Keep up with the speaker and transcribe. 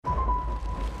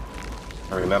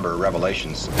I remember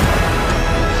Revelations.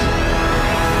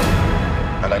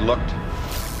 And I looked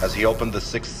as he opened the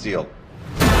sixth seal.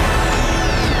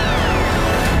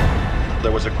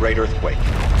 There was a great earthquake.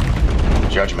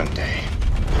 Judgment Day.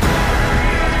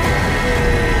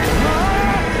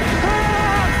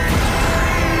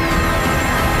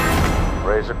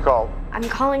 Raise a cult. I'm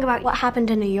calling about what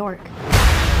happened in New York.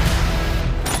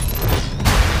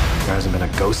 There hasn't been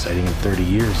a ghost sighting in 30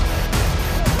 years.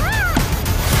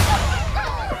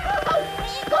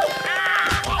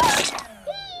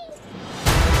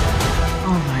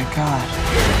 Oh my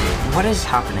god. What is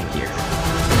happening here?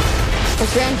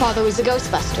 His grandfather was a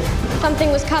Ghostbuster.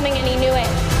 Something was coming and he knew it.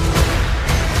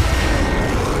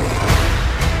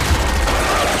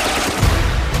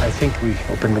 I think we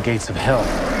opened the gates of hell.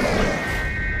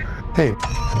 Hey,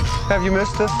 have you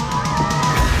missed us?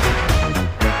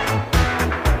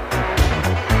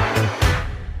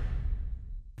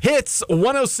 Hits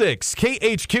 106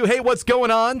 KHQ. Hey, what's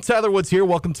going on? Tyler Woods here.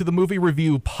 Welcome to the movie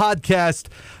review podcast,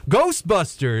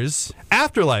 Ghostbusters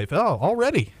Afterlife. Oh,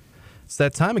 already. It's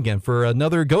that time again for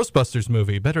another Ghostbusters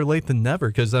movie. Better late than never,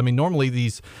 because, I mean, normally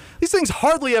these things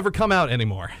hardly ever come out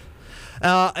anymore.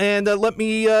 And let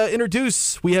me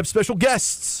introduce, we have special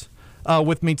guests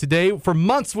with me today. For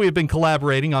months we have been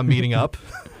collaborating on meeting up.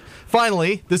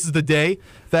 Finally, this is the day.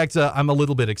 In fact, I'm a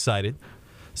little bit excited.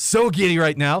 So giddy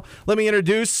right now. Let me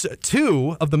introduce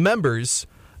two of the members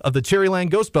of the Cherryland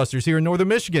Ghostbusters here in Northern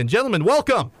Michigan. Gentlemen,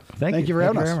 welcome. Thank you for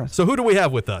having us. So who do we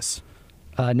have with us?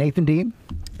 Nathan Dean.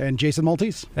 And Jason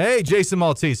Maltese. Hey, Jason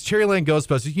Maltese, Cherryland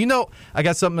Ghostbusters. You know, I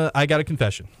got a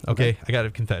confession, okay? I got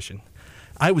a confession.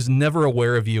 I was never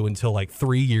aware of you until like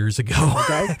 3 years ago,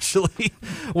 actually,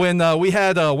 when we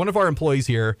had one of our employees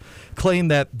here claim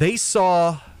that they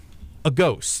saw a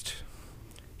ghost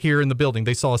here in the building.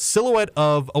 They saw a silhouette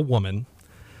of a woman,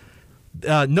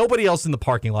 nobody else in the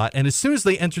parking lot, and as soon as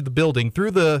they entered the building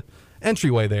through the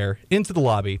entryway there into the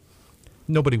lobby,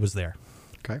 nobody was there.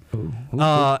 Okay.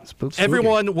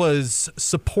 Everyone was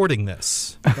supporting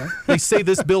this. Okay. They say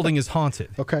this building is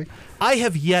haunted. Okay. I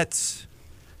have yet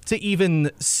to even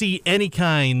see any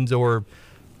kind or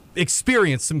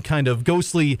experience some kind of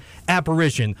ghostly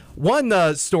apparition.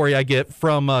 One story I get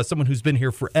from someone who's been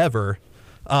here forever,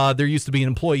 there used to be an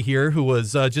employee here who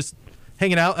was just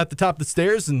hanging out at the top of the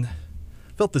stairs and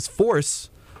felt this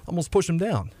force almost push him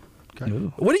down. Okay.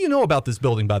 What do you know about this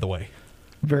building, by the way?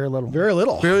 Very little. Very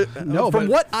little. From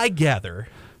what I gather,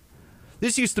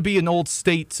 this used to be an old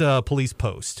state police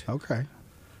post. Okay.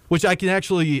 Which I can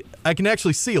actually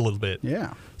see a little bit.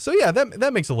 Yeah. So yeah,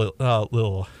 that makes a little.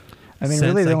 I mean, sense,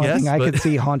 really, the only guess, thing I could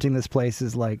see haunting this place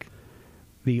is like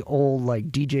the old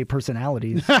like DJ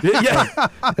personalities. Yeah.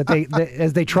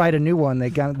 As they tried a new one, they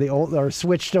got the old or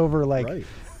switched over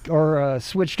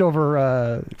switched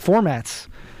over formats.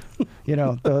 You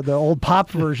know, the old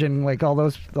pop version, like all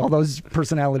those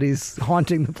personalities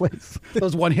haunting the place.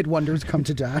 Those one-hit wonders come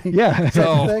to die. Yeah.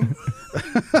 So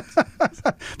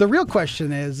the real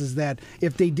question is that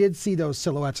if they did see those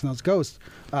silhouettes and those ghosts,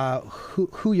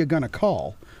 who you gonna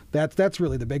call? That's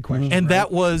really the big question. And right?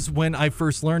 that was when I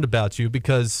first learned about you,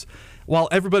 because while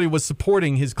everybody was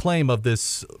supporting his claim of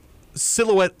this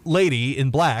silhouette lady in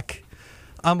black,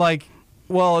 I'm like,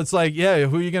 well, it's like, yeah,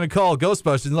 who are you going to call?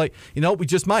 Ghostbusters? And like, we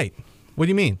just might. What do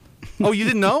you mean? Oh, you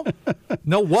didn't know?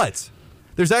 No what?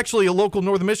 There's actually a local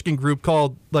Northern Michigan group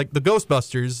called, like, the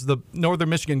Ghostbusters, the Northern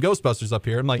Michigan Ghostbusters up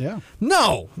here. I'm like,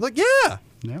 no. I'm like, yeah.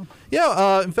 Yeah.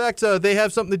 Yeah, in fact, they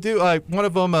have something to do. One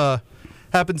of them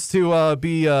happens to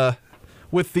be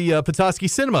with the Petoskey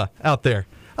Cinema out there.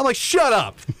 I'm like, shut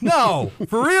up. No.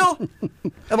 For real?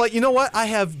 I'm like, you know what? I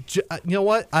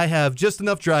have just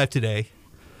enough drive today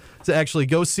to actually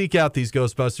go seek out these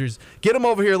Ghostbusters, get them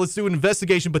over here, let's do an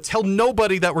investigation, but tell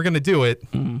nobody that we're going to do it.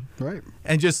 Right.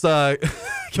 And just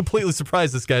completely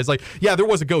surprise this guy. It's like, yeah, there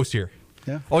was a ghost here.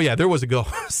 Yeah. Oh, yeah, there was a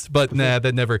ghost. But nah,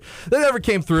 that never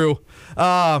came through.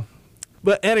 But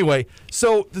anyway,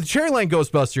 so the Cherryland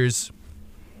Ghostbusters,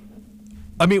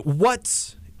 I mean,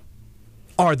 what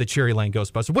are the Cherryland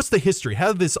Ghostbusters? What's the history?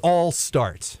 How did this all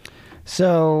start?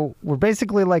 So we're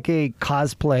basically like a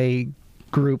cosplay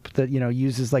group that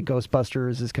uses like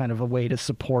Ghostbusters as kind of a way to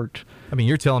support. I mean,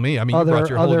 you're telling me. I mean, you brought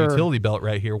your whole utility belt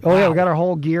right here. Wow. Oh yeah, we got our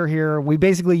whole gear here. We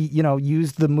basically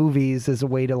used the movies as a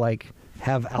way to like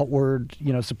have outward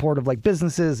support of like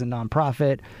businesses and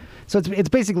nonprofit. So it's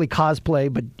basically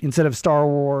cosplay, but instead of Star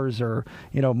Wars or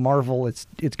Marvel, it's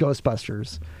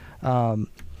Ghostbusters.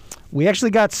 We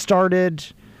actually got started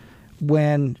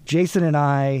when Jason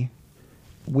and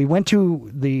we went to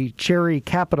the Cherry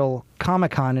Capital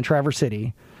Comic-Con in Traverse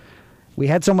City. We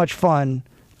had so much fun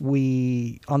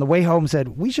we on the way home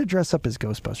said we should dress up as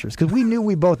Ghostbusters because we knew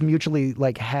we both mutually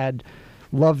like had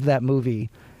loved that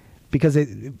movie because it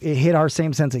hit our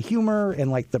same sense of humor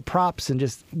and like the props and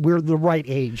just we're the right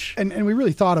age. And we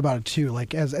really thought about it too.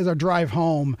 Like as our drive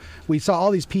home, we saw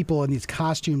all these people in these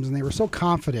costumes and they were so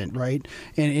confident, right,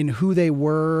 in who they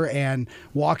were and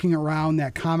walking around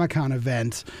that Comic-Con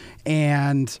event.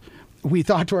 And we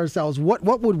thought to ourselves, what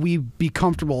would we be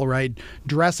comfortable, right,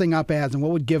 dressing up as, and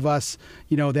what would give us,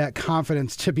 that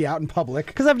confidence to be out in public?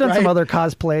 Because I've done some other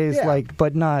cosplays, Yeah.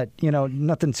 but not,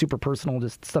 nothing super personal,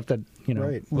 just stuff that,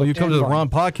 Right. Well, you come to the wrong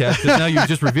podcast because now you've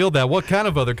just revealed that. What kind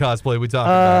of other cosplay are we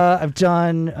talking about? I've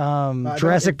done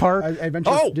Jurassic Park.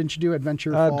 Adventure, Didn't you do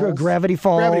Adventure Falls? Gravity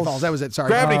Falls. Gravity Falls, that was it, sorry.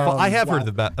 Gravity Falls. I have wow. heard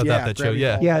about Yeah, that show, Gravity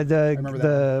yeah. Falls. Yeah, remember that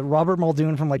the Robert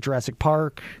Muldoon from like Jurassic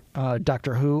Park,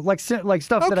 Doctor Who, like stuff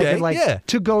that I Okay, could like yeah.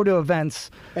 to go to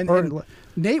events. And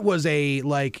Nate was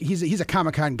he's a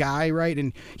Comic-Con guy, right?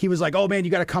 And he was like, "Oh man,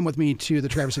 you got to come with me to the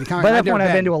Traverse City Comic." By that point,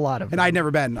 I've been to a lot of them. and I'd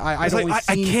never been. I'd only I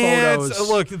seen can't. photos.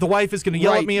 Look, the wife is going to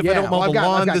yell at me if I don't mow I've the got,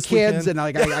 lawn I've got this kids, weekend.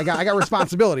 and I got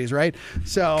responsibilities, right?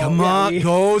 So Come on,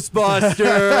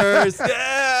 Ghostbusters!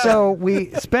 Yeah. So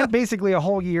we spent basically a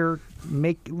whole year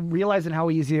realizing how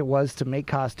easy it was to make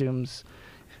costumes.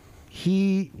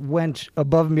 He went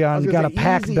above and beyond, got a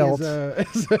pack belt.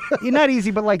 Not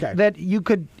easy, but like that you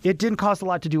could. It didn't cost a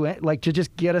lot to do it, like to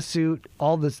just get a suit,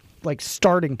 all this like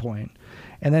starting point,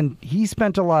 and then Jason's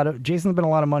spent a lot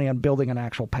of money on building an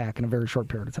actual pack in a very short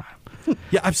period of time.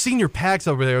 Yeah, I've seen your packs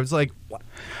over there. It was like,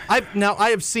 I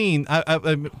have seen.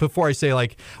 Before I say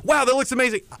like, wow, that looks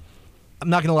amazing. I'm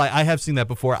not gonna lie, I have seen that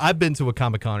before. I've been to a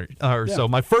Comic-Con or so.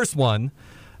 My first one.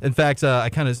 In fact, I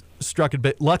kind of struck a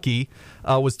bit lucky.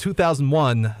 Was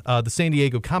 2001, the San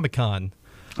Diego Comic-Con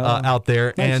out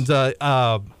there, nice. And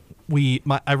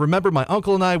I remember my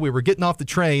uncle and we were getting off the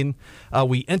train.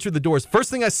 We entered the doors.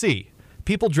 First thing I see,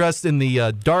 people dressed in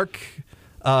the dark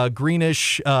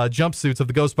greenish jumpsuits of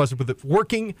the Ghostbusters with it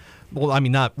working. Well, I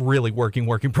mean, not really working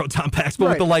proton packs, but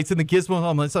with the lights and the gizmo.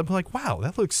 I'm like, wow,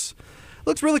 that looks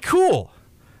really cool.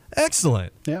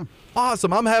 Excellent. Yeah.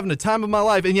 Awesome. I'm having the time of my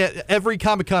life. And yet every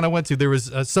Comic-Con I went to, there was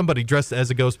somebody dressed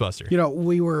as a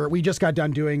Ghostbuster. We just got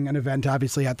done doing an event,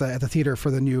 obviously, at the theater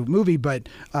for the new movie, but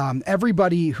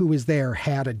everybody who was there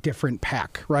had a different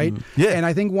pack, right? Yeah. And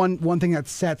I think one thing that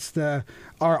sets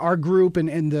our group and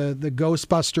the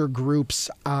Ghostbuster groups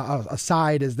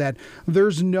aside is that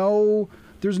there's no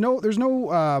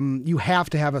you have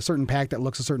to have a certain pack that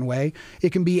looks a certain way.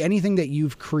 It can be anything that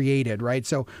you've created, right?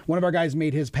 So one of our guys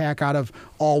made his pack out of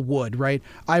all wood, right?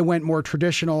 I went more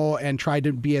traditional and tried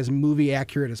to be as movie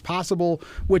accurate as possible,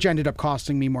 which ended up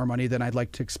costing me more money than I'd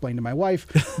like to explain to my wife.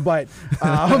 But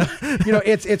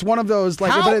it's one of those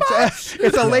like, but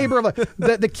it's a labor of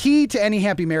the key to any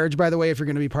happy marriage, by the way, if you're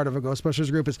going to be part of a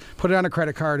Ghostbusters group, is put it on a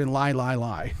credit card and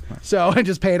lie. So and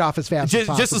just pay it off as fast as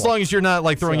possible. Just as long as you're not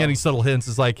like throwing any subtle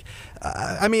hints. Is like,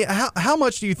 I mean, how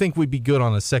much do you think we'd be good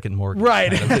on a second mortgage?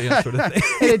 Right. Sort of thing.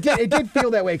 And it did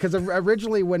feel that way because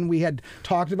originally when we had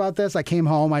talked about this, I came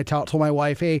home, I told my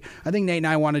wife, hey, I think Nate and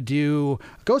I want to do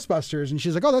Ghostbusters. And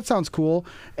she's like, oh, that sounds cool.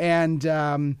 And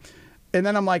then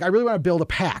I'm like, I really want to build a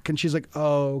pack. And she's like,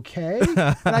 okay.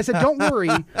 And I said, don't worry.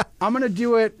 I'm going to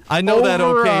do it. I know that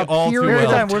okay all too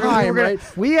well.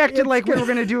 We acted like we were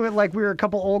going to do it like we were a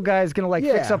couple old guys going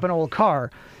to fix up an old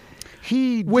car.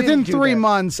 Within 3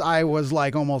 months, I was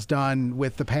like almost done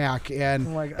with the pack,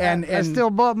 and I still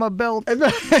bought my belt.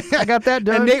 I got that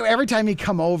done. And Nate, every time he'd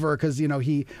come over, because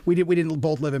we didn't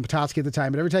both live in Petoskey at the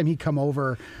time, but every time he'd come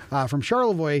over from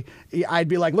Charlevoix, I'd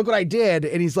be like, "Look what I did,"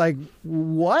 and he's like,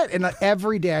 "What?" And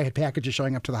every day I had packages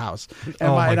showing up to the house,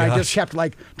 and I just kept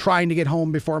like trying to get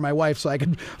home before my wife so I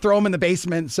could throw them in the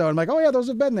basement. So I'm like, "Oh yeah, those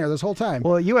have been there this whole time."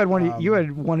 Well, you had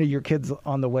one of your kids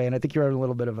on the way, and I think you were having a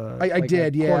little bit of a I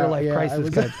did, quarter life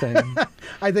crisis type thing.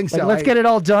 I think so. Let's get it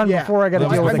all done before I got to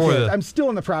deal with it. I'm still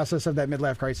in the process of that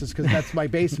midlife crisis because that's my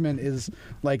basement is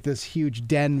like this huge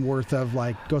den worth of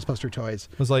like Ghostbuster toys.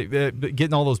 It was like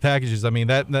getting all those packages. I mean,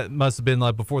 that must have been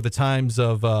like before the times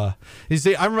of. You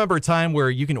see, I remember a time where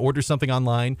you can order something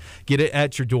online, get it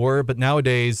at your door, but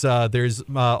nowadays there's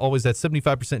always that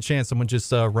 75% chance someone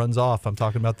just runs off. I'm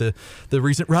talking about the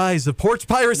recent rise of porch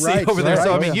piracy over there.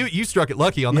 So I mean, you struck it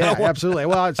lucky on that one. Yeah, absolutely.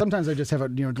 Well, sometimes I just have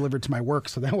it delivered to my work,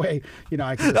 so that way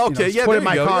I can just, put it in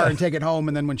my car and take it home,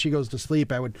 and then when she goes to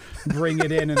sleep, I would bring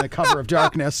it in the cover of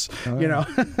darkness,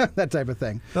 that type of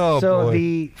thing. Oh, so boy.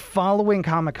 the following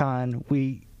Comic-Con,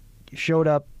 we showed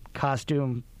up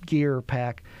costume gear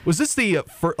pack. Was this the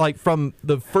from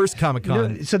the first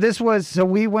Comic-Con? So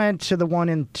we went to the one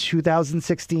in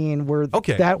 2016 where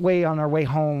that way on our way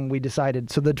home we decided.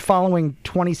 So the following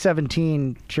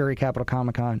 2017 Cherry Capital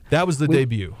Comic-Con. That was the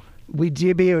debut. We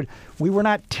debuted. We were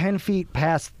not 10 feet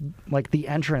past like the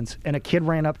entrance, and a kid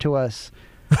ran up to us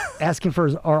asking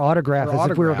for our autograph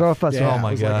if we were Ghostbusters. Yeah, oh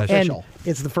my gosh. And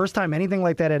it's the first time anything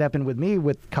like that had happened with me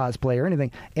with cosplay or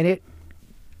anything. And it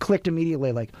clicked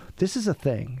immediately like, this is a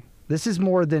thing. This is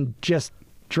more than just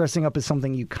dressing up as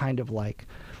something you kind of like.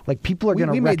 Like people are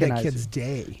going to recognize. We made that kid's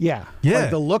day. Yeah.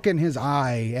 Like the look in his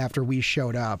eye after we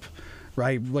showed up,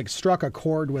 right? Like struck a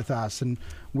chord with us. And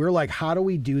we're like, how do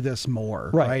we do this more?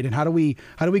 Right. And how do we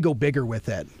go bigger with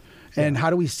it? And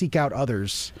how do we seek out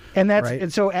others? And that's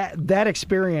and so that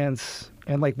experience,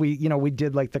 and like we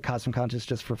did like the costume contest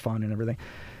just for fun and everything,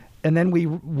 and then we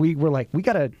were like, we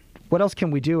gotta, what else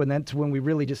can we do? And that's when we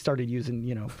really just started using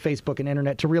Facebook and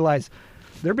internet to realize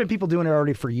there have been people doing it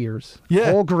already for years,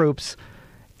 whole groups,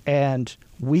 and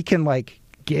we can like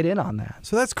get in on that.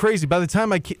 So that's crazy. By the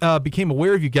time I became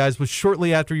aware of you guys was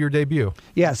shortly after your debut.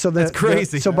 Yeah, so that's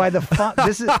crazy. So by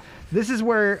the this is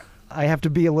where I have to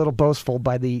be a little boastful.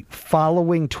 By the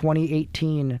following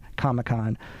 2018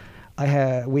 Comic-Con,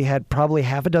 we had probably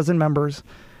half a dozen members.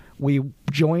 We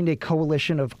joined a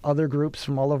coalition of other groups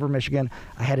from all over Michigan.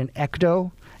 I had an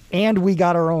Ecto, and we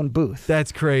got our own booth.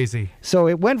 That's crazy. So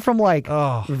it went from like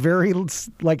very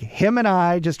like him and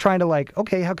I just trying to like,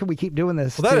 okay, how can we keep doing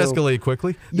this? Well, that escalated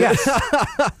quickly. Yes.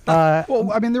 Well,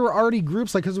 I mean, there were already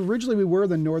groups because originally we were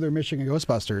the Northern Michigan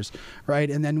Ghostbusters, right?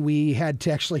 And then we had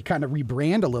to actually kind of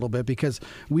rebrand a little bit because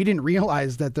we didn't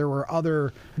realize that there were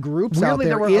other groups out there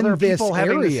there were in other this people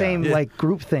area. having the same like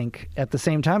group think at the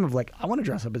same time of like, I want to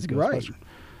dress up as a Ghostbuster. Right.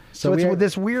 So it's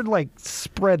this weird like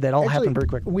spread that all happened very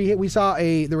quickly. We saw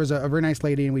there was a very nice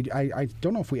lady, and I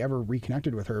don't know if we ever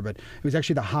reconnected with her, but it was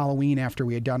actually the Halloween after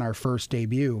we had done our first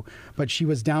debut. But she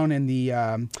was down in the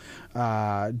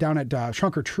down at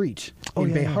Trunk or Treat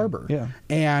in Bay Harbor,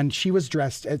 and she was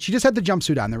dressed. She just had the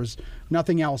jumpsuit on. There was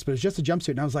nothing else, but it was just a jumpsuit.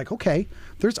 And I was like, okay,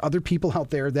 there's other people out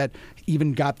there that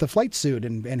even got the flight suit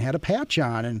and had a patch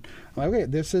on, and I'm like,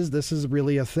 okay, this is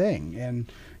really a thing.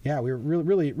 And yeah, we were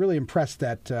really impressed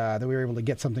that we were able to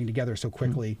get something together so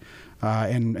quickly,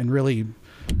 and really,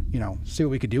 see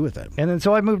what we could do with it. And then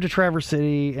so I moved to Traverse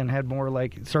City and had more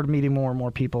started meeting more and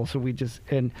more people. So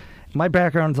and my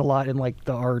background's a lot in like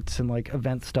the arts and like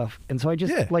event stuff, and so I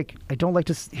just I don't like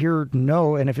to hear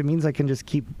no, and if it means I can just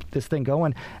keep this thing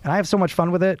going, and I have so much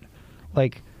fun with it,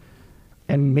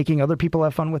 and making other people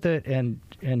have fun with it,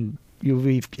 and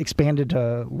we've expanded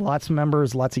to lots of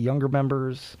members, lots of younger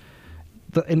members.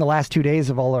 In the last 2 days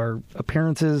of all our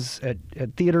appearances at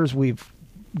theaters, we've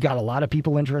got a lot of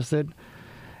people interested,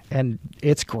 and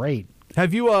it's great.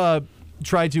 Have you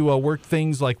tried to work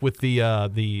things like with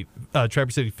the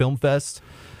Traverse City Film Fest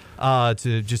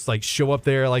to just like show up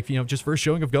there, just for a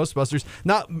showing of Ghostbusters?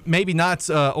 Maybe not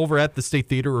over at the State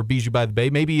Theater or Bijou by the Bay.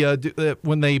 Maybe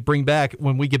when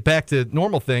we get back to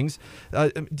normal things.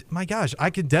 My gosh, I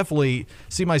could definitely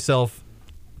see myself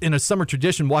in a summer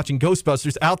tradition watching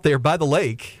Ghostbusters out there by the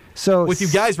lake, with you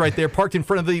guys right there parked in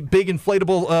front of the big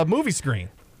inflatable movie screen.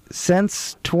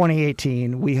 Since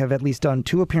 2018, we have at least done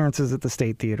 2 appearances at the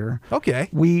State Theater. Okay.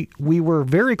 We were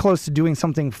very close to doing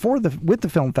something with the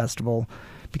film festival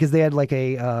because they had like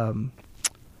a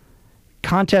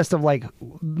contest of like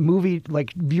movie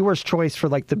viewers choice for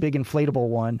like the big inflatable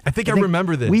one. I think I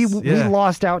remember this. We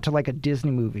lost out to like a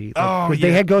Disney movie.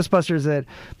 They had Ghostbusters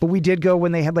but we did go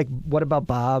when they had like What About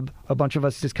Bob? A bunch of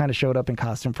us just kind of showed up in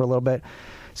costume for a little bit.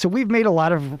 So we've made a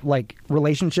lot of like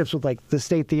relationships with like the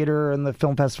State Theater and the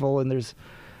film festival, and there's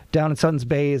down in Suttons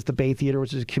Bay is the Bay Theater,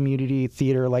 which is a community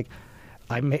theater. Like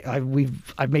I've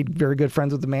made very good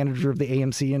friends with the manager of the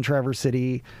AMC in Traverse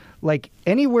City. Like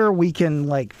anywhere we can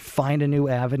like find a new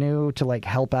avenue to like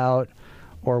help out,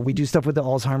 or we do stuff with the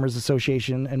Alzheimer's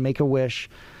Association and Make-A-Wish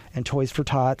and Toys for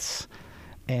Tots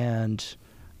and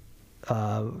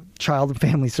Child and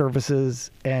Family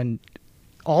Services, and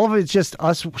all of it's just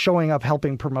us showing up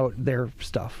helping promote their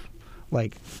stuff.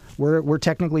 Like we're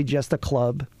technically just a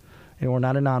club, and we're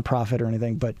not a nonprofit or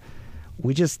anything, but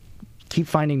we just keep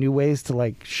finding new ways to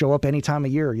like show up any time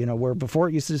of year, where before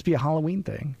it used to just be a Halloween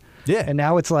thing. Yeah. And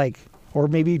now it's like, or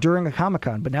maybe during a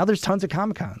Comic-Con, but now there's tons of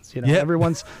Comic-Cons,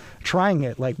 everyone's trying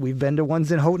it. Like we've been to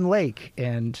ones in Houghton Lake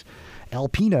and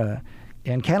Alpena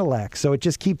and Cadillac. So it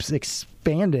just keeps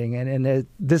expanding. And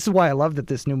this is why I love that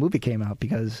this new movie came out,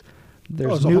 because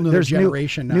there's new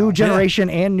generation now. New generation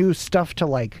and new stuff to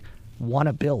like want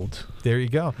to build. There you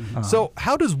go. So,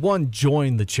 how does one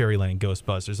join the Cherryland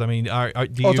Ghostbusters? I mean,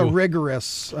 do It's a you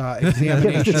rigorous You have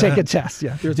examination. to take a test.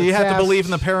 Yeah. There's do a you have to test. believe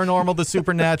in the paranormal, the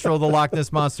supernatural, the Loch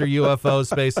Ness monster, UFOs,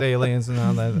 space aliens, and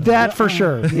all that? That for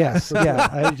sure. Yes.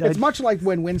 Yeah. It's much like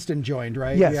when Winston joined,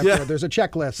 right? Yes. You have to- there's a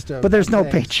checklist. Of But there's no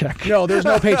things. paycheck. No, there's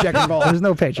no paycheck involved. There's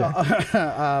no paycheck. No,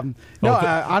 Thank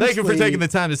you for honestly, taking the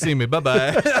time to see me. Bye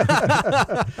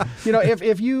bye. You know,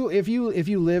 if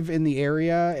you live in the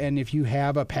area and if you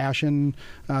have a passion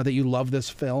that you love this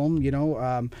film, you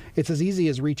know, it's as easy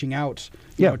as reaching out,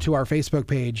 you know, to our Facebook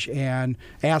page and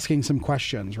asking some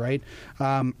questions, right?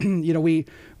 You know, we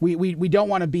don't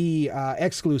want to be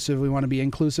exclusive. We want to be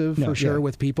inclusive for sure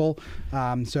with people.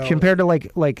 So Compared to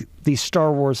like the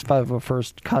Star Wars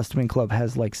 501st Costuming Club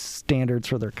has like standards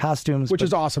for their costumes, which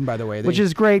is awesome, by the way. which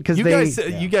is great because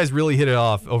You guys really hit it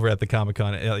off over at the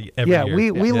Comic-Con every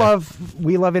year. we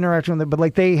love interacting with them, but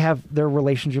like they have their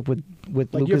relationship with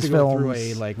like you have to go through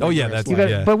Lucasfilms. a like. Oh, yeah, rigorous that's- You line.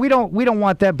 guys- But we don't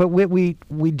want that. But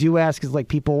we do ask is like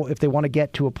people, if they want to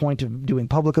get to a point of doing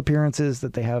public appearances,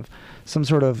 that they have some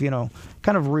sort of, you know,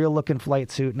 kind of real looking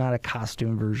flight suit, not a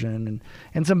costume version,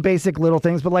 and some basic little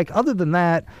things. But like other than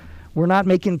that, we're not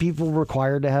making people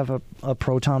required to have a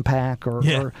proton pack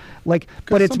or like.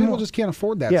 But it's some people more, just can't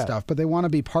afford that stuff, but they want to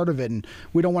be part of it, and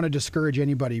we don't want to discourage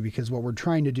anybody because what we're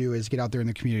trying to do is get out there in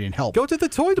the community and help. Go to the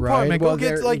toy department. Right? Go Well,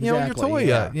 get there- like you know your exactly, toy.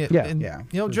 yeah. And, Yeah,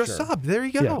 you know, for dress sure. up. There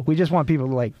you go. yeah, we just want people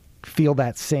to like feel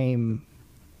that same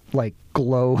like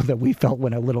glow that we felt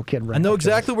when a little kid ran. I know up to us.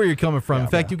 exactly where you're coming from. In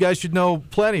fact, you guys should know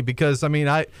plenty because I mean,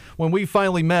 when we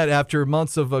finally met after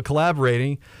months of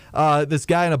collaborating, this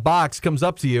guy in a box comes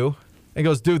up to you and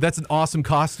goes, "Dude, that's an awesome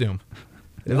costume."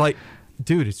 And like,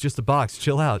 dude, it's just a box.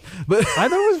 Chill out. But I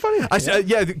thought it was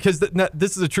funny. because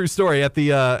this is a true story. At the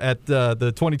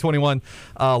 2021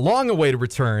 long-awaited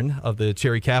return of the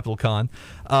Cherry Capital Con,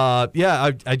 I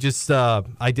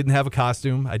didn't have a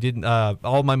costume. I didn't.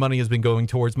 All my money has been going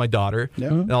towards my daughter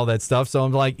and all that stuff. So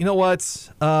I'm like, you know what?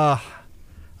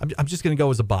 I'm just gonna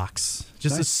go as a box.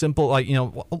 Just a simple, like, you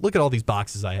know, look at all these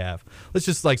boxes I have. Let's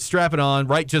just like strap it on,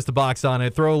 write just a box on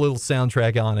it, throw a little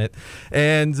soundtrack on it,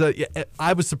 and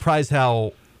I was surprised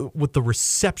what the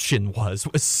reception was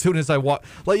as soon as I walked.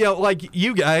 Like, you know, like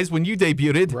you guys when you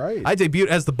debuted, Right. I debuted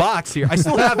as the box here. I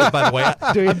still have it, by the way.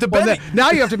 I'm debating.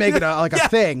 Now you have to make it a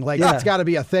thing. Like Yeah. it's got to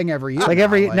be a thing every year. Like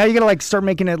now you gotta like start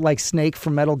making it like Snake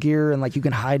from Metal Gear, and like you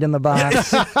can hide in the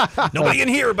box. Nobody can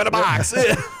hear but a box.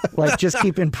 Like just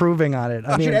keep improving on it.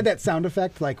 I You mean, should add that sound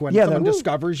effect, like when Yeah, someone that-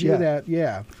 discovers you.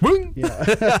 yeah.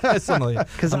 Something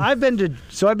like- because I've been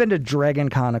to Dragon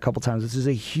Con a couple times. This is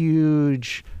a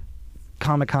huge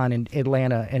Comic-Con in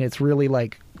Atlanta, and it's really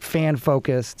like fan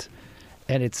focused,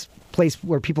 and it's a place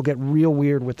where people get real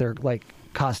weird with their like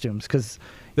costumes because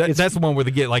That's the one where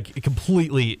they get like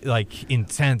completely like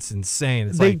intense, insane.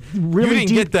 It's They like really you didn't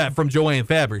deep- get that from Joanne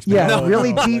Fabrics. man. yeah, No.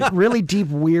 really deep,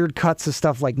 weird cuts of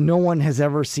stuff like no one has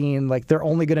ever seen. Like they're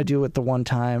only going to do it the one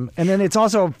time, and then it's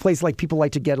also a place like people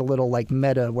like to get a little like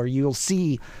meta, where you'll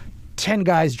see 10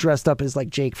 guys dressed up as like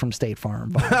Jake from State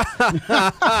Farm,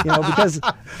 you know,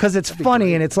 because it's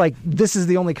funny and it's like this is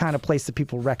the only kind of place that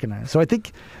people recognize. So I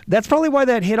think that's probably why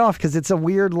that hit off, because it's a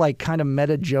weird like kind of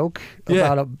meta joke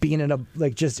about being in a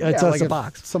like just it's like a if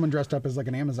box. Someone dressed up as like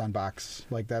an Amazon box,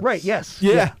 like that. Right. Yes.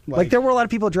 Yeah. Like there were a lot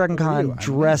of people at Dragon What do you Con do? I mean,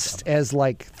 dressed as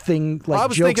like I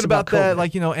was jokes thinking about that, COVID.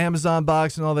 like, you know, Amazon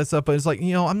box and all that stuff, but it's like,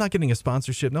 you know, I'm not getting a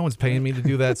sponsorship. No one's paying me to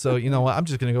do that, so you know what? I'm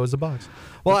just gonna go as a box.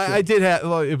 Well, I did have.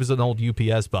 Well, it was an old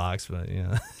UPS box, but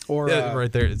yeah. Or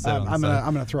right there. It's I'm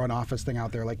gonna throw an office thing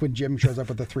out there. Like when Jim shows up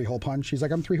with the 3-hole punch, he's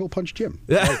like, "I'm 3-hole punch Jim."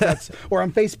 Like that's, or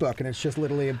on Facebook, and it's just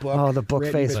literally a book. Oh, the book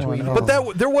written face between- one. Oh.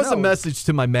 But there was a No. message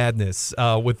to my madness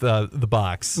with the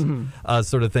box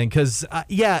sort of thing, because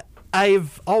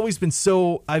I've always felt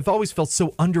so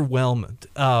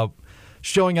underwhelmed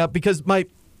showing up, because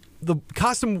the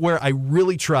costume where I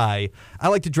really try, I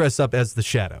like to dress up as the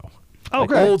Shadow. Oh, Like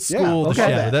great. old school, Yeah, the okay.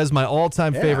 Shadow. That is my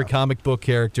all-time favorite comic book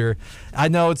character. I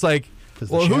know it's like, Does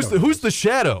the well, Shadow who's the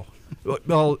Shadow?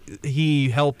 Well, he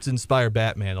helped inspire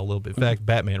Batman a little bit. In fact,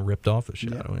 Batman ripped off the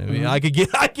Shadow. I mean, I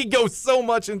could go so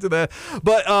much into that,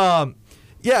 but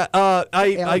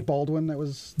Alec Baldwin. That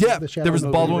was the Shadow there was the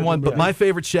movie Baldwin one, but originally. my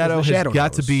favorite Shadow Was the has Shadow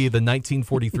got to Rose. be the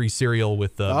 1943 serial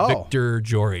with Victor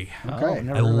Jory. Okay.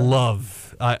 never I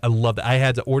love that. I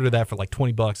had to order that for like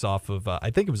 $20 off of I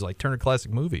think it was like Turner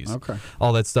Classic Movies. Okay.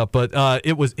 All that stuff, but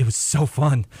it was so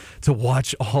fun to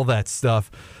watch all that stuff.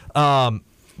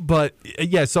 But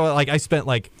yeah, so like I spent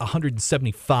like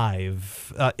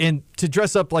 $175 and to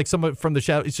dress up like someone from the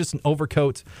Shadow. It's just an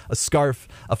overcoat, a scarf,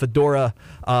 a fedora,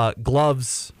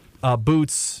 gloves,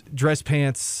 boots, dress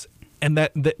pants, and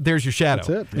there's your shadow.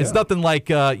 That's it, It's nothing like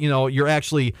you're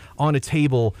actually on a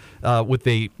table with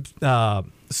a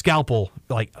scalpel,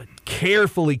 like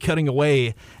carefully cutting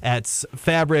away at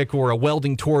fabric or a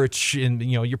welding torch, and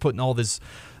you're putting all this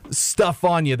stuff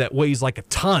on you that weighs like a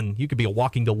ton. You could be a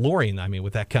walking DeLorean, I mean,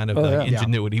 with that kind of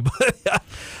ingenuity.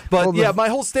 But my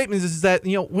whole statement is that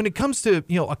when it comes to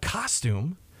a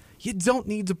costume, you don't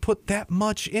need to put that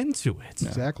much into it.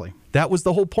 Exactly. That was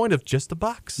the whole point of just a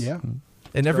box. Yeah.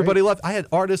 And everybody left. I had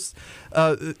artists,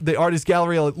 the artist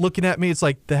gallery looking at me. It's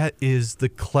like, that is the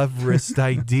cleverest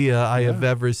idea I have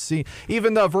ever seen.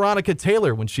 Even Veronica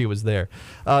Taylor, when she was there,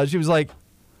 she was like,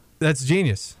 that's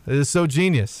genius. It is so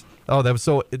genius. Oh, that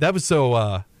was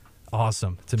so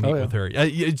awesome to meet with her.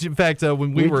 In fact,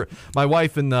 when we were, my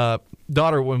wife and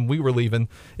daughter, when we were leaving,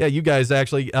 you guys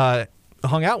actually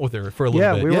hung out with her for a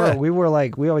little bit.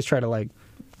 We always try to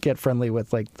get friendly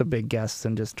with the big guests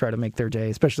and just try to make their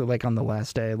day, especially on the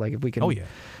last day. If we can. Oh yeah.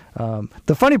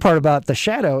 The funny part about the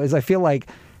shadow is I feel like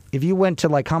if you went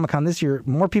to Comic-Con this year,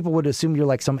 more people would assume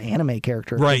you're some anime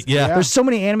character. Right. Yeah. There's so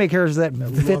many anime characters that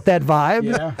fit that vibe.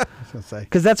 Yeah. I was gonna say.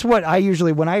 Because that's what I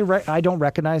usually when I don't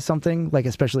recognize something,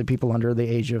 especially people under the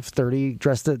age of 30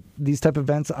 dressed at these type of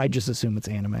events, I just assume it's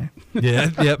anime. Yeah.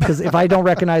 Yep. Because if I don't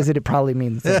recognize it, it probably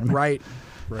means it's anime. Right.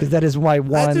 Because that is my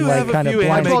one kind of blind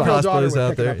My 12-year-old spot. daughter would Cosplays out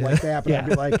pick it there. up like that, but I'd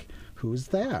be like, who's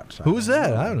that? Who's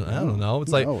that? I don't know.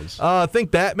 It's Who like, knows?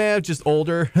 think Batman, just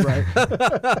older. Right.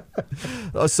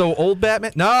 So old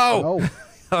Batman? No.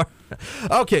 Oh.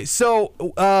 Okay, so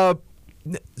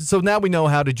now we know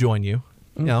how to join you.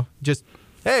 Just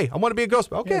hey, I want to be a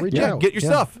ghost. Okay, reach out. get your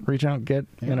stuff. Reach out,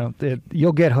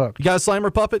 you'll get hooked. You got a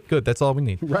Slimer puppet? Good, that's all we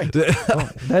need. Right.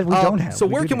 That we don't have. So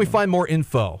where can we find more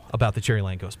info about the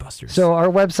Cherryland Ghostbusters? So our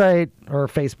website or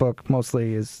Facebook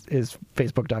mostly is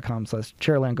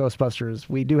facebook.com/Cherryland Ghostbusters.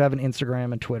 We do have an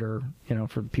Instagram and Twitter,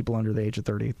 for people under the age of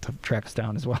 30 to track us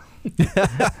down as well.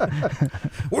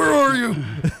 Where are you?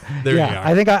 There you are.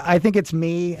 I think it's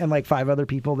me and 5 other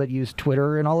people that use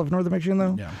Twitter in all of Northern Michigan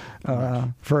though. Yeah.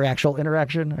 For actual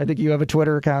interaction. I think you have a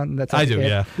Twitter account and that's I do, it.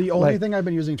 yeah. The only thing I've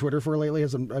been using Twitter for lately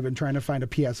is I've been trying to find a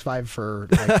PS5 for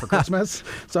Christmas.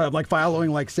 So I'm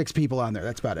following 6 people on there.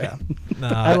 That's about it.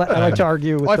 I like to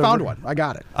argue with I found one. I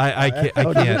got it. I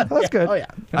can't. That's good. Oh yeah.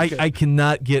 I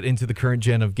cannot get into the current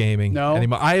gen of gaming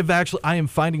anymore. I am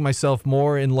finding myself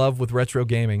more in love with retro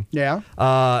gaming. Yeah.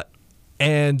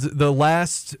 And the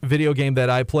last video game that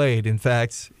I played, in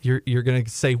fact, you're gonna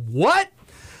say what?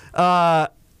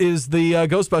 Is the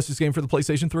Ghostbusters game for the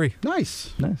PlayStation 3.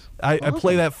 Nice. I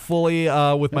play that fully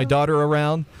with my daughter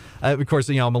around. Of course,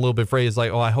 I'm a little bit afraid. It's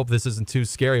like, I hope this isn't too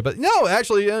scary. But no,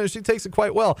 actually, she takes it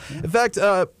quite well. Yeah. In fact,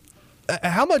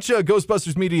 how much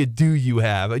Ghostbusters media do you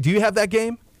have? Do you have that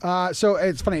game? So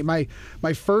it's funny. One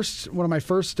of my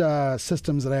first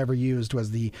systems that I ever used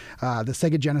was the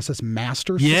Sega Genesis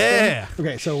Master System. Yeah.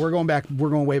 Okay, so we're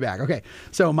going way back. Okay,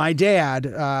 so my dad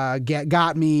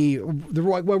got me.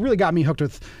 What really got me hooked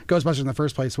with Ghostbusters in the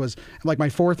first place was my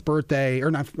fourth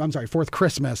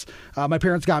Christmas. My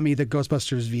parents got me the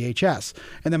Ghostbusters VHS,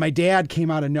 and then my dad came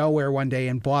out of nowhere one day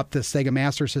and bought the Sega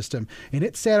Master System, and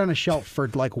it sat on a shelf for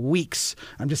weeks.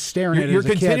 I'm just staring at it. You're as a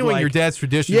continuing kid, your dad's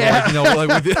tradition. Yeah.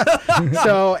 With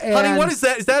So, honey, what is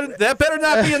that? Is that better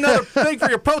not be another thing for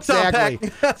your proton pack?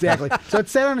 Exactly. So it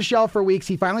sat on a shelf for weeks.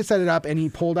 He finally set it up and he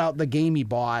pulled out the game he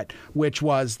bought, which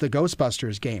was the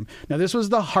Ghostbusters game. Now this was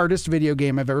the hardest video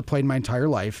game I've ever played in my entire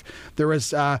life. There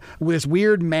was this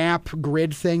weird map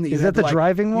grid thing that you is had that the to,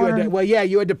 driving one?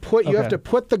 You had to put you have to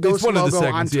put the Ghost logo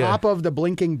on top of the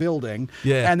blinking building,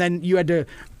 and then you had to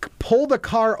pull the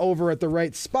car over at the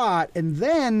right spot, and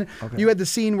then you had the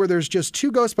scene where there's just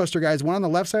 2 Ghostbuster guys, one on the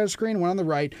left side of the screen, one on the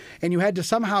right, and you had to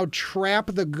somehow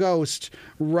trap the ghost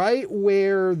right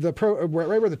where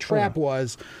the trap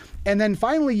was. And then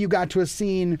finally you got to a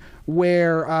scene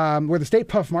where the Stay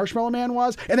Puft Marshmallow Man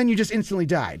was, and then you just instantly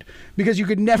died because you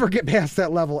could never get past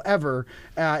that level ever.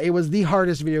 It was the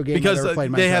hardest video game I've ever played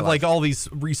in my they entire have life. all these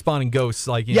respawning ghosts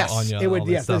on you. It would.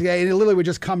 Yes, and it literally would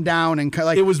just come down and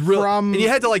it was real. And you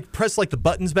had to press the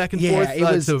buttons back and forth.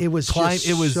 It was climb.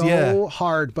 Just so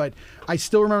hard. But I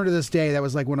still remember to this day that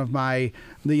was one of my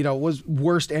was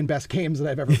worst and best games that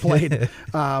I've ever played.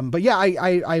 But yeah,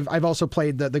 I've also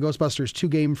played the Ghostbusters 2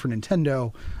 game for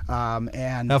Nintendo.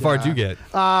 And how far did you get?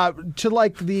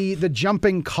 To the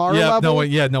jumping car level.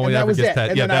 No one ever gets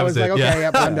that. And then I was like, okay,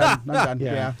 I'm done. I'm done.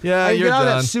 Yeah, you you're get out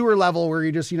done. of that sewer level where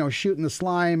you're just shooting the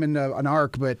slime into an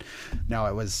arc, but no,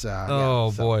 it was.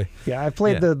 Boy. Yeah, I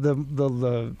played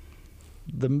the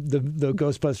the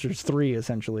Ghostbusters 3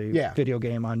 essentially video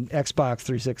game on Xbox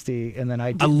 360, and then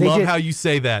I love how you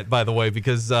say that, by the way,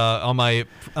 because on my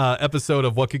episode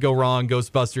of What Could Go Wrong,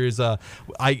 Ghostbusters,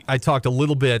 I talked a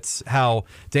little bit how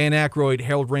Dan Aykroyd,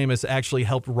 Harold Ramis actually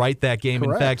helped write that game.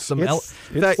 Correct. In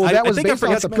fact, that was based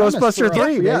off the Ghostbusters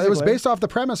 3. Yeah, it was based off the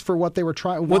premise for what they were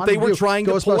trying. What they were trying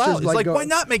to pull out. It's like, why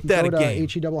not make that a game?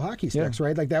 HE double hockey sticks,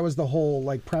 right? Like that was the whole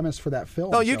premise for that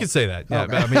film. Oh, you could say that. Yeah,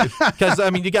 okay. Because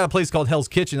you got a place called Hell's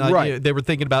Kitchen. Right. They were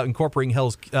thinking about incorporating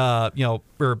Hell's, like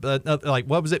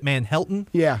what was it, Manhattan?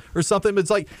 Yeah, or something. But it's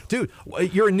like, dude,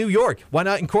 you're in New York. Why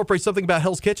not incorporate something about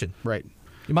Hell's Kitchen? Right.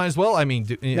 You might as well. I mean,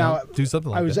 do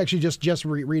something like that. I was actually just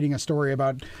reading a story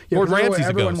about Gordon Ramsay's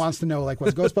everyone wants to know,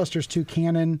 was Ghostbusters 2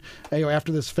 canon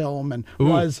after this film, and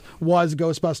was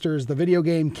Ghostbusters the video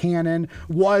game canon?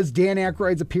 Was Dan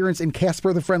Aykroyd's appearance in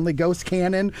Casper the Friendly Ghost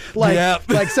canon? So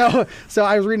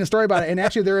I was reading a story about it, and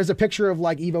actually there is a picture of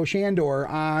Ivo Shandor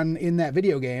in that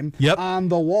video game on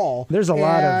the wall. There's a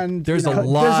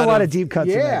lot of deep cuts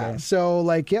in that game. So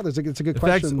it's a good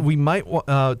question. In fact, we might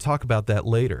talk about that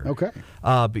later. Okay.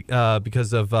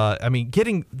 Because of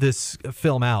getting this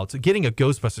film out, getting a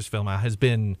Ghostbusters film out has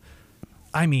been,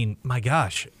 my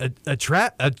gosh, a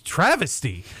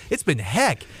travesty. It's been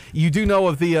heck. You do know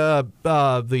of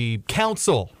the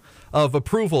Council of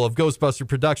Approval of Ghostbuster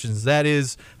Productions. That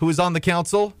is who is on the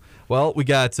council. Well, we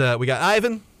got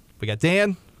Ivan, we got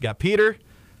Dan, we got Peter.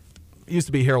 Used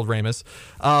to be Harold Ramis.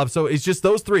 So it's just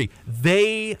those three.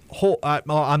 They hold.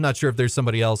 I'm not sure if there's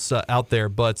somebody else out there,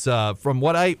 but from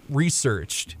what I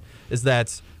researched, is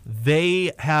that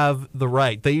they have the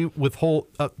right. They withhold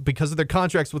because of their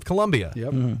contracts with Columbia.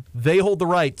 Yep. Mm-hmm. They hold the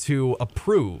right to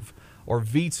approve or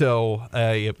veto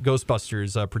a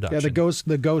Ghostbusters production. Yeah,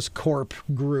 the Ghost Corp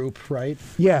group, right?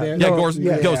 Yeah,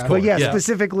 Ghost Corp. But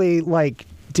specifically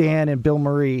Dan and Bill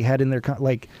Murray had in their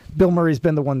Bill Murray's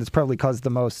been the one that's probably caused the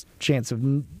most chance of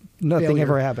nothing failure.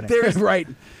 ever happening.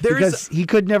 Because he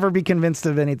could never be convinced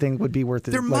of anything would be worth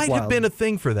it. There might have been a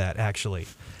thing for that, actually.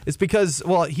 It's because,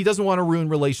 he doesn't want to ruin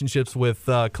relationships with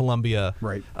Columbia,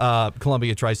 right?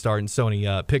 Columbia TriStar and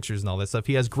Sony Pictures and all that stuff.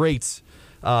 He has great,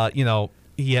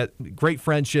 he had great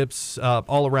friendships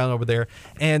all around over there.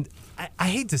 And I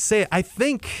hate to say it, I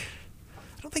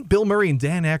don't think Bill Murray and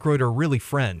Dan Aykroyd are really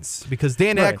friends, because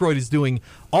Dan Aykroyd is doing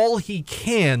all he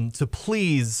can to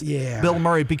please Bill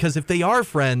Murray, because if they are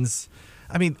friends,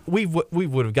 we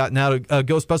would have gotten out a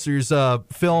Ghostbusters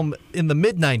film in the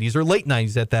mid-'90s or late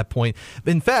 '90s at that point.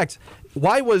 In fact,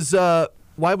 why was Dan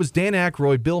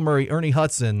Aykroyd, Bill Murray, Ernie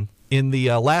Hudson in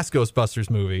the last Ghostbusters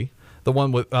movie, the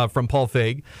one with from Paul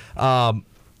Feig?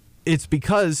 It's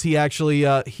because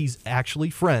he's actually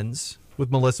friends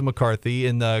with Melissa McCarthy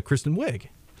and Kristen Wiig.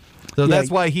 So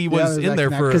that's why he was in there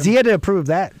for, because he had to approve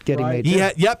that getting made. He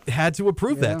had to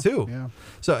approve that too. Yeah.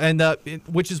 So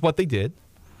which is what they did,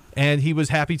 and he was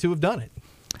happy to have done it.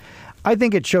 I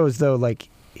think it shows though,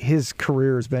 his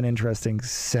career has been interesting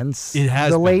since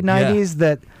the late '90s.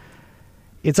 That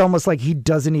it's almost like he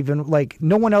doesn't even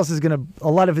no one else is gonna.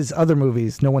 A lot of his other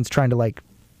movies, no one's trying to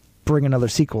bring another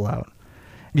sequel out.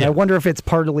 And I wonder if it's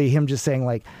partly him just saying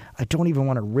I don't even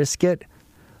want to risk it,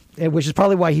 which is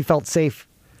probably why he felt safe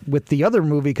with the other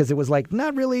movie, because it was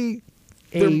not really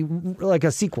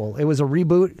a sequel. It was a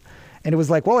reboot, and it was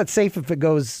it's safe if it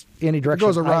goes any direction. It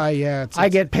goes awry, I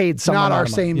get paid some not amount our of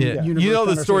same money. universe. You know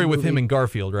the not our story same with movie. him and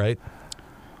Garfield, right?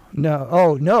 No.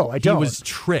 Oh no, I don't. He was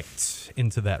tricked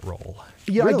into that role.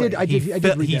 Yeah, Really? I did read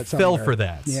that He fell somewhere. for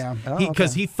that. Yeah.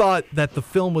 Because he thought that the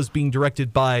film was being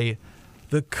directed by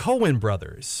the Coen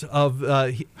brothers,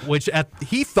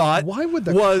 he thought Why would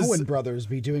the was Coen brothers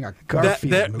be doing a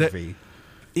Garfield movie?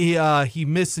 He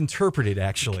misinterpreted,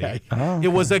 actually. Okay. It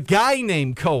was a guy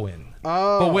named Coen.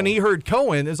 But when he heard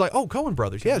Coen, it was like, oh, Coen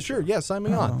brothers. Yeah, sure. Yeah, sign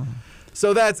me on.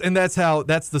 So that's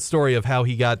the story of how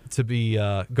he got to be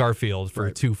Garfield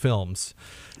for 2 films,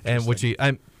 and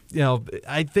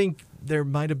I think there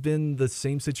might have been the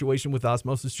same situation with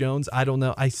Osmosis Jones. I don't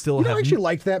know. I still have. I actually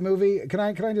liked that movie. Can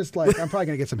I just I'm probably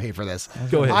gonna get some hate for this.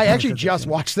 Go ahead. I actually just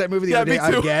watched that movie the other day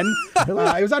me too. again. It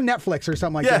was on Netflix or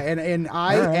something like that, and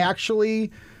I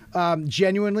actually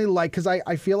genuinely because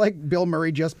I feel like Bill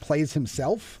Murray just plays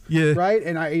himself, right?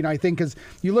 And I think because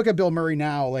you look at Bill Murray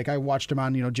now, I watched him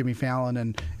on Jimmy Fallon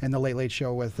and the Late Late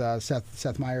Show with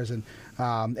Seth Meyers, and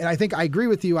I think I agree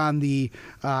with you on the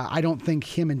I don't think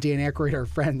him and Dan Aykroyd are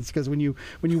friends, because when you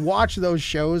watch those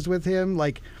shows with him,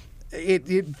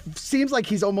 it seems like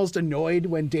he's almost annoyed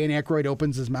when Dan Aykroyd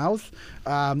opens his mouth,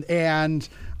 and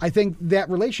I think that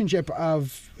relationship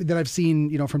that I've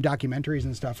seen, from documentaries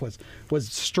and stuff was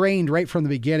strained right from the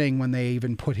beginning when they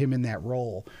even put him in that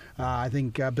role. I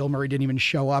think Bill Murray didn't even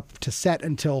show up to set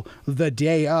until the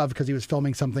day of because he was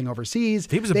filming something overseas.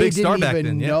 He was a big star back then. They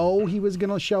didn't even know he was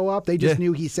going to show up. They just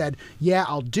knew he said, "Yeah,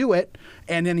 I'll do it,"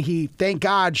 and then he, thank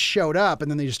God, showed up, and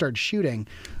then they just started shooting.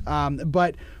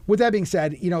 But with that being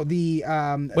said, the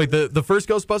the first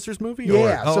Ghostbusters movie?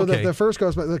 Yeah, or? so the first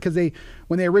Ghostbusters, because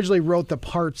when they originally wrote the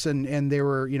parts and they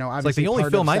were, obviously it's like the only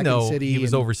part film of I Second know City he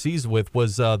was overseas with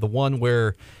was the one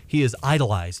where he is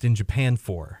idolized in Japan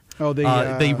for. Oh,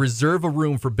 they reserve a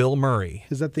room for Bill Murray.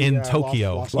 Is that in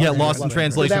Tokyo? Lost in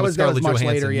Translation that with was Scarlett much Johansson.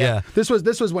 later. Yeah.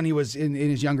 This was when he was in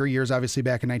his younger years, obviously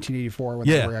back in 1984. When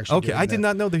they were actually Okay. doing I did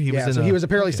not know that he was in. So he was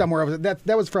apparently somewhere over.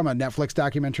 That was from a Netflix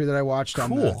documentary that I watched.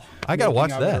 Cool. I gotta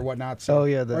watch that. Or whatnot. So,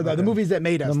 the movies that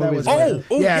made us. Movies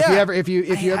yeah. If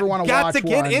you ever want to watch, got to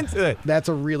get into it. That's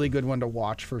a really good one to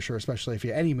watch for sure, especially if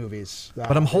you any movies.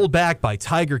 But I'm held back by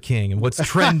Tiger King and what's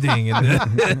trending.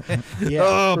 And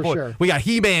yeah, for boy. Sure. We got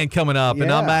He-Man coming up, and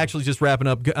I'm actually just wrapping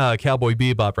up Cowboy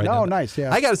Bebop right now. Oh, nice.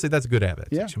 Yeah. I got to say that's a good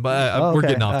advertisation. Yeah. But we're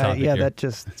getting off topic yeah, here. that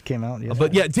just came out. Yes.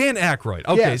 But yeah, Dan Aykroyd.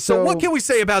 Okay, Yeah, so what can we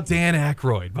say about Dan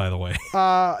Aykroyd, by the way?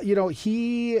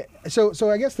 So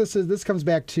I guess this comes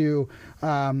back to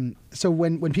so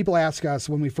when people ask us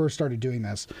when we first started doing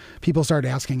this, people started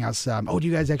asking us, do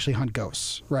you guys actually hunt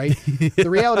ghosts? Right? The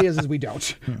reality is we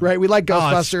don't. Right? We like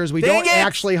Ghostbusters. We don't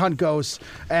actually hunt ghosts,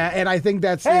 and I think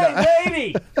that's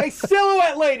lady, hey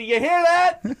silhouette lady, you hear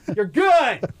that? You're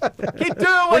good. Keep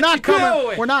doing what you're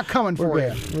doing. We're not coming for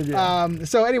you.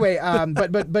 So anyway,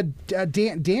 but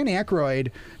Dan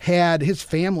Aykroyd had his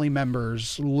family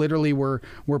members literally were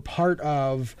part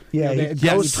of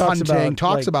ghost hunting.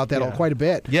 Talks about that quite a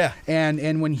bit. Yeah.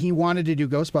 And when he wanted to do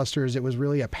Ghostbusters, it was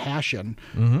really a passion.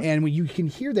 And when you can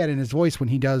hear that in his voice when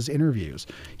he does interviews.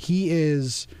 He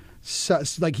is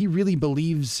he really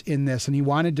believes in this, and he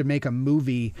wanted to make a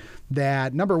movie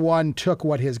that, number one, took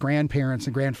what his grandparents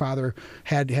and grandfather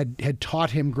had taught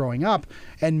him growing up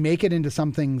and make it into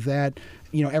something that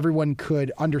everyone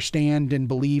could understand and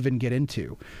believe and get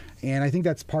into. And I think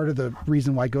that's part of the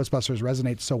reason why Ghostbusters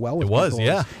resonates so well with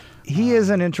people. He is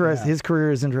an interest. His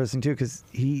career is interesting too because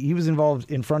he was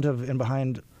involved in front of and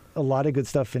behind a lot of good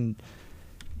stuff, and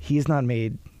he's not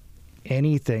made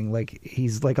anything. Like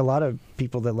he's like a lot of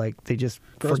people that they just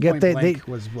forget they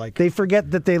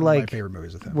forget that they my favorite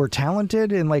movies with him. Were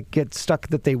talented and get stuck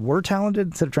that they were talented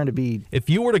instead of trying to be. If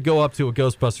you were to go up to a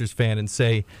Ghostbusters fan and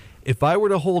say, if I were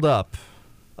to hold up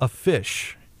a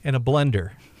fish in a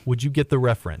blender, would you get the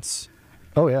reference?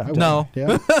 Oh yeah. No.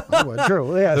 Yeah. I would.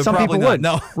 True. Yeah. Some people not. would.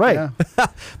 No. Right. Yeah.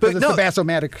 But it's the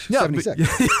Bass-O-Matic 76.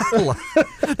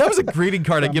 That was a greeting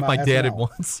card I give my dad at SNL.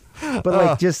 once.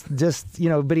 But just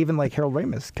but even Harold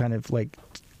Ramis kind of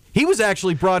he was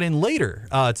actually brought in later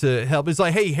to help. It's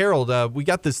like, hey, Harold, we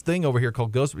got this thing over here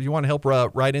called Ghost. You want to help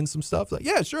write in some stuff? Like,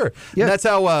 yeah, sure. Yeah. And that's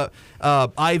how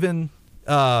Ivan,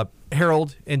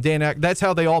 Harold, and Dan. That's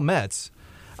how they all met.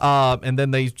 And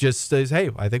then they just says, hey,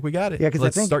 I think we got it. Yeah, because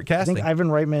let's start casting. I think Ivan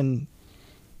Reitman,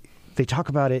 they talk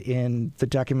about it in the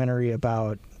documentary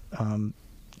about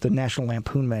the National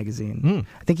Lampoon magazine.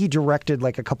 I think he directed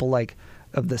a couple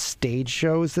of the stage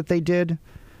shows that they did.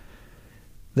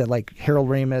 That Harold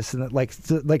Ramis and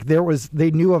that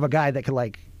they knew of a guy that could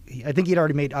I think he'd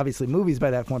already made obviously movies by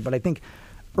that point, but I think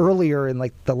earlier in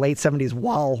the late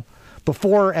 70s,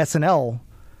 before SNL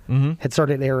had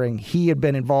started airing, he had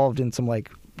been involved in some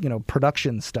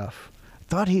production stuff. I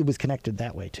thought he was connected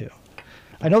that way too.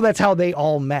 I know that's how they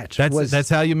all met. That's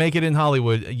how you make it in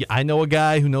Hollywood. I know a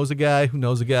guy who knows a guy who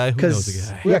knows a guy who knows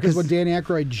a guy. Yeah, because when Dan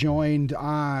Aykroyd joined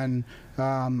on,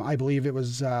 I believe it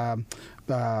was. God,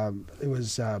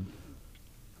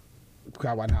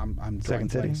 I'm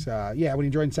Second City. When he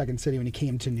joined Second City, when he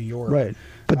came to New York, right?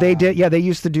 But they did. Yeah, they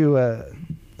used to do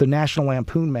the National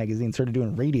Lampoon magazine started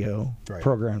doing radio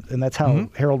programs, and that's how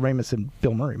Harold Ramis and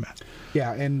Bill Murray met.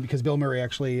 Yeah, and because Bill Murray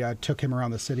actually took him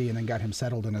around the city and then got him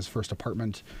settled in his first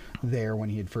apartment there when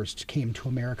he had first came to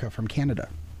America from Canada.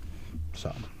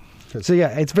 So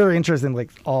yeah, it's very interesting.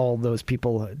 All those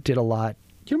people did a lot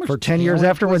for 10 years talent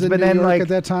afterwards, was in but New then York at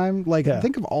that time,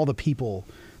 think of all the people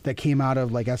that came out of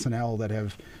SNL that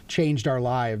have changed our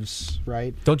lives,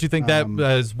 right? Don't you think that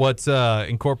is what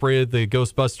incorporated the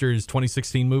Ghostbusters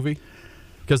 2016 movie?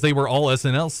 because they were all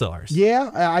SNL stars.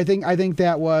 Yeah, I think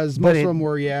that was most But of them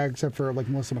were, except for like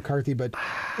Melissa McCarthy. But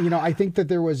I think that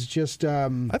there was just I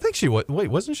think she was. Wait,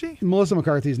 wasn't she? Melissa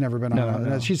McCarthy's never been on.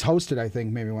 No. She's hosted, I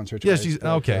think, maybe once or Yeah, twice. she's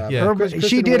but, okay. Yeah, Her- Kristen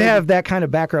she did Wiig- have that kind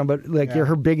of background, but like Yeah.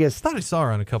 her I biggest thought I saw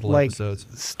her on a couple of like episodes.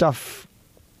 stuff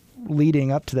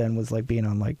leading up to then was like being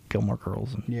on like Gilmore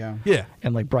Girls and, Yeah. Yeah,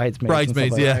 and like Bridesmaids.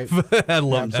 Bridesmaids. And stuff like Yeah, I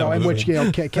love that. So, in movie. which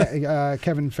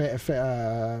Kevin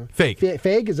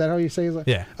Feige, is that how you say it?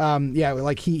 Yeah.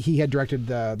 Like he had directed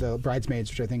the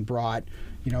Bridesmaids, which I think brought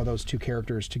those two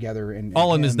characters together and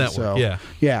all in his him, network. so- Yeah,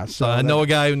 yeah. So I that- know a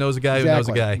guy who knows a guy who knows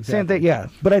a Exactly. guy. Exactly. Same thing, yeah.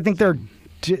 But I think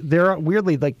they're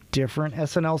weirdly like different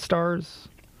SNL stars,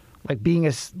 like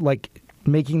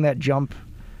making that jump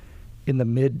in the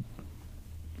late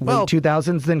Well-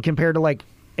 2000s, than compared to like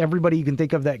everybody you can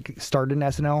think of that started in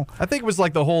SNL. I think it was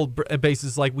like the whole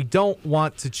basis, like we don't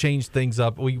want to change things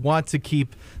up. We want to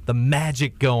keep the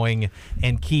magic going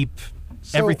and keep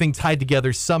everything tied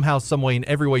together somehow, some way, in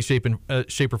every way, shape,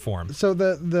 or form. So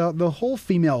the whole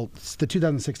the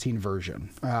 2016 version,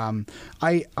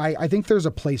 I think there's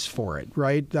a place for it,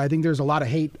 right? I think there's a lot of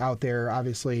hate out there,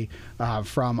 obviously,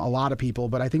 from a lot of people,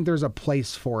 but I think there's a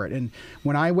place for it. And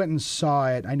when I went and saw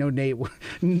it, I know Nate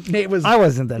was. I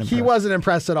wasn't that He impressed. wasn't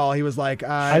impressed at all. He was like,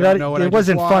 I thought don't know what I it just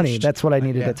wasn't funny. watched. That's what I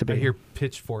needed Yeah. it to I be. hear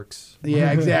pitchforks.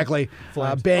 Yeah, exactly.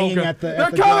 Flames. Banging Oh, God. at the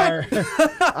They're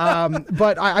bar.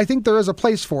 But I think there is a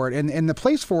place for it, and the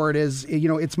place for it is,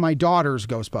 it's my daughter's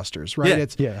Ghostbusters,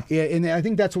 right? Yeah. And I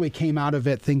think that's what we came out of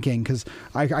it thinking, because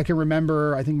I can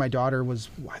remember, I think my daughter was,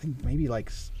 maybe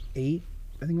like 8.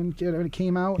 I think when it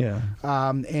came out, Yeah.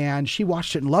 And she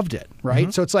watched it and loved it, right?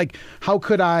 Mm-hmm. So it's like, how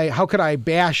could I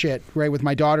bash it, right? With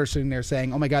my daughter sitting there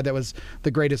saying, "Oh my God, that was the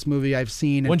greatest movie I've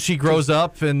seen." When she grows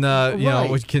up and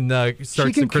Right. can start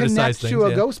she can to criticize connect things. to a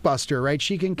yeah. Ghostbuster, right?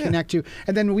 She can connect to,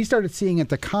 and then we started seeing at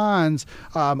the cons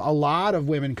a lot of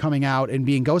women coming out and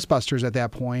being Ghostbusters at that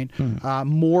point,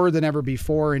 more than ever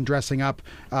before, and dressing up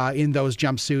in those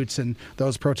jumpsuits and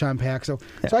those proton packs. So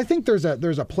I think there's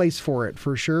a place for it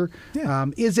for sure. Yeah.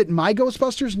 Is it my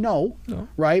Ghostbusters? No,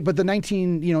 right? But the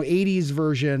 80s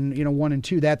version, 1 and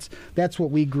 2, that's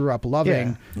what we grew up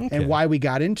loving, Yeah. Okay. and why we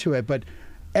got into it. But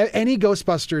any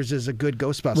Ghostbusters is a good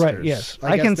Ghostbusters. Right. Yes,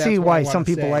 I guess can that's see what I why wanna some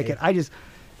people say. like it. I just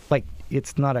like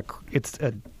it's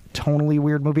a tonally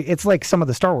weird movie. It's like some of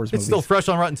the Star Wars It's movies. still fresh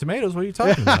on Rotten Tomatoes. What are you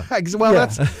talking about? Well, Yeah.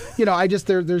 that's I just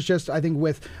there's just, I think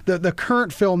with the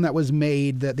current film that was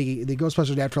made, that the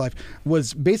Ghostbusters Afterlife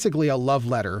was basically a love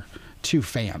letter to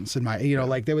fans, in my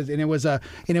like there was, and it was a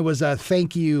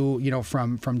thank you,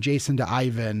 from Jason to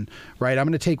Ivan, right? I'm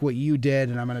going to take what you did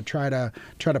and I'm going to try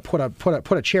to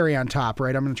put a cherry on top,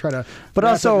 right? I'm going to try to, But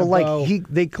wrap also, it in a bow. like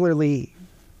they clearly,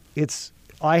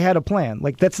 I had a plan.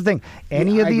 Like that's the thing.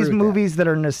 Any Yeah, of I these agree with movies that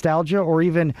are nostalgia, or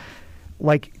even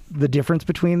like the difference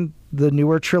between the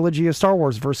newer trilogy of Star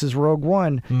Wars versus Rogue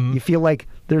One, you feel like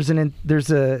there's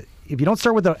a if you don't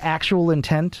start with the actual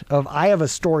intent of I have a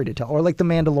story to tell, or like The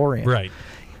Mandalorian, Right.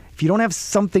 If you don't have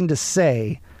something to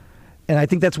say, and I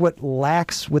think that's what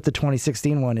lacks with the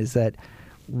 2016 one, is that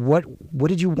what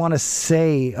did you want to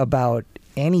say about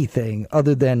anything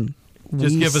other than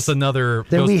Just give us another.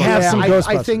 Then we have Ghostbusters some movie.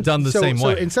 Ghostbusters. I think done the so, same so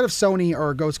way. instead of Sony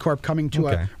or Ghost Corp coming to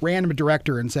Okay. a random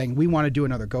director and saying, we want to do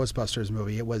another Ghostbusters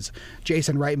movie, it was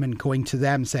Jason Reitman going to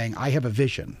them saying, I have a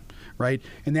vision, right?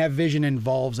 And that vision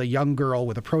involves a young girl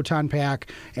with a proton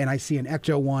pack, and I see an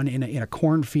Ecto-1 in a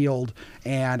cornfield,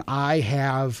 and I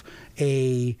have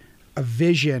a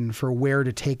vision for where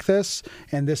to take this,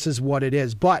 and this is what it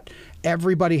is. But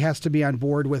everybody has to be on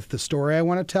board with the story I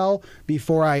want to tell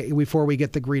before we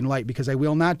get the green light, because I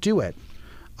will not do it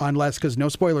unless, because no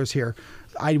spoilers here,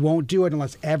 I won't do it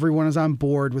unless everyone is on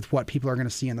board with what people are going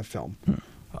to see in the film.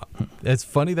 It's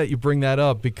funny that you bring that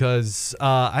up, because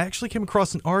I actually came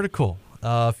across an article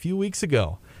a few weeks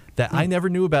ago that I never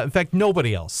knew about. In fact,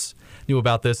 nobody else knew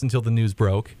about this until the news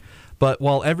broke. But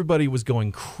while everybody was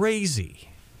going crazy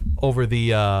over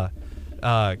the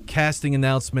casting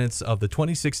announcements of the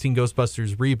 2016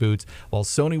 Ghostbusters reboot, while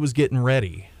Sony was getting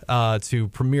ready to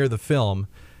premiere the film,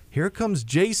 here comes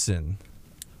Jason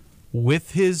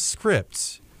with his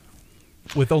script,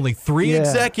 with only 3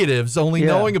 executives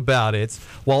knowing about it,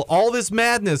 while all this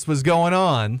madness was going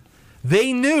on.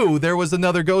 They knew there was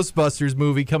another Ghostbusters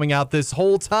movie coming out this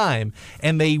whole time,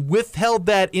 and they withheld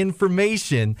that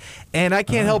information. And I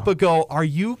can't help but go, are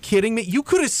you kidding me? You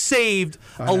could have saved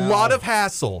a lot of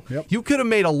hassle. Yep. You could have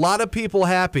made a lot of people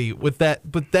happy with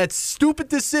that, but that stupid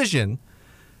decision,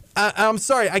 I'm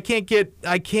sorry, I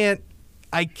cannot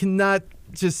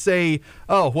just say,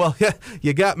 oh, well,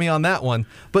 you got me on that one.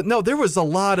 But no, there was a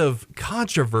lot of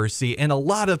controversy and a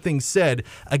lot of things said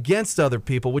against other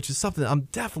people, which is something I'm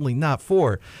definitely not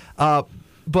for.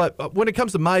 But when it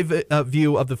comes to my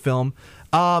view of the film,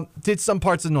 did some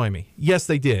parts annoy me? Yes,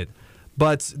 they did.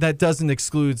 But that doesn't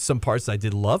exclude some parts I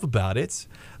did love about it.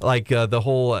 Like the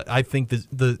whole, I think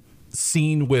the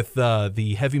scene with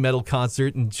the heavy metal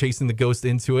concert and chasing the ghost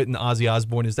into it and Ozzy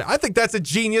Osbourne is there. I think that's a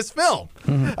genius film.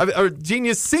 Or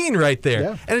genius scene right there.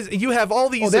 Yeah. And you have all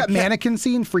these... Oh, that mannequin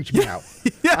scene freaked me out.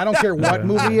 I don't care what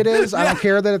movie it is. I don't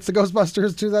care that it's the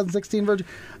Ghostbusters 2016 version.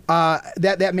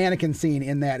 That mannequin scene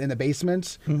in the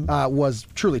basement was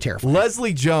truly terrifying.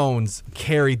 Leslie Jones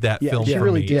carried that film she for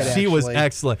really me. did, She was actually.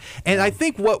 excellent. And I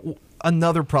think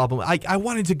another problem, I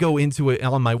wanted to go into it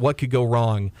on my What Could Go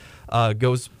Wrong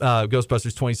Ghostbusters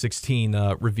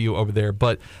 2016 review over there.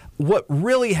 But what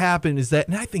really happened is that,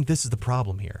 and I think this is the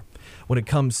problem here when it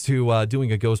comes to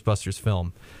doing a Ghostbusters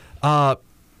film,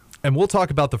 and we'll talk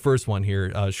about the first one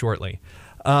here shortly.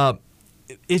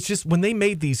 It's just when they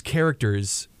made these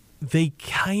characters, they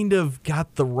kind of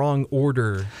got the wrong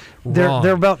order wrong.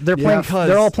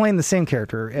 They're all playing the same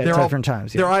character at different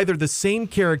times. Yeah. They're either the same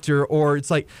character or it's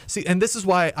like, see, and this is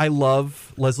why I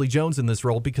love Leslie Jones in this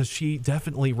role, because she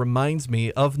definitely reminds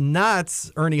me of not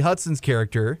Ernie Hudson's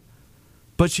character,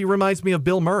 but she reminds me of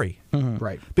Bill Murray.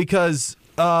 Right. Because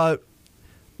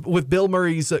with Bill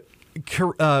Murray's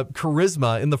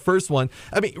charisma in the first one,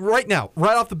 I mean, right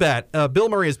off the bat, Bill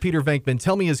Murray as Peter Venkman,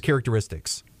 tell me his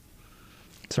characteristics.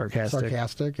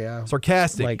 Sarcastic, yeah.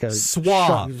 Sarcastic, like a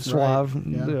suave. Right.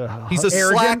 Yeah. He's a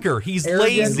slacker. He's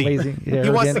lazy. Yeah, he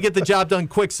wants to get the job done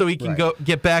quick so he can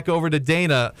get back over to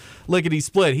Dana lickety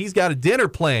split. He's got a dinner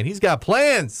plan. He's got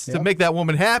plans to make that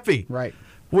woman happy. Right.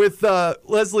 With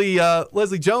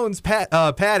Leslie Jones,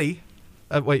 Patty.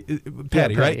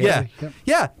 Patty, right?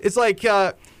 Yeah. It's like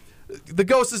the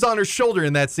ghost is on her shoulder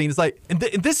in that scene. It's like, and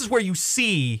this is where you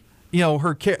see.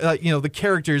 Her, the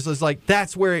characters is like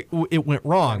that's where it went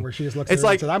wrong. Yeah, where she just looks it's at her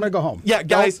like, and says, "I'm gonna go home." Yeah,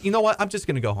 guys, you know what? I'm just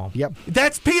gonna go home. Yep.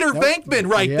 That's Peter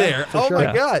Venkman right there. for Oh sure.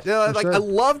 my God! Sure. I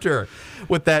loved her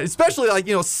with that, especially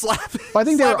slapping. I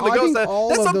think slapping the ghost. all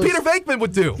That's of what those, Peter Venkman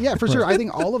would do. Yeah, for sure. I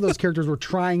think all of those characters were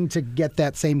trying to get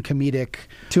that same comedic.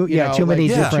 Too much at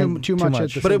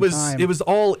the But same time. it was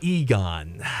all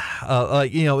Egon.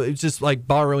 It's just like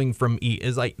borrowing from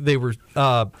It's like they were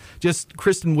just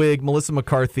Kristen Wiig, Melissa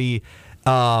McCarthy.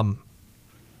 One's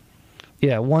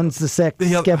the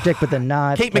skeptic, but then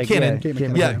not. Kate McKinnon.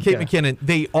 Kate McKinnon.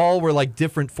 They all were like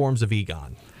different forms of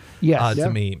Egon. To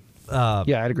me.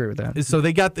 I'd agree with that. So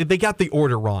they got the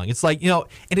order wrong. It's like, and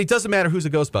it doesn't matter who's a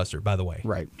Ghostbuster, by the way.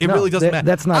 Right. It really doesn't matter.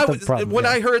 That's not the problem. When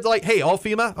I heard like, hey, all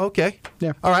female, okay.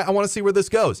 Yeah. All right, I want to see where this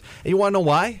goes. And you want to know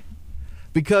why?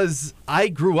 Because I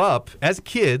grew up as a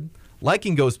kid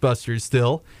liking Ghostbusters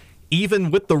still,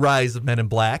 even with the rise of Men in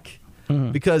Black.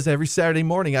 Because every Saturday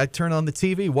morning I turn on the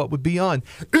TV, what would be on?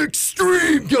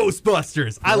 Extreme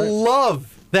Ghostbusters. I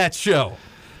love that show.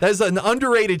 That is an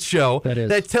underrated show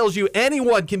that tells you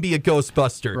anyone can be a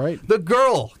Ghostbuster. Right. The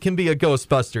girl can be a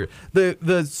Ghostbuster.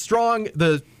 The strong,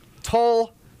 the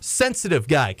tall, sensitive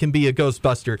guy can be a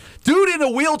Ghostbuster. Dude in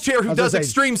a wheelchair who does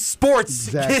extreme sports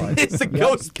is a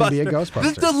Ghostbuster. Can be a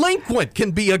Ghostbuster. The delinquent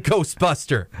can be a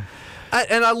Ghostbuster.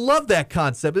 And I love that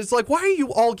concept. It's like, why are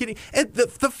you all getting... And the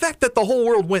fact that the whole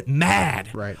world went mad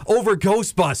over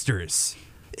Ghostbusters.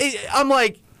 I'm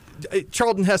like...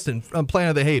 Charlton Heston from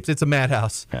Planet of the Apes. It's a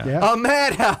madhouse. A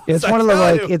madhouse. It's one of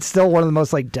the It's still one of the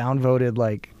most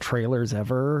downvoted trailers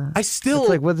ever. It's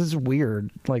like, this is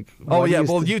weird. Oh yeah.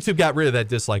 Well, YouTube got rid of that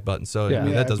dislike button, so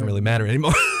that doesn't really matter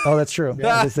anymore. Oh, that's true.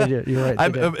 Yes, they did. You're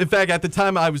right. In fact, at the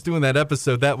time I was doing that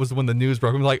episode, that was when the news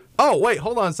broke. I'm like, oh wait,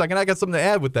 hold on a second. I got something to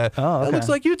add with that. Oh, okay. It looks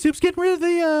like YouTube's getting rid of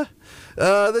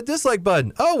the dislike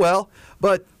button. Oh well,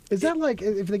 but. Is that like,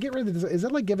 if they get rid of this, is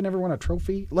that like giving everyone a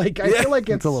trophy? I feel like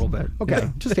it's a little bit. Okay,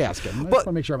 just asking. I just want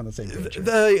to make sure I'm on the same page.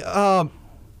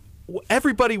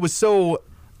 Everybody was so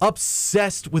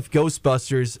obsessed with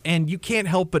Ghostbusters, and you can't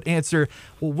help but answer,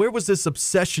 well, where was this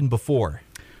obsession before?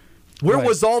 Where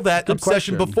was all that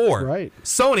obsession before? Right.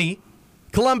 Sony,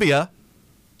 Columbia,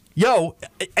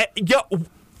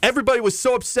 everybody was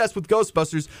so obsessed with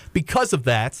Ghostbusters because of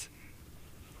that.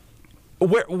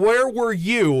 Where were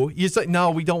you? You said, no,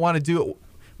 we don't want to do it.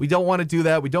 We don't want to do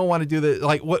that. We don't want to do that.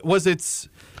 Like, what was it?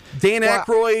 Dan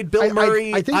Aykroyd, Bill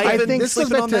Murray. I think Ivan this goes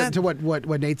sleeping back on to that?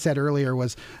 what Nate said earlier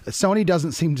was Sony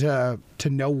doesn't seem to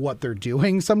know what they're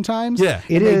doing sometimes. Yeah.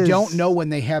 They don't know when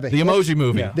they have a The hit. Emoji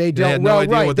Movie. They They don't had no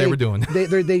idea what they were doing.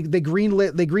 They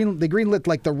greenlit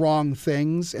like the wrong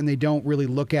things, and they don't really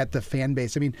look at the fan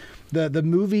base. I mean, the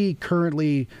movie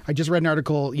currently. I just read an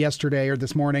article yesterday or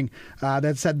this morning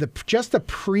that said just the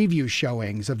preview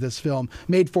showings of this film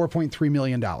made $4.3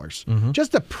 million.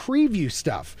 Just the preview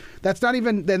stuff. That's not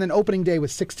even. Then opening day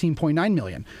was $16.9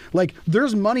 million. Like,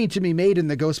 there's money to be made in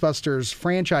the Ghostbusters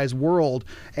franchise world,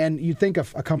 and you'd think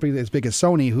of a company as big as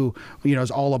Sony, who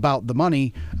is all about the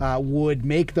money, would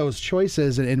make those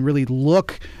choices and really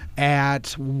look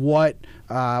at what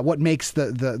makes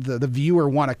the viewer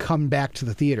want to come back to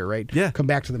the theater, right? Yeah, come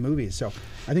back to the movies. So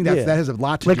I think that has a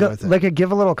lot to do with it. Like,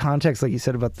 give a little context, like you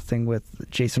said about the thing with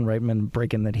Jason Reitman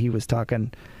breaking that he was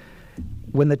talking.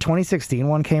 When the 2016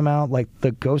 one came out, like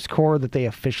the Ghost Corps that they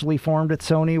officially formed at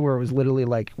Sony, where it was literally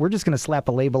like, we're just going to slap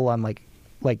a label on like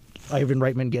Ivan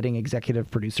Reitman getting executive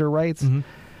producer rights.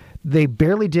 They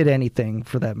barely did anything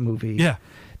for that movie. Yeah.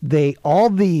 All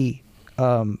the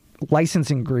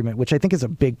licensing agreement, which I think is a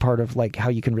big part of like how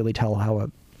you can really tell how a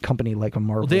company like a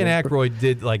Marvel. Well, Dan Aykroyd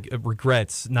did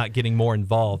regrets not getting more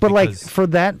involved. But like for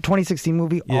that 2016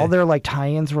 movie, Yeah. all their like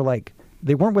tie-ins were like,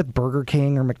 they weren't with Burger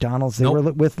King or McDonald's. They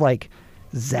were with like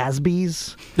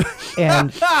Zaxby's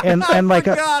and like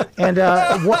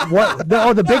the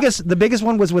biggest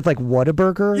one was with like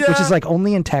Whataburger, which is like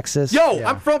only in Texas.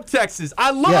 I'm from Texas.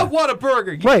 I love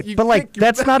Whataburger. But like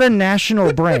that's not a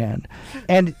national brand,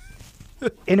 and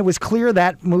it was clear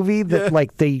that movie that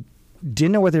like they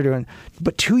didn't know what they're doing.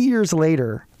 But 2 years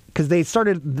later, because they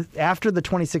started after the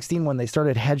 2016 one, they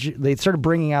started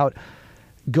bringing out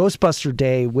Ghostbuster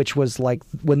Day, which was like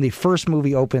when the first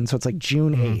movie opened, so it's like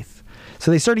June 8th. So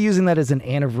they started using that as an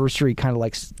anniversary, kind of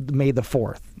like May the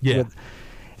 4th. Yeah.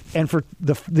 And for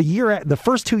the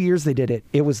first 2 years they did it,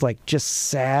 it was like just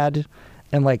sad,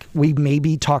 and like we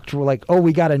maybe talked to like, oh,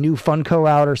 we got a new Funko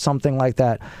out or something like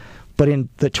that. But in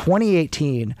the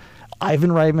 2018,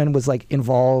 Ivan Reitman was like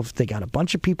involved. They got a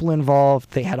bunch of people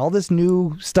involved. They had all this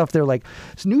new stuff. They're like,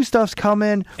 this new stuff's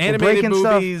coming. Animated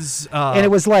movies, stuff. And it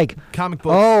was like, comic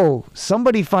books. Oh,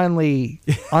 somebody finally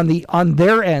on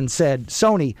their end said,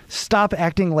 Sony, stop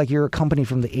acting like you're a company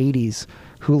from the 80s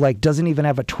who like doesn't even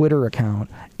have a Twitter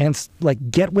account, and like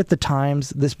get with the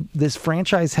times. This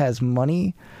franchise has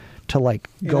money to like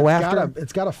go after.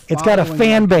 It's got a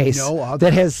fan base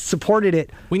that has supported it.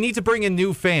 We need to bring in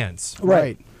new fans.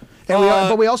 Right.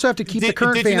 But we also have to keep the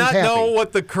current fans happy. Did you not know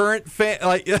what the current fan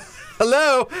like?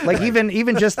 Hello. Like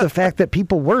even just the fact that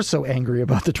people were so angry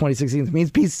about the 2016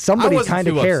 means somebody kind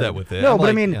of cared. Upset with it. No, but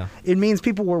I mean, it means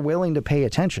people were willing to pay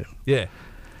attention. Yeah.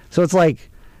 So it's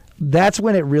like that's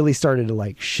when it really started to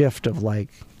like shift of like.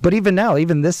 But even now,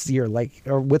 even this year, like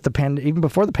or with even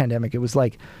before the pandemic, it was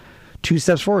like 2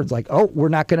 steps forward. Like, oh, we're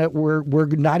not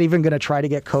even gonna try to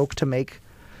get Coke to make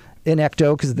an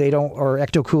Ecto or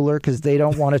Ecto Cooler because they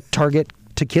don't want to target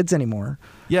to kids anymore.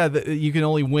 Yeah, you can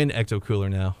only win Ecto Cooler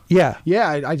now. Yeah.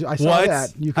 I saw that.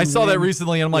 I saw that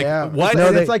recently, and I'm like, what?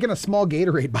 No, it's like in a small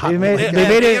Gatorade bottle. They made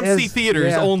it AMC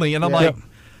theaters only, and I'm like,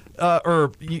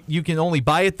 or you can only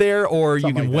buy it there, or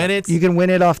you can win it. You can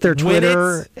win it off their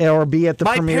Twitter or be at the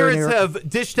premiere. My parents have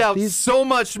dished out so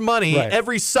much money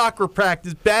every soccer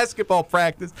practice, basketball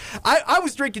practice. I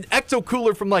was drinking Ecto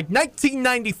Cooler from like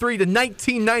 1993 to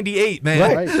 1998,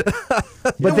 man. Right.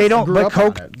 But they don't. But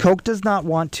Coke does not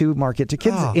want to market to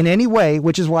kids in any way,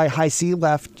 which is why High C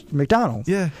left McDonald's.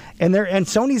 Yeah, and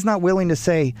Sony's not willing to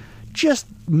say, just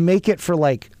make it for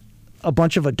like a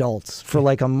bunch of adults for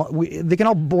like they can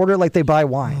all order like they buy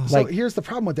wine. So here's the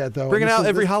problem with that though. Bring it out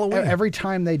every Halloween. Every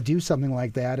time they do something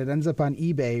like that, it ends up on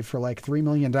eBay for like $3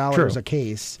 million a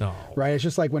case. No. Right? It's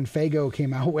just like when Faygo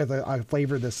came out with a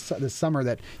flavor this summer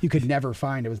that you could never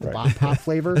find. It was the Bop Pop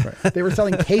flavor. They were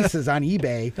selling cases on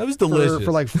eBay. That was delicious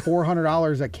for like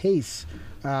 $400 a case.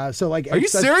 So like, are you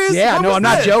serious? Yeah, What no, was I'm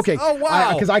not this? joking. Oh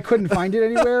wow! Because I couldn't find it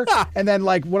anywhere. And then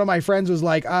like one of my friends was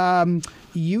like,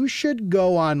 "You should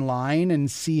go online and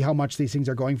see how much these things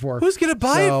are going for." Who's gonna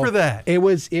buy it for that? It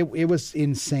was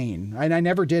insane, and I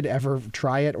never did ever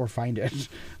try it or find it.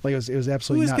 Like it was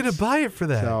absolutely. Who's nuts. gonna buy it for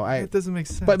that? So that doesn't make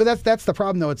sense. But that's the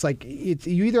problem though. It's like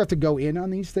you either have to go in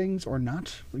on these things or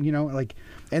not. You know, like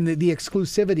and the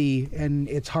exclusivity, and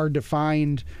it's hard to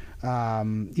find.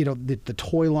 The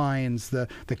toy lines, the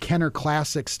Kenner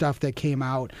Classic stuff that came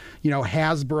out.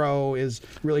 Hasbro is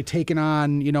really taking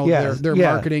on their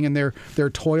marketing and their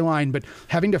toy line, but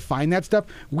having to find that stuff,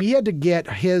 we had to get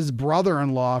his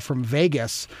brother-in-law from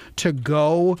Vegas to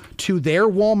go to their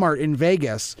Walmart in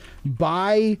Vegas,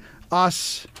 buy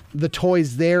us the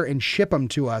toys there and ship them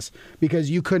to us because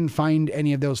you couldn't find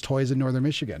any of those toys in northern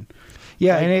Michigan.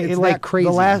 Yeah, Like, and it's like that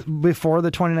crazy. before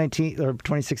the 2019 or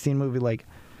 2016 movie, like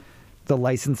the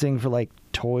licensing for like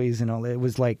toys and all, it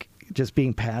was like just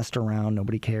being passed around.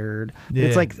 Nobody cared. Yeah.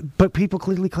 It's like, but people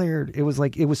clearly cared. It was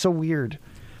like, it was so weird.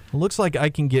 It looks like I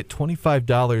can get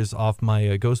 $25 off my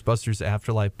Ghostbusters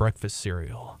Afterlife breakfast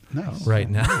cereal right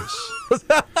now.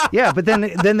 Yeah, but then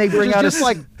they bring out just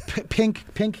like pink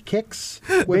kicks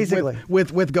with, Basically.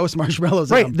 with ghost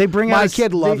marshmallows. Right, in them. they bring My out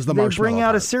kid loves the They marshmallow. bring out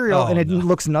a part. cereal, Oh, and it no.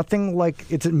 looks nothing like,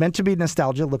 it's meant to be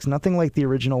nostalgia. It looks nothing like the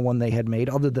original one they had made,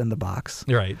 other than the box.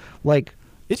 You're right. Like,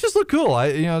 It just looked cool.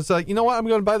 It's like, you know what? I'm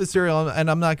going to buy the cereal, and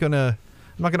I'm not going to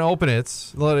open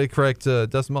it. Let it correct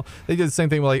decimal. They did the same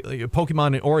thing with like Pokemon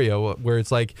and Oreo, where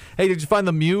it's like, hey, did you find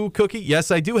the Mew cookie?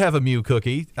 Yes, I do have a Mew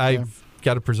cookie. I've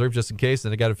got to preserve just in case,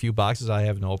 and I got a few boxes I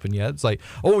haven't opened yet. It's like,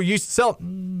 oh, you used to sell?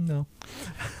 No.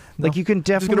 like you can I'm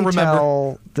just gonna definitely remember.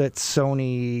 tell that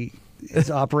Sony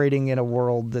is operating in a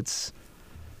world that's.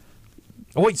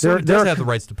 Oh wait, They're- Sony does they're- have the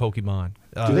rights to Pokemon.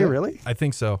 Do they really? I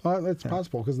think so. It's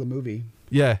possible because the movie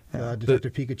Yeah.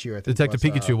 Detective Pikachu. I think Detective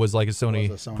Pikachu was like a Sony,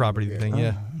 was a Sony property movie. thing.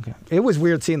 Yeah. Okay. It was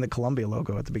weird seeing the Columbia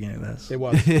logo at the beginning of this. It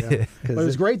was. Yeah. But it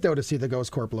was it- great though to see the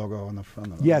Ghost Corp logo on the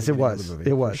Yes, the it beginning of was. the movie, It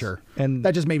for was. sure, And-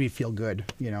 that just made me feel good.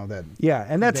 That. Yeah,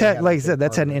 and that's they had, had like a I big said,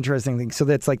 that's part had an of it. interesting thing. So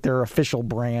that's like their official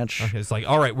branch. Okay, it's like,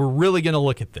 all right, we're really going to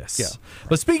look at this. Yeah.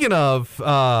 But speaking of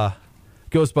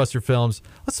Ghostbuster films,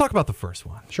 let's talk about the first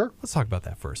one. Sure. Let's talk about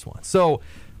that first one. So,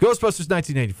 Ghostbusters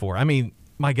 1984. I mean,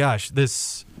 my gosh,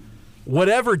 this,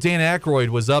 whatever Dan Aykroyd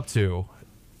was up to,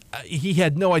 he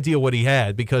had no idea what he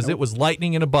had because it was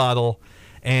lightning in a bottle.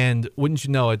 And wouldn't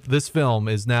you know it, this film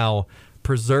is now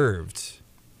preserved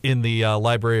in the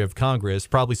Library of Congress,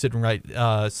 probably sitting right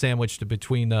sandwiched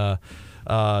between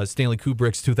Stanley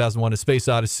Kubrick's 2001: A Space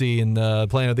Odyssey and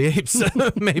Planet of the Apes,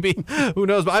 maybe. Who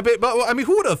knows? But I mean,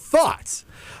 who would have thought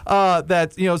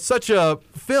that such a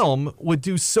film would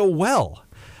do so well?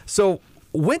 So,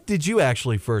 when did you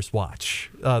actually first watch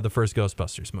the first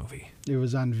Ghostbusters movie? It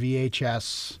was on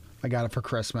VHS. I got it for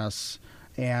Christmas,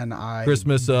 and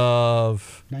Christmas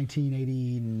of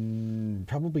 1980,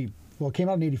 probably. Well, it came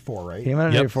out in 84, right? Came out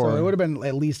in Yep. 84. So it would have been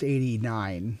at least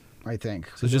 89, I think.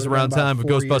 So just It would've around been about time of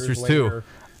 4 years Ghostbusters 2. later.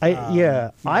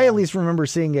 I at least remember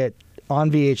seeing it on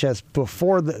VHS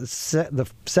before the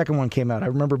second one came out. I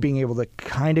remember being able to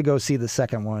kind of go see the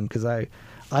second one because I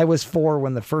was 4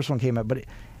 when the first one came out, but it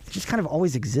just kind of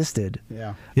always existed.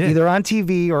 Yeah. Yeah. Either on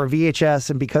TV or VHS,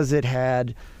 and because it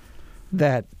had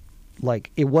that,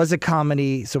 like, it was a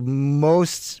comedy, so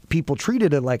most people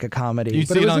treated it like a comedy. You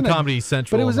But see it was on in a- Comedy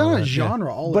Central. But it was and all on a that, yeah.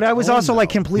 genre all But its I was own, also like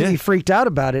though. completely Yeah. freaked out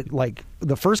about it, like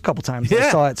the first couple times I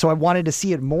Yeah. saw it. So I wanted to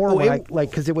see it more, Oh, when it-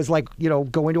 because it was like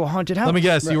going to a haunted house. Let me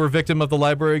guess, you were a victim of the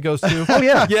library ghost too? Oh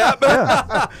yeah,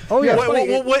 Yeah. oh yeah.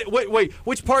 Wait.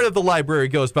 Which part of the library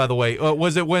ghost, by the way?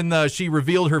 Was it when she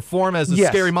revealed her form as a Yes.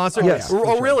 scary monster? Yes.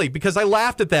 Oh, really? Because I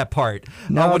laughed at that part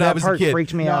No, when that I was part a kid.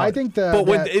 freaked me No, out. I think But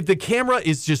when the camera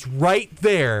is just right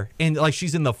there, and like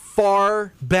she's in the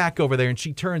far back over there, and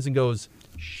she turns and goes,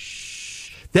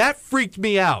 "Shh," that freaked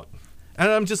me out. And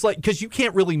I'm just like, because you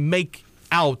can't really make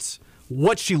out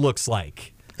what she looks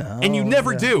like. And you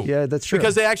never do. Yeah, that's true.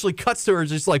 Because it actually cuts to her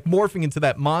just like morphing into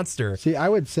that monster. See, I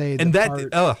would say And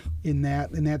that- part in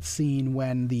that scene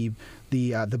when the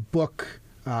book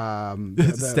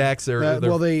Stacks or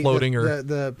they're floating or-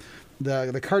 the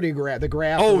cardiograph, the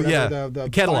graph. Oh, or whatever, yeah. the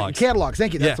Catalogs. Catalogs.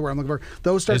 Thank you. That's Yeah. the word I'm looking for.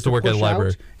 Those I start used to to work at a push library.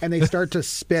 out, and they start to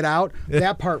spit out.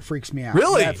 That part freaks me out.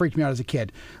 Really? That freaked me out as a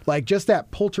kid. Like just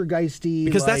that poltergeisty.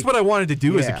 Because that's like- what I wanted to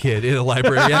do as a Yeah. kid in a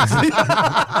library.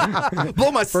 Actually.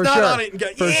 Blow my For snot sure. on it and go,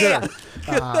 For yeah!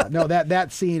 sure. No,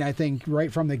 that scene, I think,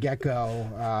 right from the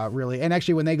get-go, really. And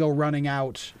actually, when they go running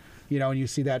out, and you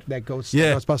see that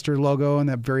Ghostbuster logo in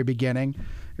the very beginning,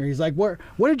 and he's like, "What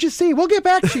did you see? We'll get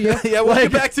back to you." Yeah, we'll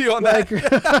get back to you on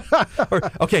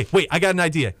that. Okay, wait, I got an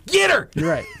idea. Get her! You're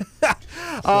right.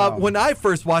 When I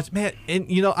first watched, man, and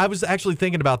I was actually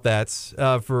thinking about that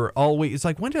for all week. It's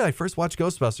like, when did I first watch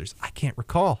Ghostbusters? I can't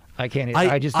recall. I can't.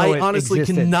 I just know I it honestly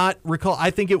existed. cannot recall. I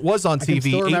think it was on I can TV,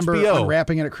 still remember HBO.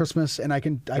 unwrapping it at Christmas, and I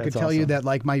could tell you awesome. that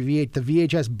like the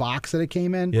VHS box that it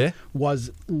came in Yeah?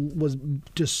 was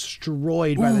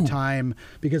destroyed by the time,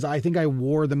 because I think I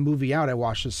wore the movie out. I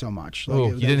watched it so much. Like, Oh, it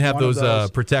you was didn't have one of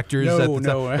those protectors No, at the time?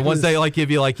 no, The it ones was- that like give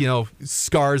you like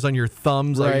scars on your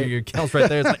thumbs, like Right. your calves right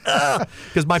there. It's like,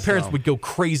 Because my parents would go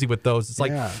crazy with those. It's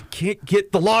like, Yeah. can't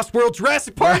get the Lost World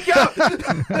Jurassic Park out.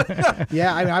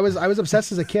 Yeah, I was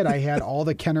obsessed as a kid. I had all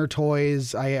the Kenner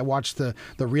toys. I watched the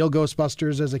real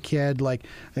Ghostbusters as a kid. Like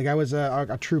I was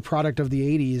a true product of the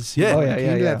 '80s. Yeah. when Oh, it yeah,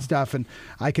 came to yeah. that stuff, and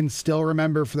I can still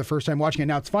remember for the first time watching it.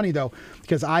 Now it's funny though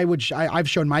because I've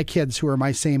shown my kids who are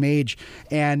my same age,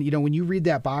 and when you read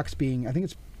that box being, I think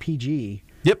it's PG.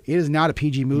 Yep. It is not a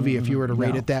PG movie if you were to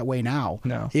rate No. it that way now.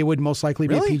 No. It would most likely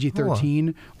be Really? a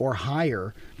PG-13 or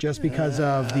higher just because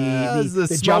of the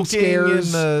the jump smoking and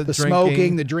scares, the drinking.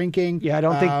 smoking, the drinking. Yeah, I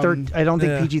don't think I don't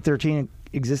think yeah. PG-13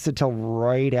 existed till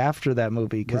right after that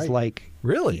movie because Right.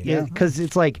 Really? yeah, because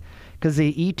because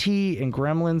the E.T. and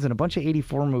Gremlins and a bunch of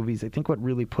 '84 movies, I think what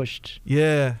really pushed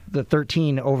Yeah. the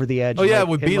 13 over the edge. Oh, yeah, like-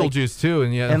 with and, like, Beetlejuice, too.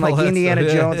 And, and all like that Indiana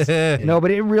stuff. Jones. No, but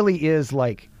it really is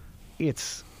like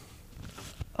it's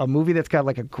a movie that's got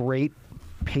like a great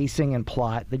pacing and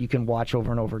plot that you can watch over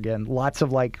and over again. Lots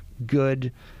of like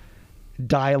good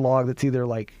dialogue that's either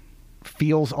like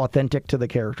feels authentic to the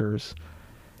characters.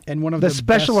 And one of The the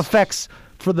special best- effects,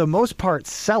 for the most part,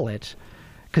 sell it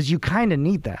because you kind of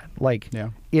need that. Like, Yeah.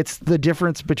 it's the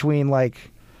difference between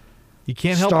like You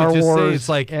can't help Star but just say Wars it's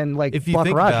like, and, like, if you Buck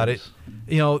think about it,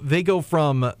 Rogers. they go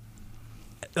from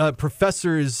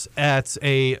professors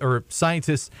or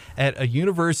scientists at a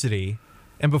university,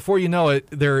 and before you know it,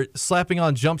 they're slapping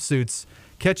on jumpsuits,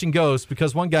 catching ghosts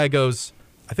because one guy goes,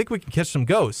 I think we can catch some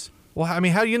ghosts. Well, I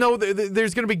mean, how do you know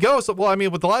there's going to be ghosts? Well, I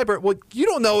mean, with the library, well, you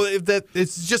don't know if that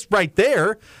it's just right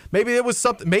there. Maybe it was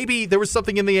something. Maybe there was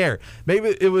something in the air. Maybe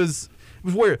it was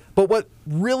weird. But what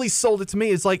really sold it to me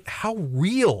is like how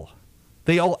real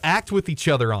they all act with each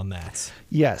other on that.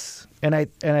 yes, and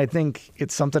I think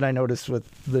it's something I noticed with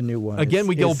the new one. Again,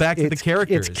 we go back to the it's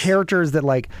characters. It's characters that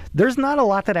like there's not a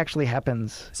lot that actually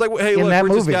happens. It's like, hey, in look, that we're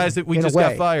just movie, guys that we in a just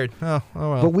got way. fired. Oh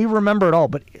well. But we remember it all.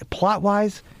 But plot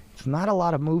wise, it's not a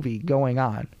lot of movie going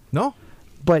on. No.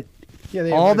 But Yeah,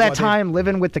 they- all well, that they- time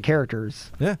living with the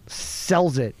characters Yeah.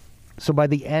 sells it. So by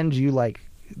the end, you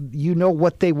know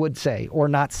what they would say or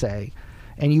not say,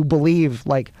 and you believe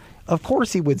like. Of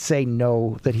course, he would say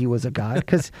no that he was a god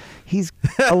because he's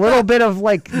a little bit of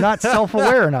like not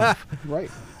self-aware enough, Right.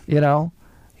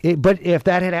 But if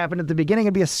that had happened at the beginning,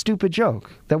 it'd be a stupid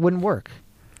joke that wouldn't work.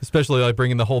 Especially like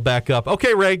bringing the whole back up.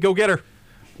 Okay, Ray, go get her.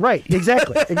 Right?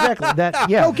 Exactly. That.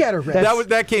 Yeah. Go get her, Ray.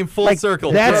 That came full like,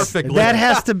 circle that's- perfectly. That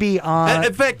has to be on.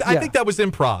 In fact, I yeah. think that was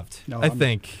improv. No, I I'm-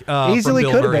 think Easily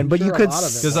could have been, but Sure, you a could. lot of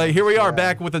it because here we are Yeah.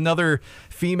 back with another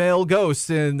female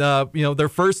ghost, and their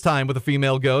first time with a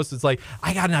female ghost. It's like,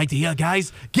 I got an idea,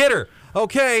 guys. Get her.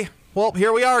 Okay. Well,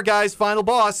 here we are, guys. Final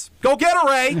boss. Go get her,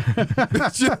 Ray.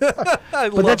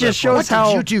 But that just shows What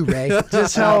how did you do, Ray?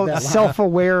 just how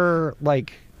self-aware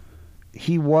like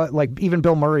he was, like even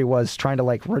Bill Murray was trying to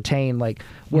like retain like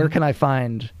where can I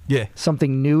find Yeah.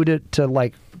 something new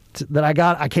that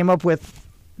I came up with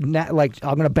like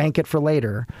I'm gonna bank it for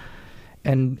later,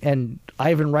 and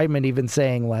Ivan Reitman even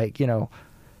saying like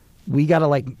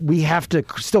we have to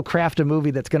still craft a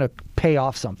movie that's gonna pay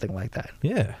off something like that.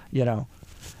 Yeah.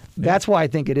 That's why I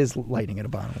think it is lightning at a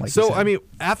bottom. Like you So, said. I mean,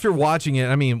 after watching it,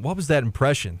 what was that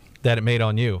impression that it made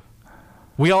on you?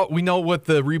 We know what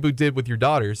the reboot did with your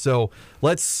daughter, so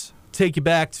let's take you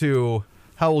back to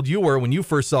how old you were when you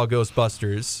first saw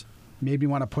Ghostbusters. Made me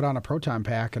want to put on a proton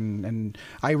pack, and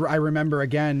I remember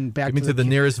again back Give me to the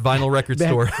nearest vinyl record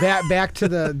store. back to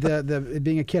the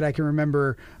being a kid. I can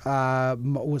remember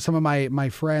with some of my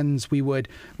friends. We would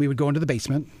go into the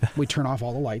basement. We'd turn off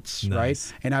all the lights,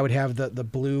 Nice. right? And I would have the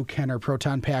blue Kenner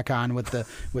proton pack on with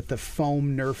the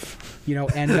foam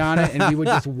Nerf end on it, and we would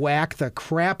just whack the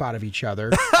crap out of each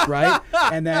other, right?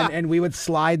 And we would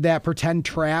slide that pretend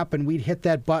trap, and we'd hit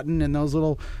that button, and those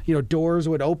little doors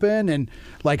would open, and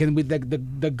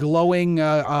the glowing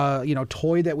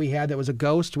toy that we had that was a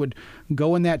ghost would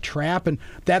go in that trap, and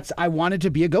I wanted to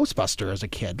be a Ghostbuster as a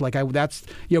kid. Like most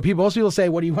people say,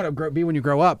 what do you want to be when you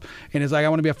grow up? And it's like, I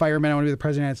want to be a fireman, I want to be the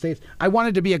president of the United States. I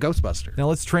wanted to be a Ghostbuster. Now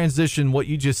let's transition what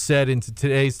you just said into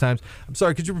today's times. I'm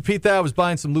sorry, could you repeat that? I was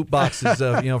buying some loot boxes,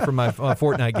 for my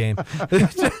Fortnite game.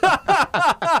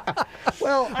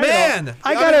 well, Man,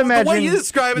 I gotta imagine the way you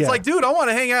describe it, it's yeah. like, dude, I want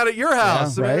to hang out at your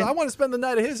house. right. I want to spend the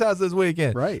night at his house this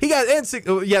weekend. Right. He got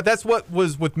N6. Yeah, that's what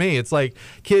was with me. It's like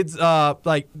kids,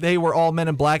 like they were all Men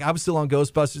in Black. I was still on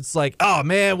Ghostbusters. It's like, oh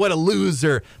man, what a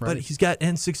loser. But he's got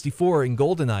N64 and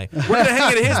GoldenEye. We're gonna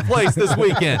hang at his place this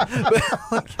weekend.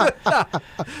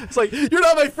 It's like, you're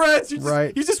not my friends. You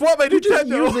just want my You're just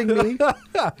Nintendo. using me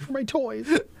for my toys.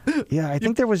 Yeah, I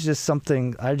think there was just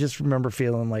something. I just remember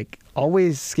feeling like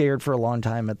always scared for a long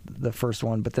time at the first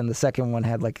one, but then the second one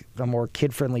had like a more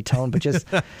kid-friendly tone. But just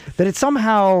that it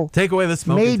somehow Take away the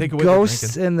smoking, made take away ghosts the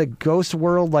drinking. in the ghost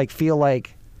world like feel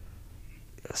like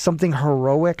something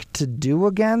heroic to do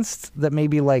against. That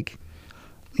maybe like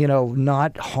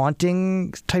not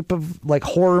haunting type of like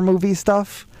horror movie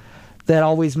stuff. That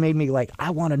always made me like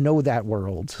I want to know that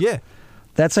world. Yeah.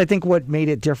 That's I think what made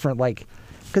it different. Like.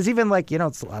 Because even like,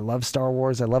 I love Star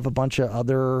Wars. I love a bunch of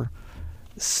other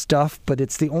stuff, but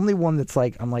it's the only one that's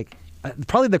like, I'm like,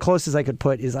 probably the closest I could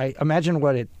put is I imagine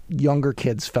what younger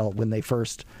kids felt when they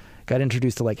first got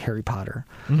introduced to like Harry Potter.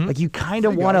 Mm-hmm. Like you kind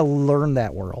of want to learn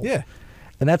that world. Yeah.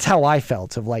 And that's how I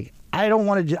felt of like, I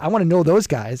want to know those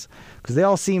guys because they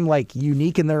all seem like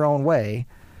unique in their own way.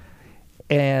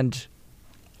 And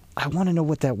I want to know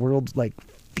what that world like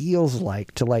feels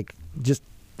like to like just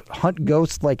hunt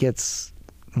ghosts like it's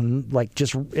like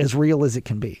just as real as it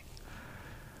can be.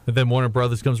 And then Warner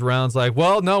Brothers comes around, and's like,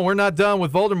 "Well, no, we're not done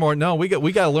with Voldemort. No, we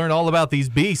got to learn all about these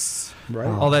beasts, right?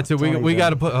 All that too. We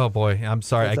got to put. Oh boy, I'm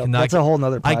sorry, I cannot. That's a whole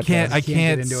nother podcast. I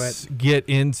can't get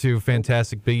into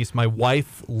Fantastic Beasts. My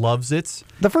wife loves it.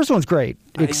 The first one's great,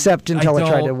 except until it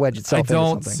tried to wedge itself into something.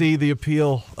 I don't see the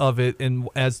appeal of it, and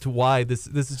as to why this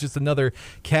is just another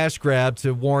cash grab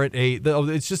to warrant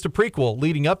it's just a prequel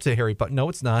leading up to Harry Potter. No,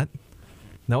 it's not.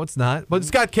 No, it's not. But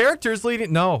it's got characters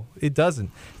leading. No, it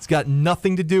doesn't. It's got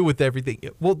nothing to do with everything.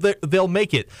 Well, they'll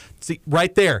make it. See,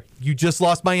 right there. You just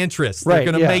lost my interest. They're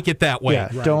going to make it that way. Yeah,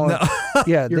 don't. No.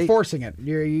 Yeah, you're forcing it.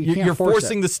 You're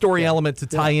forcing the story element to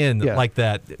tie in like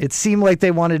that. It seemed like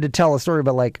they wanted to tell a story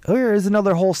about like, oh, here's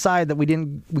another whole side that we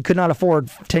could not afford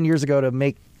 10 years ago to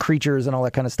make creatures and all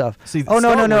that kind of stuff. See,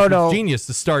 no. Genius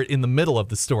to start in the middle of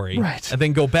the story, right, and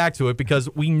then go back to it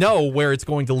because we know where it's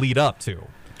going to lead up to.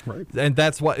 Right. And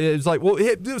that's what it's like. Well,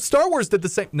 Star Wars did the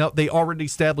same. No, they already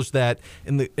established that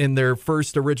in their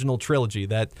first original trilogy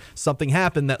that something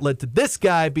happened that led to this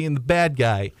guy being the bad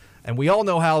guy, and we all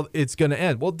know how it's going to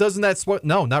end. Well, doesn't that?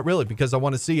 No, not really, because I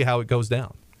want to see how it goes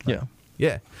down. Yeah.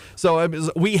 Yeah. So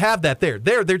we have that there.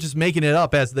 They're just making it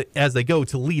up as they go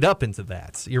to lead up into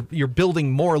that. You're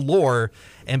building more lore,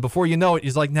 and before you know it,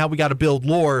 it's like now we got to build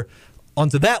lore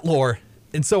onto that lore.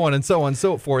 And so on and so on and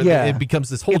so forth. Yeah. It becomes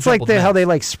this whole. It's like how they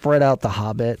like spread out The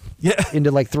Hobbit into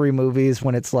like 3 movies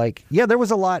when it's like, there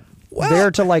was a lot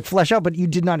there to like flesh out, but you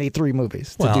did not need 3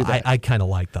 movies to do that. I kind of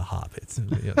like The Hobbit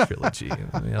trilogy.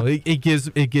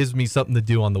 It gives me something to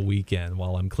do on the weekend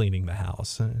while I'm cleaning the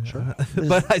house. Sure.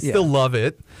 But I still love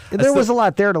it. There was a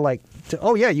lot there to like.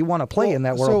 You want to play in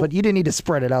that world, but you didn't need to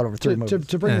spread it out over 3 movies.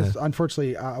 To bring this,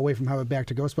 unfortunately, away from Hobbit back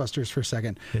to Ghostbusters for a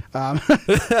second.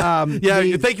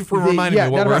 Thank you for reminding me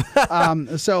what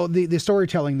we're. So the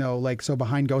storytelling though, like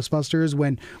behind Ghostbusters,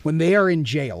 when they are in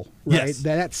jail, right? Yes.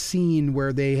 That scene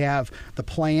where they have the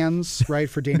plans, right,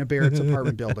 for Dana Barrett's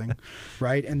apartment building,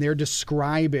 right, and they're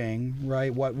describing,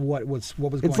 right, what was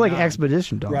going on. It's like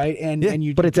Expedition Dog, right? And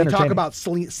you but it's they talk about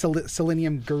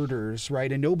selenium girders,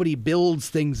 right? And nobody builds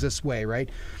things this way, right?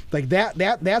 Like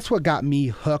that's what got me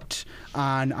hooked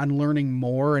on learning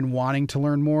more and wanting to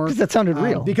learn more. Because that sounded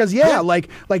real. Because like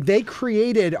they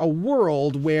created a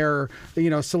world where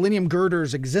selenium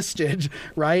girders existed,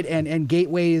 right, and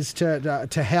gateways to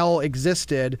hell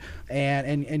existed,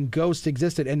 and ghosts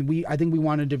existed, and I think we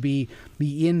wanted to be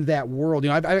in that world.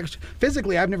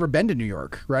 I've never been to New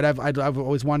York, right? I've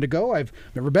always wanted to go. I've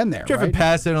never been there. Driven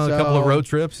past it on a couple of road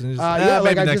trips, and just,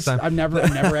 maybe next time. I've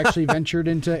never actually ventured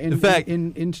into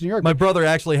New York. My brother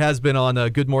actually has been on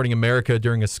Good Morning America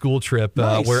during a school trip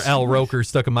where Al Roker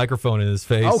stuck a microphone in his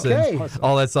face and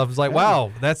all that stuff. It's like,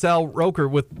 wow, that's Al Roker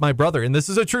with my brother, and this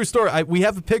is a true story. We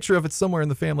have a picture of it somewhere in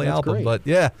the family album, great. But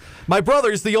yeah, my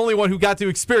brother is the only one who got to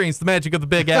experience the magic of the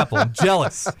Big Apple. I'm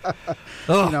jealous.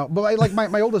 But like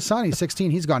my oldest son, he's 16.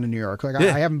 He's gone to New York. Like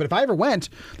I haven't, but if I ever went,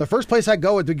 the first place I'd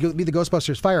go would be the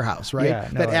Ghostbusters firehouse, right? Yeah,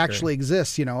 that actually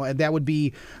exists, and that would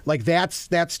be like that's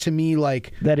to me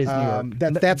like that is New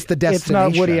York. That's the destination.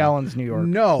 It's not Woody Allen's New York.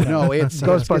 No, it's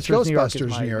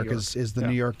Ghostbusters. New York is the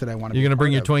New York that I want to. You're gonna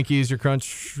bring your Twinkies, your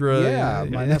Crunch.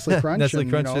 My Nestle Crunch. Nestle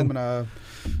Crunch. I'm gonna.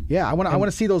 Yeah, I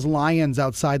want to see those lions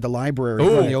outside the library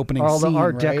in the opening all scene. The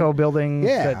Art Deco building.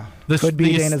 Yeah, the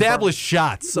established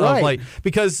shots of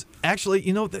because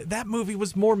actually that movie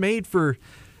was more made for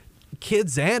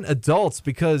kids and adults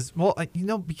because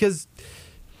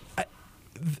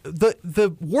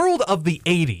the world of the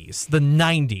 80s, the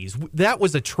 90s, that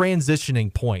was a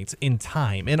transitioning point in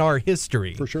time in our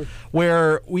history. For sure.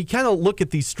 Where we kind of look at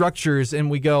these structures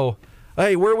and we go,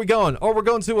 hey, where are we going? Oh, we're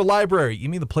going to a library. You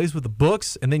mean the place with the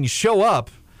books? And then you show up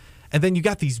and then you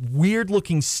got these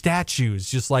weird-looking statues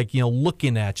just like,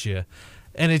 looking at you.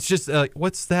 And it's just,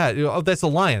 what's that? Oh, that's a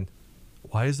lion.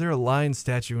 Why is there a lion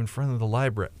statue in front of the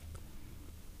library?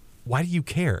 Why do you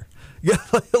care? Yeah,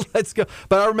 let's go.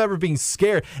 But I remember being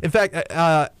scared. In fact,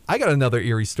 I got another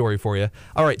eerie story for you.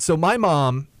 All right, so my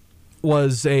mom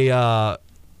was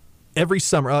every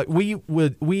summer we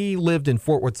lived in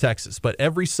Fort Worth, Texas, but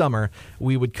every summer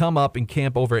we would come up and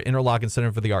camp over at Interlochen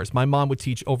Center for the Arts. My mom would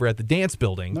teach over at the dance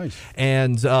building. Nice.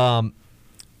 And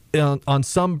on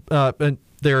some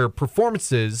their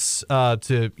performances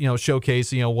to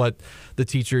showcase what the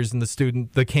teachers and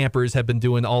the campers have been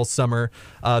doing all summer.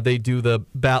 They do the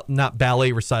not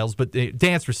ballet recitals, but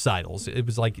dance recitals. It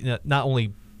was like not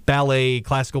only ballet,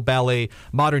 classical ballet,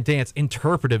 modern dance,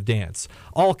 interpretive dance,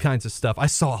 all kinds of stuff. I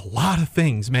saw a lot of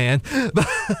things, man.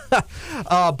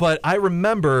 But I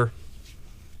remember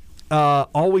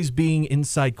always being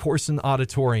inside Corson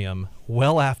Auditorium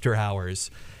well after hours.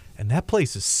 And that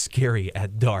place is scary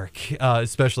at dark,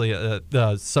 especially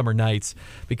summer nights,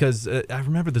 because I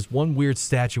remember this one weird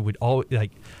statue would I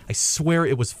swear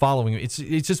it was following me. It's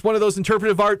just one of those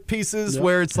interpretive art pieces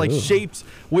where it's like shaped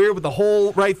weird with a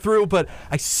hole right through. But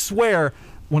I swear,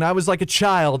 when I was like a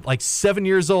child, like 7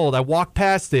 years old, I walked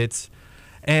past it,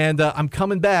 and I'm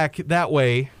coming back that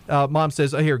way. Mom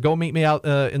says, "Oh, here, go meet me out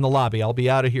in the lobby. I'll be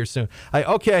out of here soon."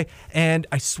 Okay, and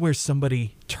I swear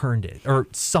somebody turned it, or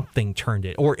something turned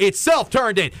it, or itself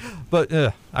turned it. But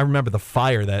I remember the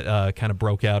fire that kind of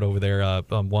broke out over there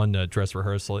on one dress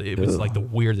rehearsal. It was like the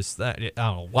weirdest. I don't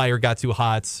know. Wire got too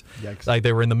hot. Yikes. Like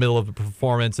they were in the middle of a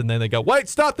performance, and then they go, "Wait,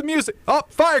 stop the music! Oh,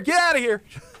 fire! Get out of here!"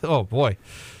 Oh boy.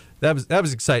 That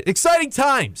was exciting. Exciting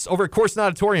times over at Corson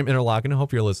Auditorium, Interlochen. I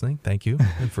hope you're listening. Thank you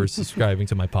for subscribing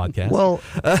to my podcast. Well,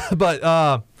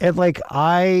 and like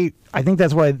I think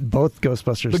that's why both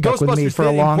Ghostbusters stuck with me for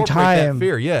a long time. That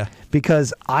fear, yeah.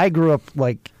 Because I grew up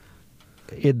like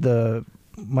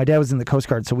my dad was in the Coast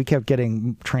Guard, so we kept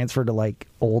getting transferred to like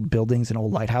old buildings and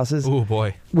old lighthouses. Oh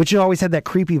boy, which always had that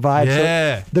creepy vibe.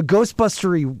 Yeah. So the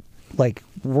Ghostbustery like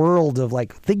world of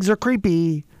like things are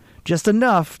creepy, just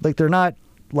enough. Like they're not.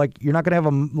 Like you're not gonna have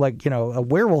a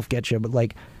werewolf get you, but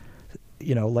like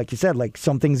you said, like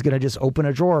something's gonna just open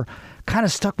a drawer. Kind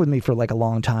of stuck with me for like a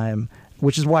long time,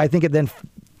 which is why I think it then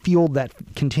fueled that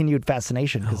continued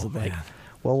fascination because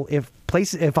well,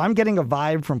 if I'm getting a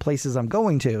vibe from places I'm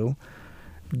going to,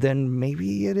 then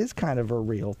maybe it is kind of a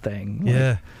real thing.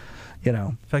 Yeah.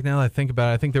 In fact, now that I think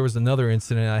about it, I think there was another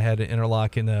incident I had at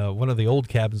Interlochen, one of the old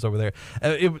cabins over there.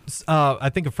 It was I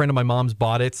think a friend of my mom's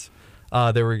bought it.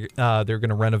 They were going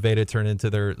to renovate it, turn it into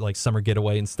their like summer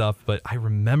getaway and stuff. But I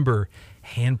remember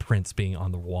handprints being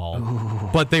on the wall,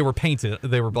 but they were painted.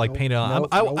 They were like painted on.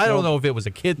 I don't know if it was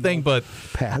a kid thing, but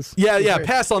pass. Yeah,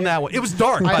 pass on that one. It was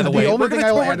dark, by the way. The only thing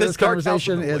I will add to this this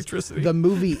conversation is the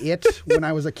movie It. When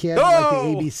I was a kid, like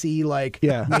the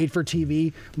ABC, made for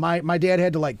TV. My dad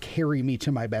had to like carry me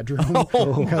to my bedroom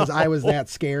because I was that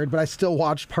scared. But I still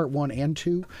watched part 1 and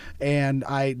 2, and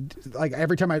I like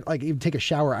every time I like even take a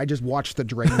shower, I just watch the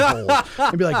drain hole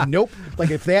and be like, nope.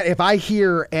 Like if I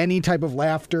hear any type of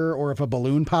laughter or if a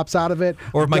balloon pops out of it,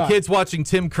 or if my kid's watching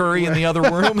Tim Curry in the other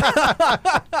room.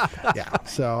 Yeah.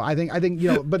 So I think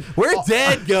but where'd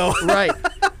Dad go? Right.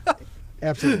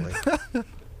 Absolutely.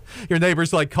 Your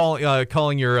neighbor's like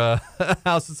calling your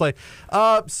house. It's like,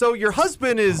 so your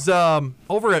husband is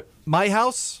over at my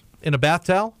house in a bath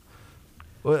towel.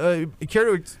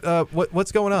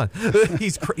 What's going on?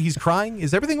 He's crying.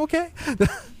 Is everything okay?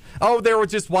 Oh, they were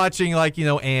just watching like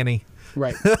Annie.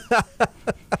 Right.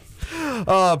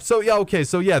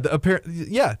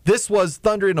 This was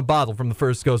thunder in a bottle from the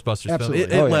first Ghostbusters Absolutely.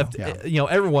 film. It left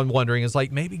everyone wondering. It's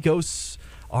like maybe ghosts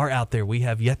are out there we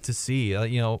have yet to see.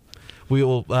 We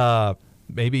will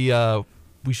maybe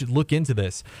we should look into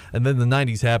this. And then the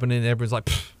 90s happened, and everyone's like,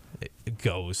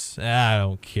 ghosts. I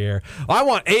don't care. I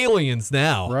want aliens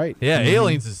now. Right. Yeah,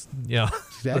 aliens is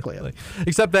Exactly.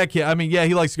 Except that kid. I mean, yeah,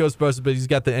 he likes Ghostbusters, but he's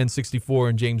got the N64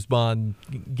 and James Bond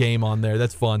game on there.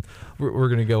 That's fun. We're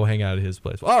going to go hang out at his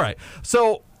place. All right.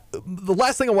 So the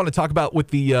last thing I want to talk about with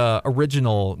the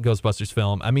original Ghostbusters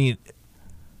film, I mean,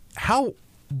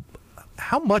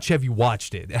 how much have you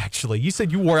watched it, actually? You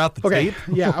said you wore out the tape?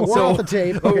 Yeah, I wore out the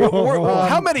tape. Okay.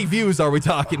 How many views are we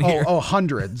talking here?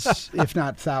 Hundreds, if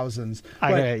not thousands.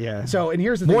 Yeah. So, and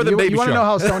here's the More thing. than You want to Baby know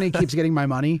how Shark. Sony keeps getting my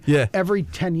money? Yeah. Every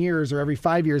 10 years or every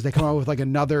 5 years, they come out with like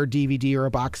another DVD or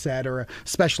a box set or a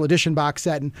special edition box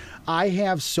set. And I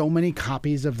have so many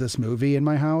copies of this movie in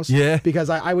my house. Yeah. Because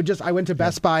I went to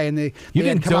Best Buy and they You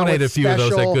had didn't come out donate with a few of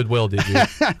those at Goodwill, did you?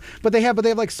 But they have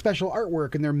like special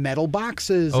artwork and they're metal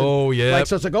boxes. Oh, yeah. Like,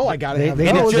 so it's like, oh, I gotta have they-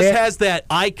 And it those. just they- has that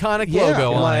iconic Yeah,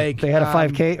 logo on like- it. They had a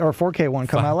 5K or 4K one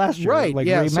come out last year, Right, Like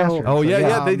yeah, remastered. Oh, yeah, So,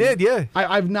 yeah, they did, yeah.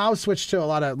 I've now switched to a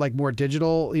lot of like more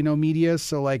digital, media.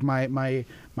 So like my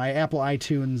Apple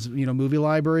iTunes, movie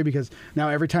library, because now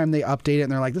every time they update it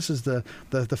and they're like, this is the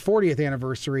 40th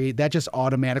anniversary, that just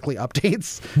automatically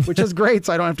updates, which is great.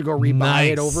 So I don't have to go rebuy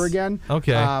Nice. it over again.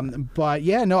 Okay. But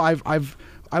yeah, no,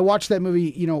 I watched that movie,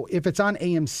 if it's on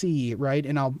AMC, right,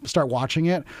 and I'll start watching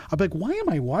it, I'll be like, why am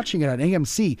I watching it on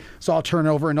AMC? So I'll turn it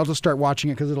over and I'll just start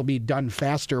watching it because it'll be done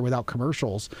faster without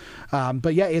commercials.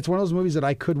 But yeah, it's one of those movies that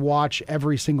I could watch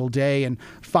every single day and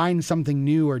find something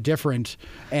new or different.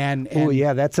 And Oh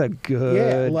yeah, that's a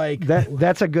good.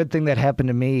 That's a good thing that happened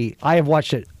to me. I have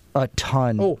watched it a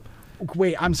ton. Oh,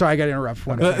 wait, I'm sorry, I got to interrupt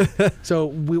for 1 second.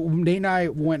 So Nate and I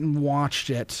went and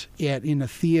watched it in a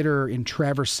theater in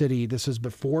Traverse City. This is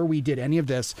before we did any of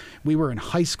this. We were in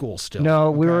high school still.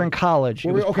 No, we okay? were in college. It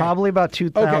Were was we? Okay. probably about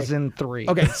 2003.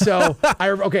 Okay, so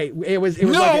it was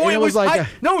No, like, it was like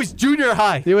no, it was junior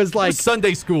high. It was like-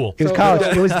 Sunday school. It was So-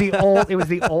 college. It was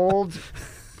the old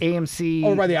AMC.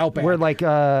 Over by the Outback. Where like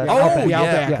Oh, the yeah.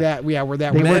 Outback. Yeah. That where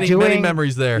that They was. were Many doing-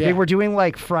 memories there. Yeah. They were doing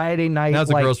like Friday night, Now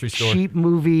it's a like grocery store. cheap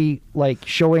movie, like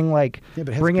showing like Yeah, but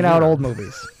it has bringing beer. out old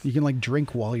movies. You can like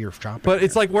drink while you're shopping. But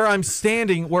it's like where I'm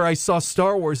standing, where I saw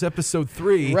Star Wars Episode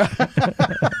 3.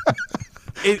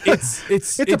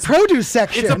 It's a produce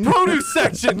section. It's a produce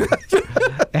section.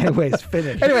 Anyways,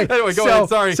 finish. Anyway, Go ahead.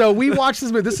 Sorry. So we watched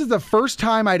this movie. This is the first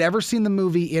time I'd ever seen the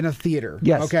movie in a theater.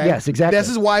 Yes, Okay. yes, exactly. This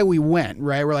is why we went.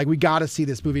 Right. We're like, we got to see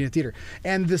this movie in a theater.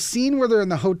 And the scene where they're in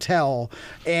the hotel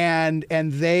and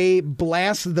they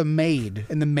blast the maid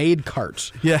in the maid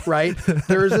cart. Yeah. Right.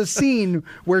 There's a scene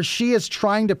where she is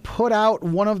trying to put out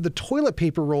one of the toilet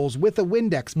paper rolls with a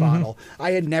Windex bottle.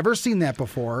 I had never seen that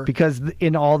before. Because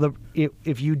in all the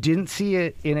if you didn't see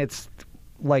it in its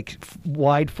like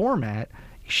wide format,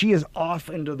 she is off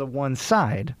into the one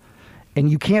side, and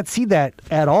you can't see that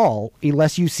at all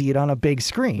unless you see it on a big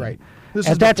screen. Right. This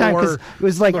is At that time, because before- it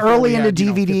was like before early we into had,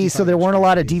 DVD, so there 55-inch weren't a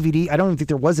lot of DVDs. DVD. I don't even think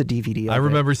there was a DVD. I of it.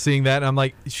 remember seeing that, and I'm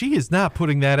like, she is not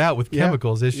putting that out with Yeah.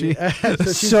 chemicals, is she?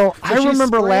 So I she's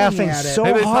remember spraying laughing at it. so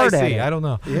Maybe it's hard high at C. it. I don't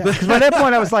know. Because by that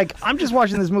point, I was like, I'm just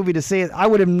watching this movie to see it. I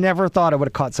would have never thought I would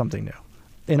have caught something new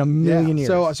in a million years.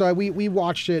 So we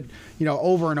watched it,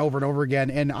 over and over and over again,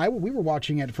 and we were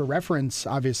watching it for reference,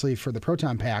 obviously for the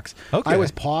proton packs. Okay. I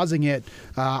was pausing it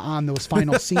on those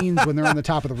final scenes when they're on the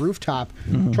top of the rooftop,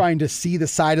 trying to see the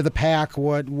side of the pack,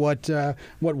 where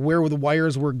the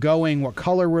wires were going, what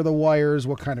color were the wires,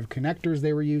 what kind of connectors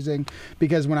they were using.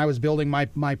 Because when I was building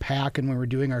my pack and we were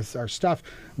doing our stuff,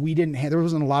 there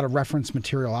wasn't a lot of reference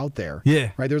material out there.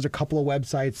 Yeah. Right. There was a couple of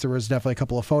websites. There was definitely a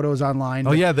couple of photos online.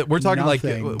 Oh but yeah, we're talking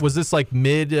nothing. like, was this like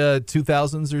mid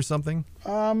 2000s or something?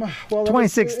 Well,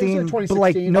 2016, but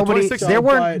like 2016. nobody,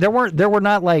 2016. there were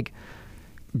not like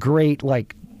great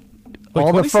like Wait,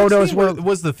 all the 2016? photos were.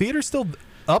 Was the theater still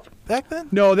up back then?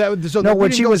 No, so No, we when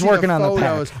didn't she go was see working on the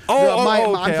photos. pack. I'm okay,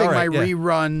 thinking all right, my yeah.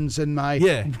 reruns and my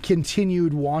Yeah.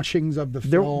 continued watchings of the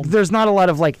film. There's not a lot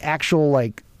of like actual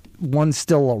like ones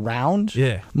still around.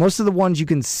 Yeah. Most of the ones you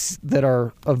can that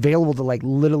are available to like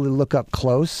literally look up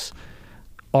close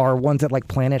are ones at like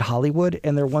Planet Hollywood,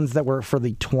 and they're ones that were for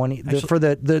the for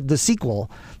the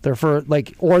sequel. They're for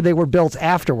like, or they were built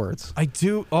afterwards. I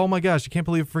do. Oh my gosh, I can't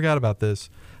believe I forgot about this.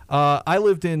 I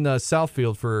lived in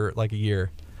Southfield for like a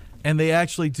year, and they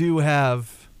actually do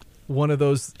have one of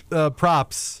those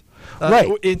props, Right.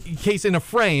 in case in a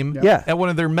frame, Yeah. at one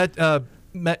of their megaplex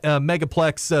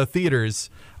theaters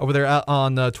over there out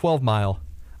on 12 Mile.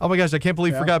 Oh my gosh, I can't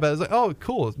believe I forgot about it. I was like, oh,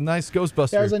 cool, nice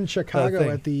Ghostbuster. I was in Chicago thing.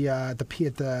 at the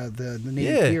Navy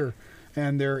Yeah. Pier,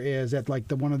 and there is at like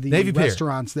one of the Navy Pier.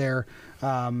 restaurants there.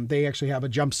 They actually have a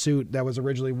jumpsuit that was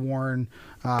originally worn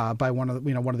by one of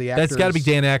the actors. That's got to be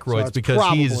Dan So Aykroyd's it's because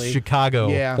he's probably- Chicago.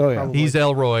 Yeah, Oh, yeah. probably. He's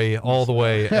Elroy all the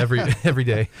way every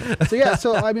day. So yeah,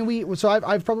 so I mean,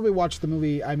 I've probably watched the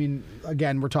movie. I mean,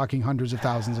 again, we're talking hundreds of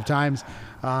thousands of times,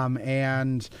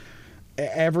 and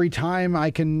every time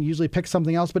I can usually pick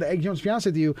something else. But to be honest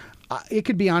with you, it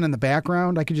could be on in the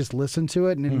background. I could just listen to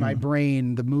it, and in my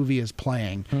brain, the movie is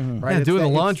playing. Right, Yeah, It's doing that-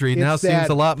 the laundry it's now that- seems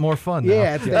a lot more fun. now.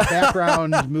 Yeah, it's that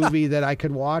background movie that I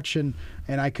could watch and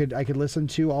I could listen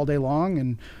to all day long.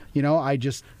 And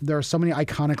there are so many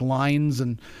iconic lines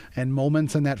and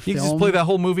moments in that You film. can just play that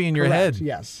whole movie in your Correct, head.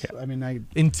 Yes, I mean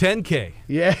In 10K.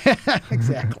 yeah,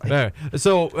 exactly. All right.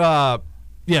 So,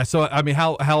 so I mean,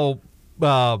 how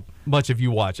much have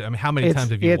you watched? I mean, how many times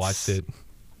have you watched it?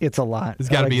 It's a lot. It's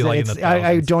gotta be, like, in the I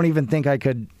thousands. don't even think I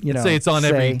could. Say it's on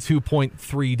every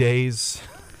 2.3 days.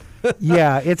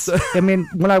 Yeah, it's. I mean,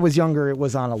 when I was younger, it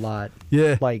was on a lot.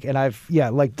 Yeah. Like, and I've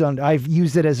I've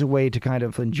used it as a way to kind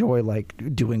of enjoy like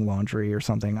doing laundry or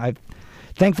something. I've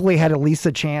thankfully had at least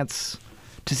a chance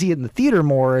to see it in the theater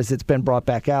more as it's been brought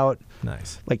back out.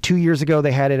 Nice. Like 2 years ago,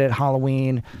 they had it at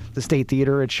Halloween. The State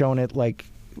Theater had shown it like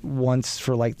once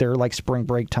for like their like spring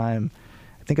break time.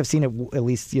 I think I've seen it at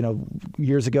least,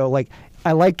 years ago. Like,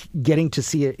 I like getting to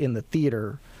see it in the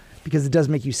theater because it does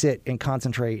make you sit and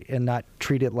concentrate and not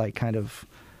treat it like kind of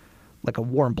like a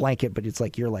warm blanket, but it's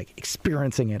like you're like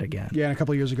experiencing it again. Yeah, and a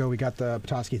couple of years ago, we got the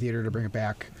Petoskey Theater to bring it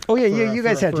back. Oh, yeah, you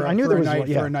guys had to. I knew there was a night, one,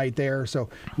 yeah. for a night there, so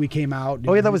we came out.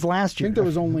 Oh, yeah, that was last year. I think there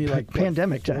was only like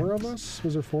pandemic four times. of us.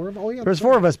 Was there 4 of us? Oh, yeah. There was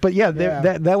 4 of us, but yeah,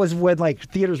 that was when like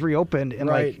theaters reopened and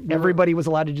Right. like everybody was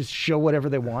allowed to just show whatever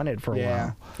they wanted for a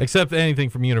while. Except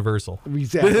anything from Universal.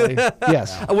 Exactly.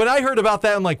 Yes. When I heard about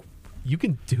that, I'm like, you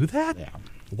can do that? Yeah.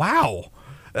 Wow.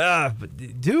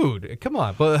 Dude, come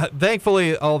on. But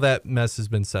thankfully, all that mess has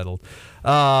been settled.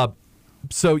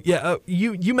 So, yeah,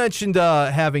 you mentioned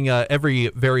having every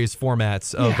various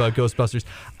formats of Ghostbusters.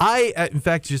 I, in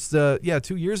fact, just, 2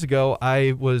 years ago,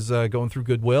 I was going through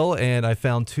Goodwill, and I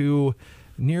found 2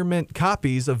 near mint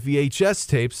copies of VHS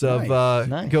tapes of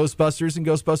Nice. Ghostbusters and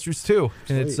Ghostbusters 2.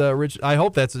 And it's I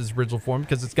hope that's its original form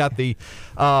because it's got the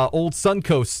old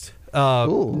Suncoast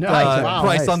Nice. Wow.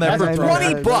 price on that That's for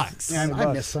nice. $20. Yeah,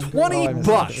 I miss some.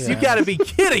 $20. You got to be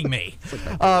kidding me.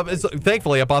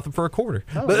 Thankfully, I bought them for $25.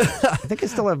 But I think I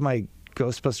still have my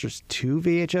Ghostbusters 2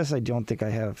 VHS. I don't think I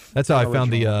have. that's how I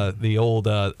found original. the old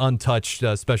untouched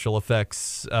special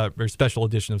effects or special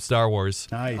edition of Star Wars.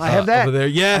 Nice. I have that over there.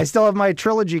 Yeah. I still have my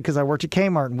trilogy because I worked at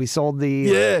Kmart and we sold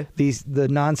the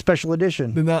non-special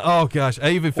edition. Oh gosh,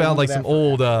 I even found like some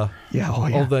old old.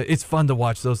 It's fun to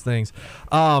watch those things.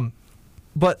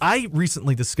 But I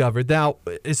recently discovered, now,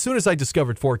 as soon as I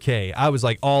discovered 4K, I was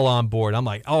like all on board. I'm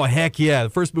like, oh, heck yeah. The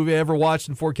first movie I ever watched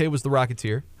in 4K was The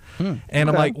Rocketeer. And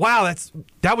I'm like, wow,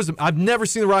 I've never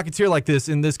seen The Rocketeer like this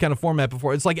in this kind of format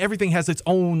before. It's like everything has its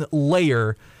own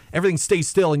layer. Everything stays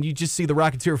still, and you just see the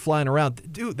Rocketeer flying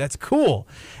around. Dude, that's cool.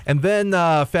 And then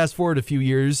fast forward a few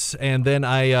years, and then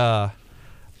I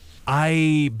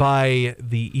buy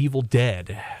the Evil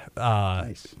Dead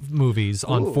movies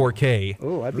on 4K.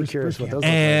 Oh, I'd be curious what those look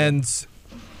like. And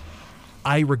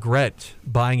I regret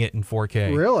buying it in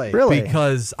 4K. Really? Really?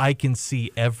 Because I can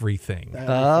see everything.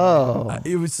 Oh.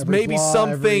 It was Every maybe flaw, some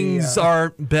every, things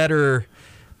are better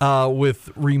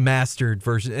with remastered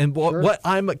version. And what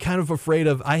I'm kind of afraid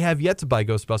of, I have yet to buy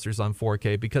Ghostbusters on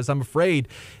 4K because I'm afraid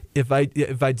if I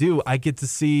do, I get to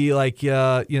see like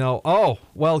oh,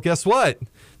 well, guess what?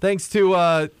 Thanks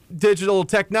to digital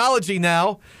technology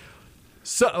now.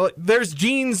 So there's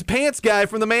Gene's pants guy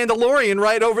from The Mandalorian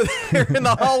right over there in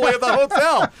the hallway of the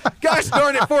hotel. Gosh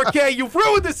darn it, 4K, you've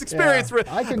ruined this experience. Yeah.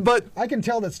 I can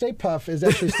tell that Stay Puft is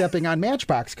actually stepping on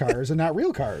Matchbox cars and not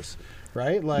real cars,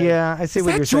 right? Like, Yeah, I see Is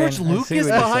what that you're George saying. I see Lucas what you're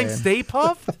behind saying. Stay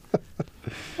Puft?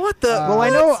 What the? Well,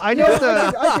 I know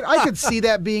I could see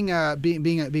that being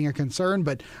a concern,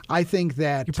 but I think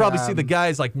that You probably see the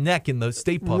guy's like neck in the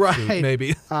Stay Puft suit, right.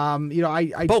 maybe.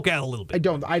 I Poke out a little bit.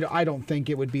 I don't think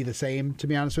it would be the same, to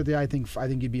be honest with you. I think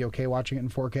you'd be okay watching it in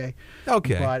 4K.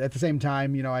 Okay. But at the same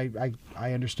time,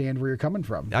 I understand where you're coming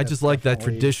from. I just like that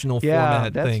traditional Yeah,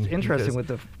 format that's thing. interesting because-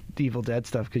 with the Evil Dead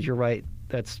stuff because you're right.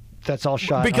 That's all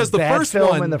shot Because on the bad first film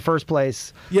one- in the first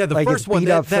place. Yeah, the Like, first it's one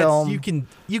beat up that's film.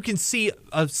 you can see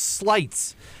a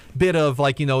slight bit of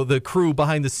like the crew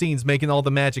behind the scenes making all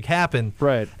the magic happen.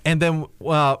 Right. And then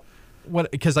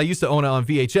because I used to own it on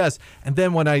VHS, and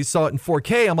then when I saw it in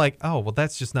 4K, I'm like, oh well,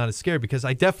 that's just not as scary because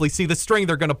I definitely see the string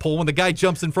they're gonna pull when the guy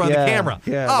jumps in front of the camera.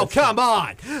 Yeah, oh that's come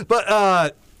on!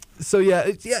 But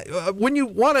when you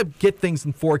want to get things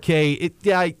in 4K,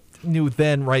 I knew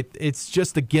then, right? It's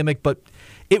just a gimmick, but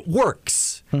it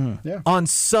works. Yeah. On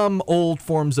some old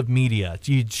forms of media.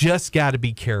 You just got to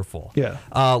be careful. Yeah.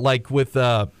 Like with,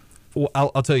 I'll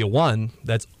tell you one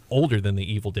that's older than The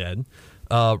Evil Dead,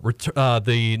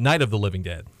 the Night of the Living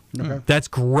Dead. Okay. That's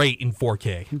great in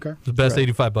 4K. Okay. The best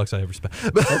 $85 I ever spent.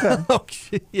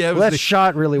 Okay. Yeah, Well, that's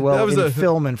shot really well that was in a-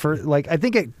 film, and I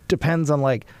think it depends on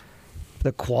like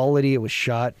the quality it was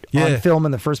shot Yeah. on film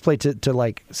in the first place to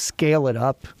like scale it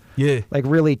up. Yeah. Like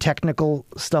really technical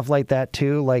stuff like that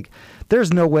too. Like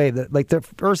there's no way that like the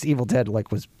first Evil Dead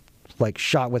like was like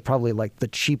shot with probably like the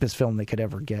cheapest film they could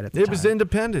ever get at the It time. was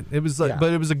independent. It was like, Yeah.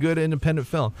 but it was a good independent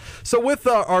film. So with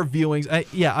our viewings,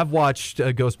 I've watched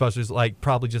Ghostbusters like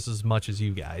probably just as much as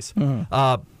you guys.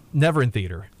 Never in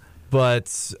theater,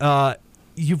 but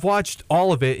you've watched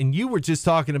all of it, and you were just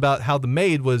talking about how the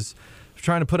maid was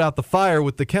trying to put out the fire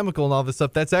with the chemical and all this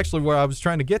stuff. That's actually where I was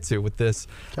trying to get to with this.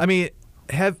 I mean,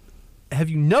 have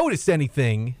you noticed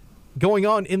anything going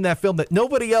on in that film that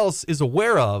nobody else is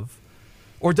aware of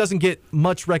or doesn't get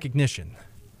much recognition?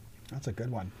 That's a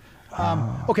good one.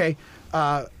 Okay.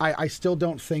 I still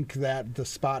don't think that the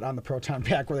spot on the proton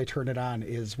pack where they turn it on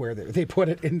is where they put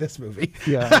it in this movie.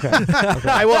 Yeah. Okay.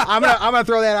 I'm gonna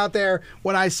throw that out there.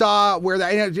 When I saw where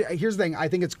that, here's the thing. I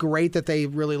think it's great that they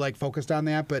really like focused on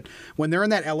that. But when they're in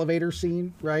that elevator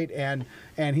scene, right, and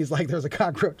he's like, "There's a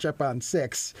cockroach up on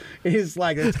 6." He's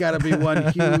like, "It's got to be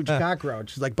one huge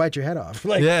cockroach." He's like, "Bite your head off."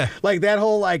 Like, yeah. Like that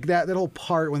whole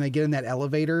part when they get in that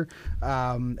elevator,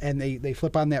 and they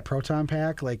flip on that proton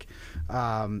pack, like,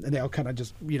 and they all kind of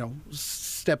just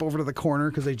step over to the corner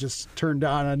because they just turned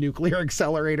on a nuclear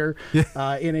accelerator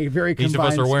in a very confined Each of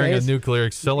us are wearing space. a nuclear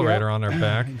accelerator on our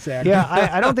back. Exactly. Yeah,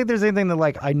 I don't think there's anything that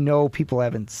like I know people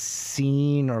haven't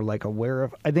seen or like aware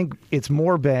of. I think it's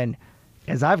more been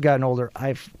as I've gotten older,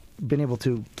 I've been able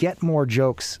to get more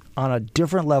jokes on a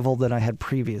different level than I had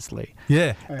previously.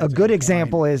 Yeah. A good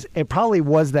example is it probably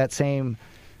was that same.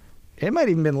 It might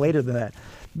even been later than that.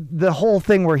 The whole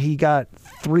thing where he got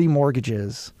 3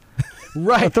 mortgages.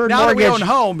 Right. A third now mortgage, that we own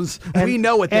homes, we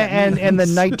know what that means. And the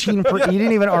 19, he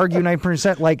didn't even argue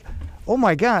 9%. Like, oh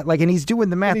my God! Like, and he's doing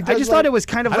the math. I just thought it was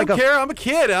kind of I like don't care. I'm a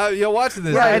kid. You're watching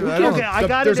this. Right. I I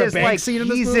got There's it a as bank like scene in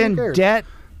this he's movie? Who in cares? debt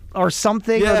or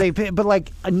something, Yeah. or they pay, but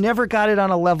like I never got it on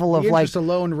a level of the like interest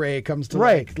alone rate comes to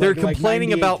Right. They're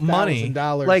complaining about money.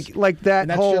 $98,000. like that And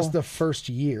that's whole just the first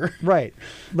year. right,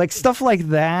 like stuff like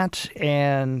that,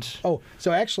 and Oh,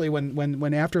 so actually,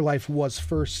 when Afterlife was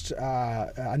first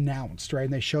announced, right,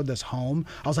 and they showed this home,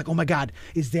 I was like, oh my God,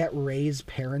 is that Ray's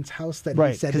parents' house that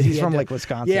Right, he said 'cause that he's he had from, to- like,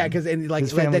 Wisconsin. Yeah, because like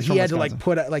His that family's he from had to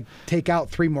Wisconsin. like take out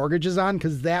 3 mortgages on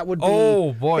because that would be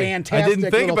Oh, boy. I fantastic.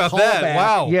 didn't think little about that. callback.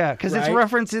 Wow. yeah, because it's Right?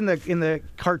 referenced in the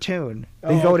cartoon. They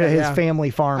Oh, go to okay, his yeah.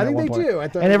 family farm. I think at one they point. do. I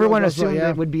thought and it everyone was, assumed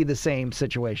yeah. it would be the same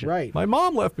situation. Right. My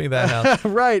mom left me that house.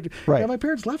 Right. Right. Yeah, my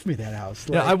parents left me that house.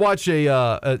 Yeah, I watch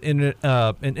an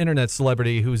internet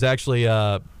celebrity who's actually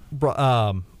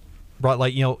brought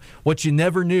like what you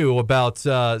never knew about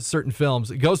certain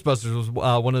films. Ghostbusters was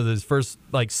one of his first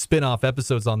like spin-off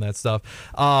episodes on that stuff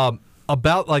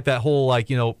about like that whole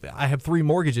like I have 3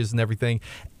 mortgages and everything,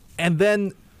 and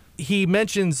then he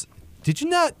mentions. Did you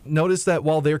not notice that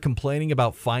while they're complaining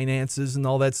about finances and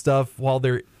all that stuff, while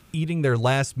they're eating their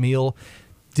last meal,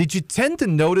 did you tend to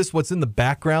notice what's in the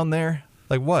background there?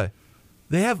 Like what?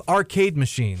 They have arcade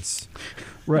machines.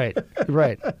 Right.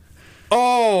 Right.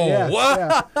 Oh, Yeah, what?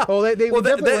 yeah. Well, they Well,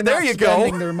 definitely were there not you go.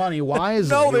 spending their money wisely.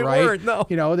 No, they right? weren't, no.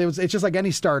 It's just like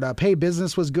any startup. Hey,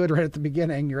 business was good right at the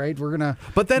beginning, right? We're gonna.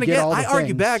 But then get again, all the I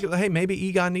argue things. back. Hey, maybe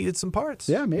Egon needed some parts.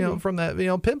 Yeah, maybe. from that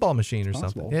pinball machine or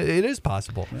Possible. something. It is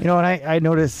possible. And I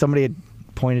noticed somebody had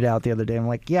pointed out the other day. I'm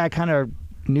like, yeah, I kind of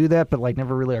knew that, but like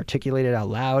never really articulated out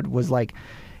loud. Was like,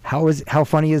 how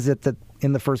funny is it that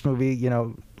in the first movie,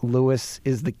 Lewis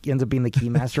ends up being the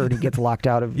keymaster and he gets locked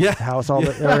out of Yeah. his house or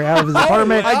out of his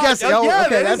apartment. I guess. yeah, Okay, that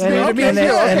that's is new to good. me And too.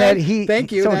 then- and Okay. then he-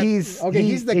 Thank you. so That- he's- okay.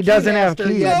 he- He's the he doesn't have keymaster,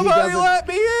 keys. yet he Nobody doesn't- let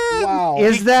me in. Wow.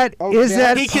 Is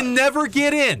that He can never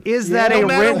get in. is that no a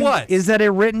matter written what? is that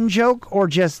a written joke or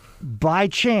just by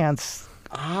chance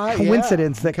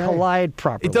coincidence that collide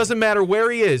properly? It doesn't matter where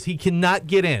he is. He cannot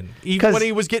get in. Even 'Cause- when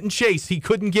he was getting chased, he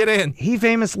couldn't get in. He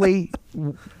famously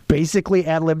basically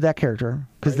ad-libbed that character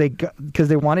because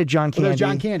they wanted John Candy. there's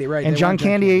John Candy, right. And They John want John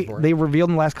Candy, Candy for it. they revealed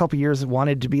in the last couple of years,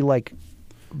 wanted to be like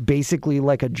basically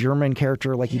like a German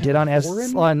character, like he did on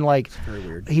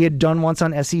he had done once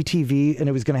on SCTV, and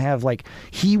it was going to have like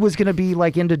he was going to be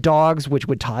like into dogs, which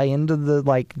would tie into the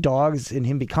like dogs and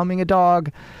him becoming a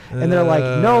dog. And they're like,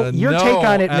 no, your take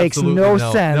on it makes no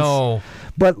sense. No,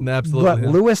 But absolutely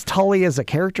not. Lewis Tully as a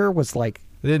character was like.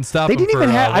 They didn't stop. They him didn't for, even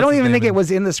have. I what's don't his even name think it in-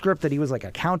 was in the script that he was like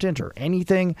accountant or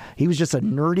anything. He was just a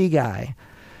nerdy guy.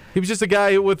 He was just a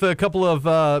guy with a couple of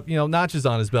notches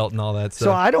on his belt and all that.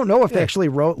 So I don't know if they actually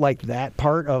wrote like that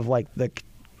part of like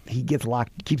he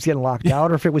keeps getting locked out,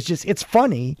 or if it was just it's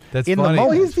funny That's in funny. the Oh,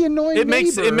 moment. he's the annoying. it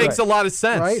makes neighbor, a lot of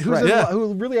sense, right? Who's Yeah.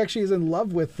 who really actually is in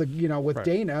love with with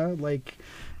Dana? Like,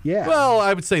 yeah. Well,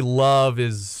 I would say love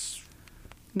is.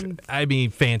 I mean,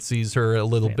 fancies her a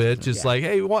little bit. Just like,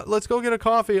 hey, let's go get a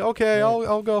coffee. Okay,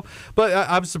 I'll go. But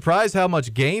I'm surprised how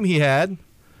much game he had.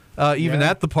 Even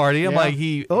at the party, I'm Yeah. like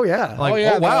he. Oh, yeah. Like, Oh,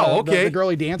 yeah, wow. the Okay. girl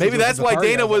he dances Maybe with that's at the why party,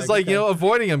 Dana I was was like, like, okay.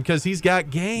 avoiding him because he's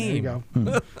got There you game.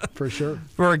 go. For sure.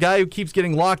 For a guy who keeps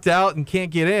getting locked out and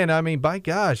can't get in, I mean, by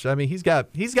gosh, I mean he's got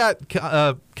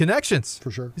connections.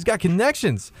 For sure. He's got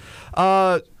connections.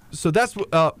 So that's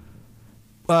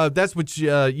what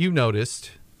you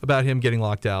noticed about him getting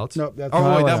locked out. Nope, that's oh,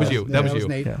 not wait, what that it was was. you. Yeah, That was that was you.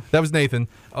 Nate. Yeah. That was Nathan.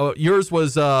 Oh, yours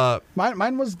was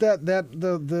Mine was that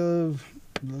the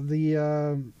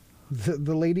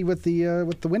The lady with the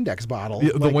Windex bottle.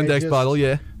 The Windex bottle,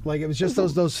 yeah. Like it was just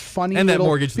those funny and little, that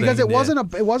mortgage because thing,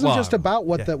 it wasn't just about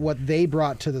what yeah. what they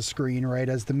brought to the screen, right?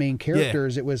 As the main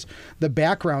characters, it was the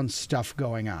background stuff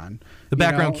going on. The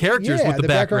background characters with the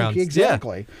backgrounds.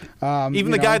 Exactly. Yeah.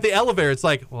 Even the guy at the elevator, it's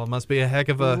like, well, it must be a heck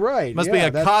of a must be a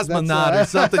cosmonaut or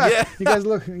something. Yeah. You guys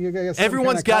look. You guys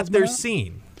Everyone's got their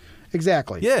scene.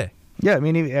 Exactly. Yeah. Yeah, I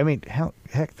mean,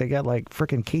 heck, they got like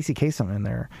freaking Casey Kasem in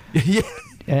there. Yeah.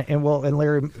 And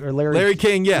Larry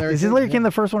King, yeah. Is Larry King the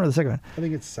first one or the second one? I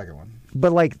think it's the second one.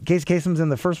 But like Casey Kasem's in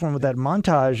the first one with that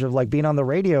montage of like being on the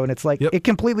radio, and it's like it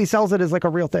completely sells it as like a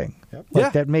real thing. Yep.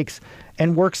 Like that makes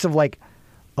and works of like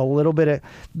a little bit of.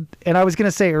 And I was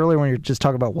gonna say earlier when you're just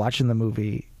talking about watching the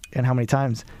movie and how many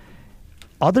times,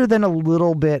 other than a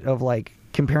little bit of like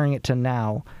comparing it to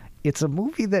now, it's a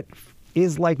movie that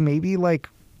is like maybe like.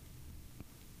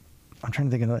 I'm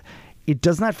trying to think of it. It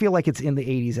does not feel like it's in the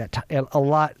 80s at a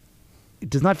lot.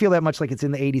 It does not feel that much like it's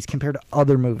in the 80s compared to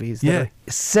other movies that are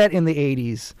set in the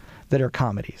 80s that are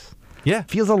comedies. Yeah.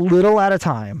 Feels a little out of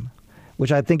time,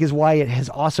 which I think is why it has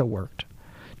also worked.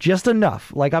 Just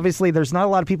enough. Like obviously there's not a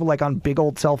lot of people like on big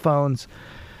old cell phones.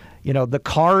 You know, the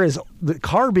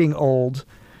car being old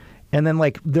and then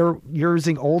like they're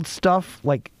using old stuff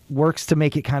like works to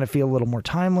make it kind of feel a little more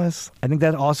timeless. I think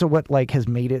that's also what like has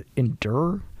made it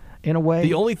endure. In a way,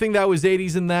 the only thing that was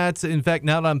 80s in that, in fact,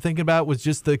 now that I'm thinking about, was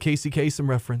just the Casey Kasem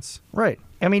reference. Right.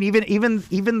 I mean,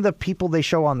 even the people they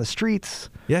show on the streets,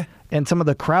 yeah, and some of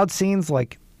the crowd scenes,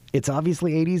 like it's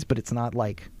obviously 80s, but it's not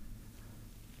like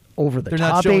over the top 80s. They're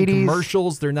not showing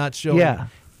commercials. They're not showing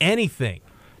anything.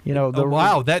 You know,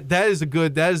 wow, that is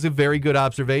a very good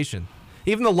observation.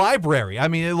 Even the library. I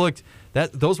mean, it looked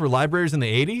those were libraries in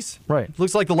the 80s. Right.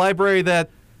 Looks like the library that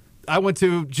I went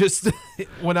to just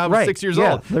when I was 6 years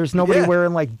old. There's nobody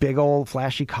wearing like big old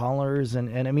flashy collars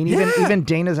and I mean even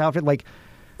Dana's outfit like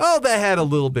that had a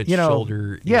little bit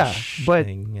shoulder but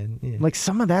thing and, like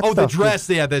some of that stuff. The dress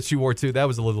that she wore too. That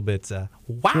was a little bit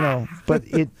wow. You know, but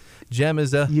it Gem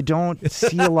is you don't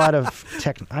see a lot of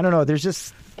tech. I don't know. There's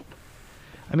just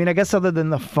I mean, I guess other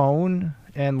than the phone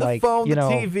and the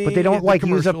TV, but they don't like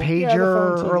use a phone,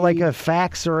 pager or like a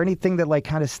fax or anything that like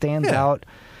kind of stands out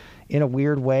in a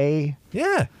weird way.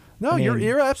 Yeah. No,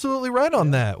 you're absolutely right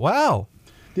on that. Wow.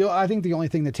 I think the only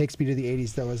thing that takes me to the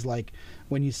 80s though is like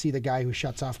when you see the guy who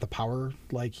shuts off the power,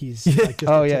 like he's like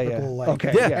just a typical like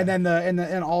and then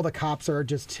and all the cops are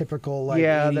just typical like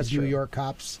 80s New York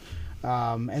cops.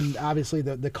 And obviously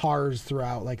the cars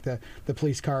throughout, like the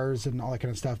police cars and all that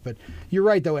kind of stuff. But you're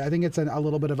right, though. I think it's a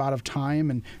little bit of out of time,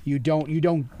 and you're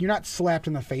not slapped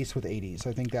in the face with 80s.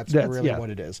 I think that's really what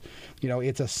it is. You know,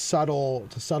 it's a subtle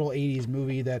 80s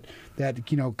movie that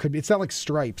could be. It's not like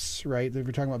Stripes, right? If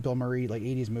we're talking about Bill Murray, like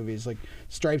 80s movies, like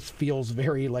Stripes feels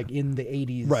very like in the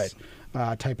 80s,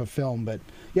 type of film. But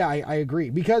yeah, I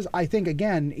agree, because I think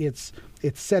again it's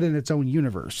set in its own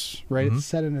universe, right? Mm-hmm. It's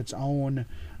set in its own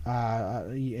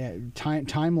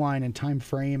timeline and time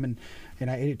frame, and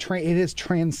it has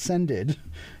transcended,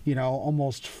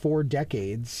 almost 4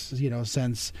 decades,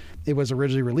 since it was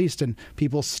originally released, and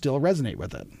people still resonate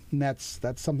with it, and that's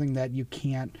something that you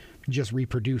can't just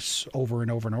reproduce over and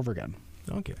over and over again.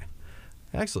 Okay,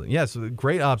 excellent. Yes,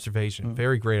 great observation.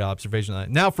 Very great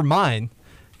observation. Now for mine,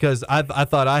 because I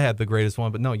thought I had the greatest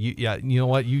one, but no, you know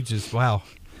what? You just wow.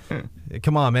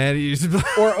 Come on, man!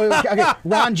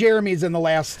 Ron Jeremy's in the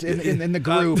last in the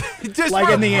group, just like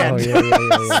in the end.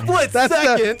 Split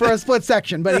second for a split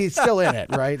section, but he's still in it,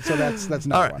 right? So that's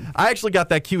another one. I actually got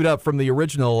that queued up from the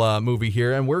original movie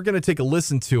here, and we're going to take a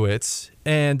listen to it.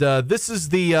 And this is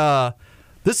the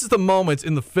moment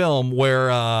in the film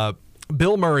where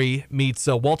Bill Murray meets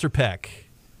Walter Peck.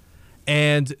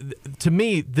 And to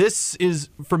me, this is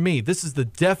the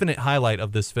definite highlight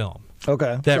of this film.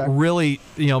 Okay. That really,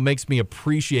 makes me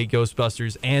appreciate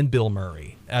Ghostbusters and Bill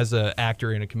Murray as an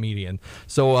actor and a comedian.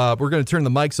 So we're going to turn the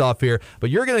mics off here,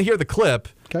 but you're going to hear the clip.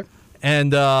 Okay.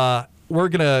 And we're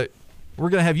gonna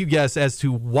have you guess as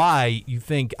to why you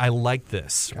think I like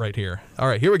this right here. All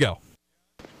right, here we go.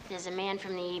 There's a man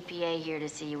from the EPA here to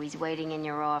see you. He's waiting in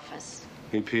your office.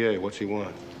 EPA, what's he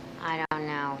want? I don't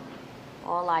know.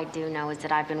 All I do know is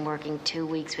that I've been working 2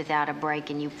 weeks without a break,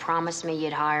 and you promised me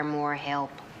you'd hire more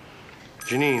help.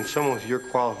 Janine, someone with your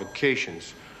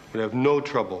qualifications would have no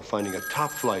trouble finding a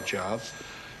top-flight job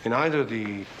in either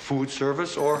the food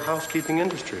service or housekeeping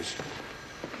industries.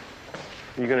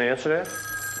 You gonna answer that?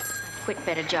 I've quit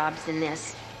better jobs than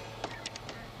this.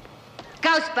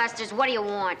 Ghostbusters, what do you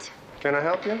want? Can I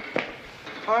help you?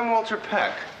 I'm Walter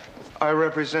Peck. I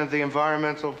represent the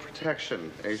Environmental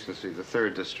Protection Agency, the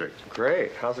 3rd District.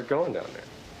 Great. How's it going down there?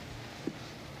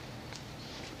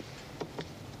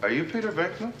 Are you Peter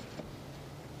Venkman?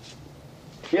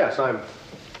 Yes, I'm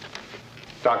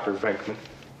Dr. Venkman.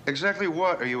 Exactly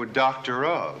what are you a doctor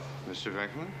of, Mr.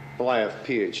 Venkman? Well, I have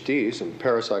PhDs in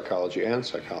parapsychology and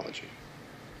psychology.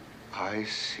 I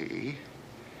see.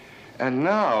 And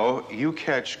now you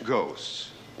catch ghosts.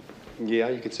 Yeah,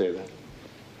 you could say that.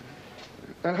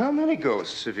 And how many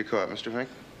ghosts have you caught, Mr. Venkman?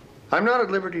 I'm not at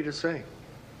liberty to say.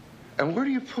 And where do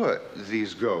you put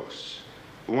these ghosts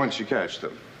once you catch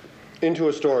them? Into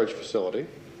a storage facility.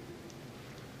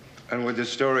 And would this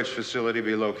storage facility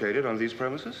be located on these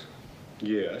premises?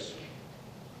 Yes.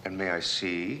 And may I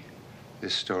see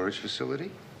this storage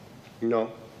facility?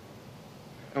 No.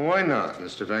 And why not,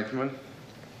 Mr. Venkman?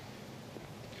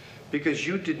 Because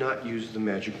you did not use the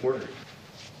magic word.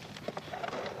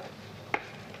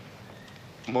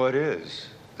 What is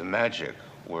the magic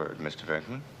word, Mr.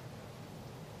 Venkman?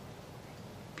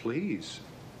 Please.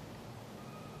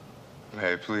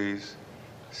 May I please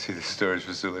see the storage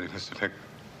facility, Mr. Venkman?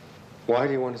 Why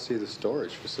do you want to see the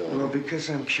storage facility? Well, because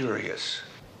I'm curious.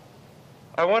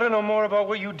 I want to know more about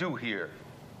what you do here.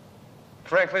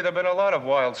 Frankly, there have been a lot of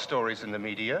wild stories in the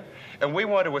media, and we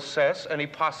want to assess any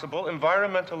possible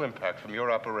environmental impact from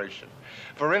your operation.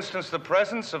 For instance, the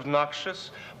presence of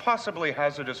noxious, possibly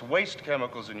hazardous waste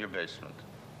chemicals in your basement.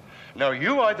 Now,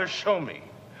 you either show me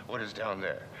what is down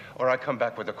there, or I come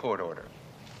back with a court order.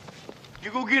 You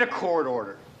go get a court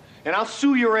order, and I'll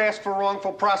sue your ass for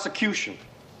wrongful prosecution.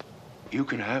 You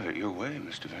can have it your way,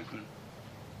 Mr. Venkman.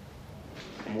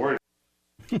 I'm worried.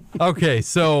 Okay,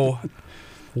 so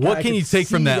what I can could you take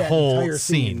from see that whole entire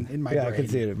scene? in my Yeah, brain. I can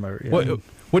see it in my. Yeah.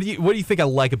 What do you think I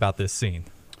like about this scene?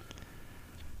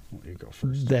 You go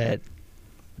first. That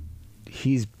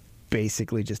he's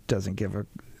basically just doesn't give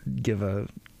a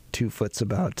two foots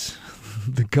about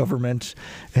the government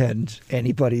and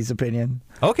anybody's opinion.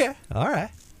 Okay, all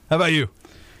right. How about you?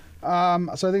 So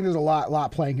I think there's a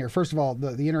lot playing here. First of all,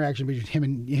 the interaction between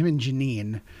him and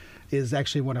Janine is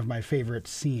actually one of my favorite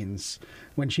scenes.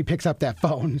 When she picks up that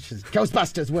phone, she's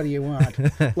Ghostbusters, what do you want?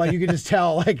 Like you can just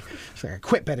tell, like she's like, I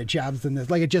quit better jobs than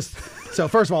this. Like it just. So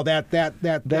first of all, that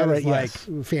is like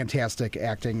fantastic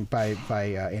acting by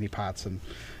Annie Potts and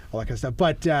all that kind of stuff.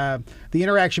 But the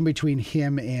interaction between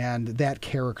him and that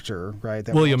character, right?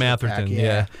 That William Walter Atherton, Peck,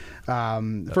 yeah.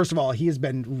 First of all, he has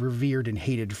been revered and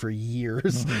hated for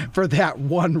years for that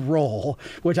one role,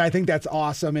 which I think that's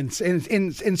awesome in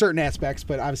certain aspects,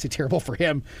 but obviously terrible for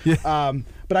him. Yeah.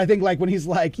 But I think like when he's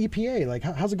like EPA, like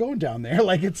how's it going down there?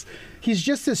 Like he's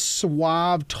just this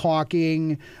suave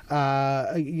talking,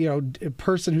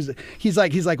 person he's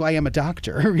like, well, I am a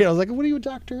doctor. I was like, what are you a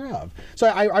doctor of? So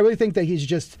I really think that he's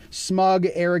just smug,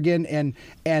 arrogant,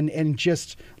 and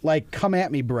just like, come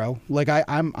at me, bro. Like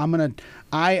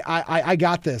I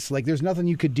got this. Like there's nothing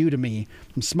you could do to me.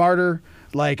 I'm smarter.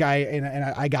 Like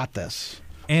I got this.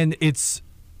 And it's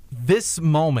this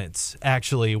moment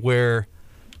actually where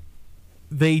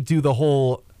they do the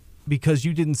whole because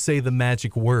you didn't say the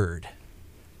magic word.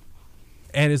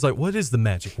 And it's like, what is the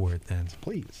magic word then?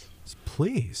 Please. It's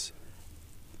please.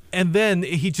 And then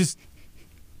he just,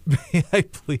 may I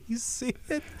please see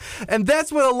it? And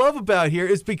that's what I love about here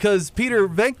is because Peter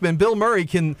Venkman, Bill Murray,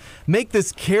 can make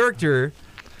this character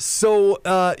so,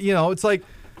 it's like,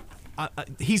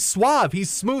 he's suave, he's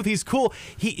smooth, he's cool.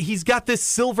 He's got this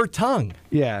silver tongue.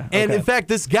 Yeah. And okay. in fact,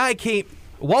 this guy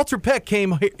Walter Peck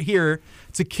came here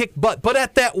to kick butt. But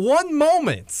at that one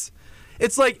moment,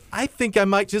 it's like, I think I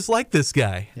might just like this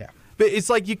guy. Yeah. But it's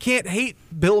like you can't hate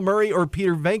Bill Murray or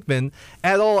Peter Venkman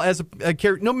at all as a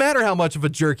character, no matter how much of a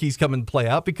jerk he's coming to play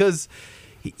out, because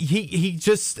he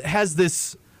just has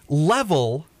this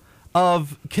level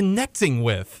of connecting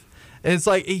with. And it's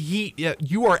like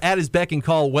you are at his beck and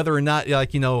call, whether or not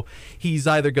he's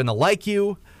either going to like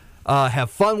you, have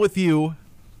fun with you,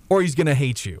 or he's going to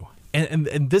hate you.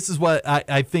 And this is what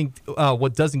I think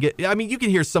what doesn't get. I mean, you can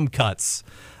hear some cuts,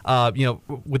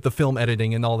 with the film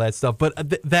editing and all that stuff, but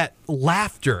that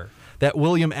laughter that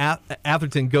William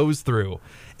Atherton goes through,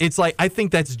 it's like I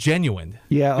think that's genuine.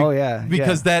 Yeah. Oh yeah.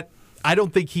 Because I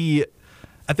don't think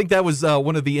I think that was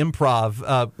one of the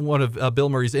improv, one of Bill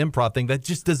Murray's improv thing that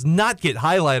just does not get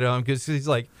highlighted on because he's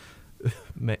like,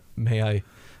 may I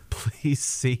please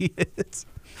see it?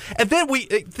 And then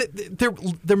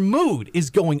their mood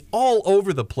is going all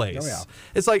over the place. Oh, yeah.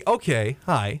 It's like, okay,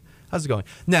 hi, how's it going?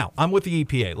 Now, I'm with the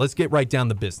EPA. Let's get right down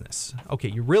to business. Okay,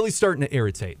 you're really starting to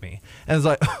irritate me. And it's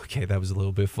like, okay, that was a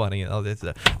little bit funny.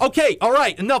 Okay, all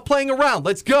right, enough playing around.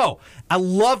 Let's go. I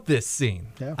love this scene.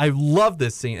 Yeah. I love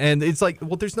this scene. And it's like,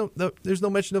 well, there's no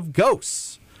mention of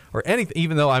ghosts or anything,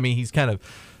 even though, I mean, he's kind of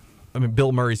I mean,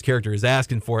 Bill Murray's character is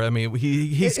asking for it. I mean,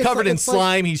 he's It's covered like- in it's like-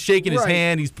 slime. He's shaking his right.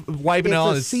 hand. He's wiping it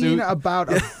on his It's a scene suit.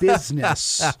 about a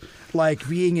business like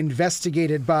being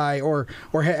investigated by or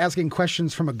asking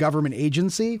questions from a government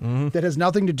agency that has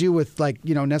nothing to do with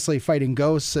necessarily fighting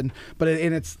ghosts and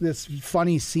it's this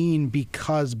funny scene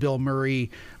because Bill Murray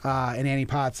and Annie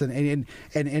Potts and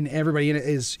everybody in it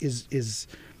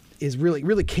is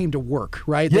really came to work,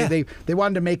 right? Yeah. They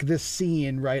wanted to make this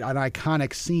scene, right, an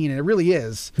iconic scene, and it really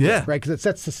is, Yeah. right, because it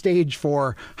sets the stage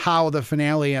for how the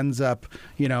finale ends up,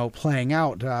 playing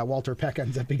out. Walter Peck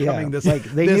ends up becoming this like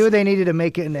they knew they needed to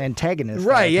make it an antagonist,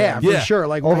 right? Yeah, for Yeah. sure.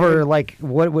 Like over like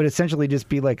what would essentially just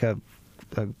be like a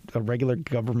regular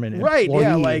government Right, employee.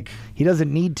 yeah, like- he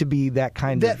doesn't need to be that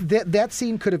kind of. that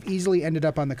scene could have easily ended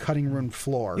up on the cutting room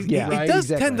floor. Yeah. right? It does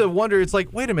exactly. tend to wonder. It's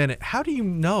like, wait a minute, how do you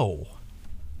know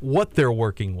what they're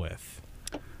working with?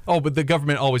 Oh, but the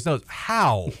government always knows.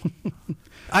 How?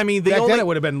 I mean, Back then it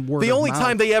would have been word the of only mouth.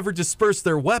 time they ever dispersed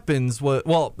their weapons was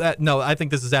no. I think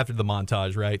this is after the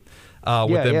montage, right?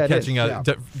 With them it catching is,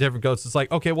 different ghosts. It's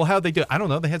like, okay, well, how'd they do it? I don't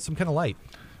know. They had some kind of light.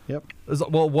 Yep. It's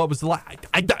like, well, what was the light?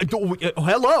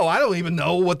 Hello, I don't even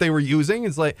know what they were using.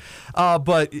 It's like,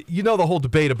 but the whole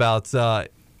debate about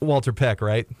Walter Peck,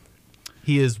 right?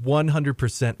 He is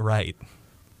 100% right.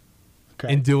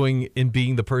 Okay. In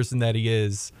being the person that he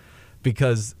is,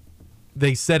 because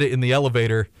they said it in the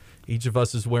elevator. Each of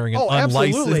us is wearing an unlicensed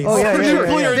absolutely.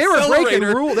 nuclear They were breaking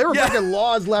accelerator. rules. They were Yeah. breaking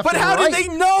laws left But and how right. did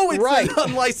they know it's Right. an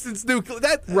unlicensed nuclear?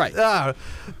 Right.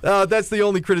 That's the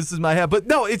only criticism I have. But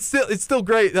no, it's still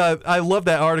great. I love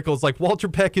that article. It's like Walter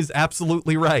Peck is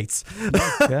absolutely right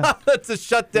to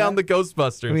shut down the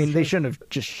Ghostbusters. I mean, they shouldn't have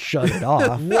just shut it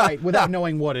off. Right, without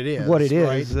knowing what it is. What it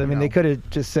is. right? I mean, they could have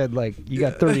just said, like, you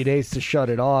got 30 days to shut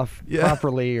it off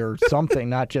properly or something,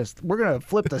 not just, we're going to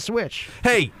flip the switch.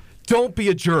 Hey, don't be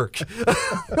a jerk.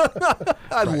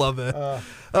 I love it.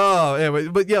 Anyway,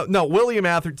 but William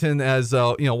Atherton as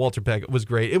Walter Peck was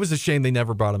great. It was a shame they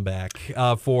never brought him back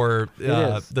for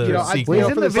the sequel. He's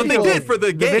in the But they video- did for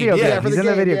the game. video game. Yeah, for He's the in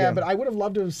the game, video yeah, game. but I would have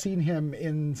loved to have seen him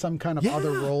in some kind of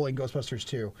other role in Ghostbusters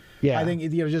 2. Yeah. I think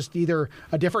just either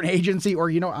a different agency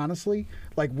or honestly,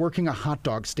 like working a hot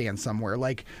dog stand somewhere.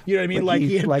 Like you know what I mean? Like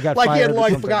he, he like, had got fired or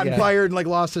like something, gotten yeah. fired and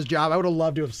lost his job. I would have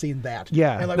loved to have seen that.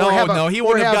 Yeah. And, like, No, he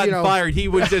wouldn't have gotten you know, fired. He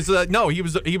was just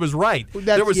he was right.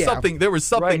 That's- There was yeah. something. There was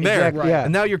something Right, there. exactly, yeah.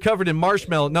 And now you're covered in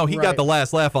marshmallow. No, he got Right. the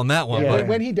last laugh on that one. Yeah. But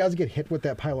When he does get hit with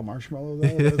that pile of marshmallow, though,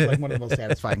 that was like one of the most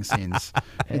satisfying scenes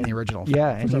in the original.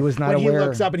 Yeah, and he was not when aware. he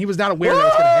looks up and he was not aware that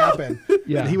was going to happen.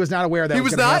 Yeah. He was not aware that He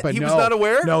was was going to not? happen. He no. was not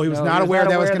aware? No, he was No, not he was aware not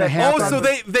that was aware going to that- happen. oh, so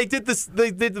they did this. They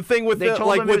did the thing with They told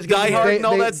like him it with was gonna Die be Hard hard. and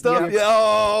all that stuff. yeah. Yeah.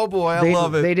 Oh boy, I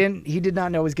love it. He did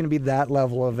not know it was going to be that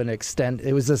level of an extent.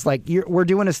 It was just like we're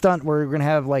doing a stunt where we're going to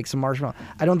have like some marshmallow.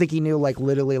 I don't think he knew like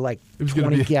literally like was gonna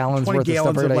 20 be gallons 20 worth of gallons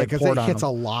stuff of already like, because poured it on hits him.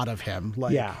 a lot of him.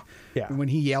 Like, Yeah. When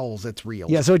he yells, it's real.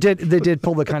 Yeah, so they did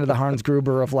pull the kind of the Hans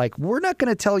Gruber of like, we're not going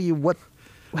to tell you what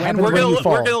happens we're when you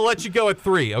fall. gonna let you go at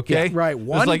 3, okay? Yeah, right. It's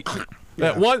One. like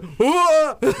Yeah. one.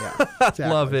 Exactly.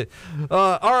 Love it.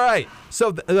 All right.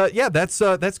 So that's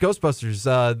Ghostbusters,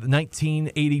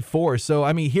 1984. So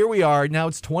I mean, here we are now.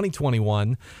 It's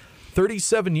 2021,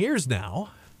 37 years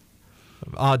now.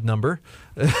 Odd number.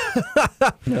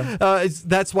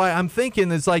 That's why I'm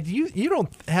thinking it's like you don't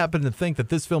happen to think that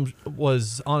this film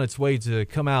was on its way to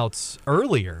come out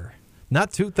earlier,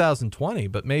 not 2020,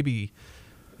 but maybe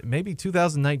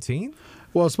 2019.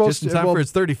 Well, it's supposed Just in to time well, for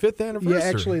its 35th anniversary. Yeah,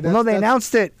 actually, Well, no, they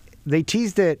announced it. They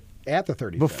teased it at the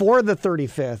 35th. before the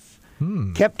 35th.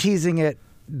 Kept teasing it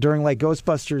during like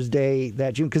Ghostbusters Day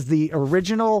that June because the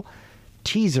original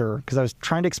teaser. Because I was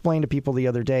trying to explain to people the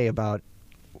other day about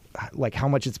like how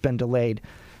much it's been delayed.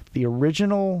 The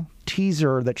original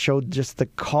teaser that showed just the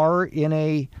car in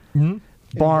a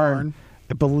barn,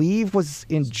 I believe, was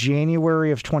in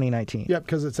January of 2019. Yep,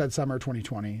 because it said summer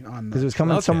 2020 on Because it was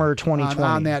coming summer 2020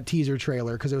 on that teaser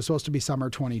trailer because it was supposed to be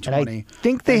summer 2020. And I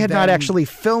think they had not actually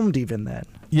filmed even then.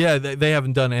 Yeah, they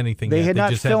haven't done anything They yet. had not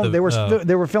just filmed. the,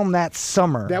 They were filmed that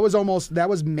summer. That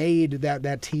was made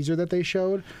that teaser that they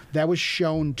showed. That was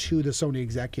shown to the Sony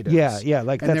executives. Yeah,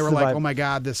 like and that's they were the like, vibe. "Oh my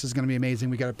God, this is going to be amazing.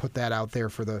 We got to put that out there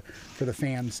for the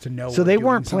fans to know." So we're they doing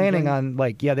weren't planning something." on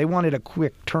like they wanted a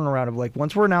quick turnaround of like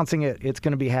once we're announcing it, it's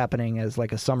going to be happening as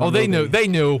like a summer. they movie.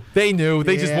 knew.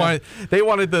 They just Yeah.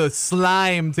 wanted the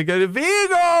slime to go to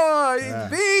Vigo.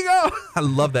 Vigo. I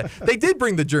love that. They did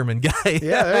bring the German guy. Yeah,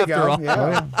 there you after go. all.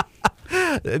 Yeah.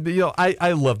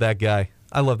 I love that guy.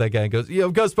 I love that guy.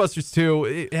 Ghostbusters 2,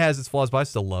 it has its flaws, but I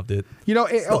still loved it.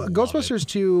 Ghostbusters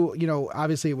 2,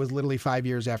 obviously it was literally 5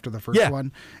 years after the first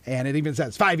one. And it even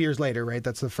says 5 years later, right?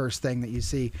 That's the first thing that you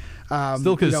see.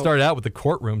 Still could have started out with the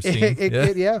courtroom scene.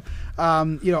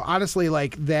 Honestly,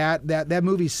 like that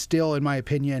movie still, in my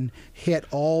opinion, hit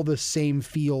all the same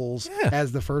feels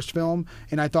as the first film.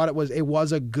 And I thought it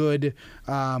was a good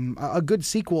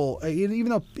sequel, even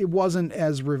though it wasn't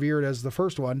as revered as the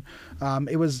first one.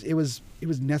 It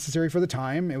was necessary for the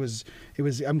time. It was.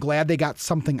 I'm glad they got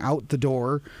something out the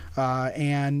door,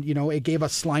 and it gave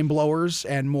us slime blowers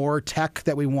and more tech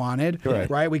that we wanted.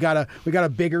 Right. We got a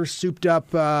bigger, souped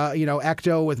up,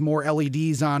 Ecto with more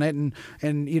LEDs on it, and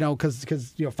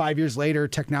because 5 years later,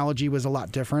 technology was a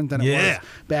lot different than it was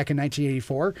back in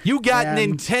 1984. You got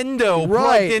Nintendo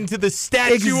plugged into the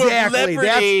Statue of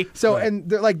Liberty.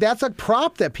 That's a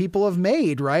prop that people have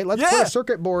made, right? Let's put a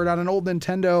circuit board on an old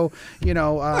Nintendo,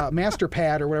 Master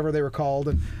Pad or whatever they were called,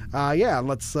 and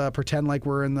let's pretend like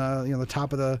we're in the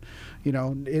top of the,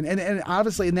 and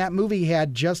obviously in that movie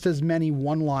had just as many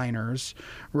one-liners,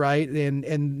 right,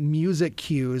 and music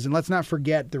cues, and let's not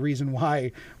forget the reason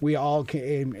why we all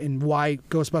came and why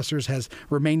Ghostbusters has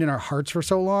remained in our hearts for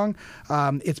so long.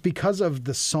 It's because of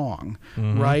the song,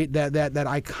 right? That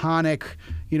iconic,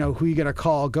 Who You Gonna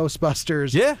Call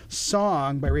Ghostbusters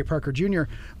song by Ray Parker Jr.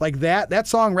 Like that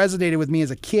song resonated with me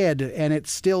as a kid, and it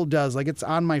still does. Like it's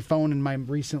on my phone and my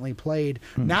recently played,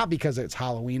 not because it's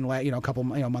Halloween, a couple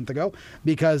month ago,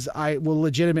 because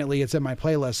legitimately it's in my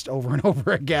playlist over and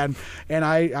over again, and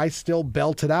I still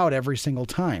belt it out every single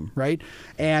time, right?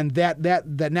 And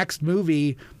the next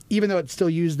movie, even though it still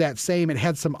used that same, it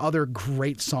had some other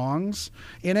great songs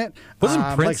in it.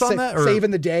 Wasn't Prince on that? Or?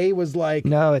 Saving the Day was like...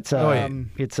 No, it's Bobby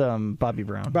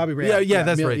Brown. Bobby Brown. Yeah,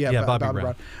 that's right. Yeah, Bobby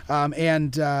Brown.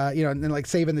 And then like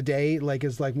Saving the Day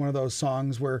is like one of those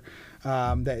songs where...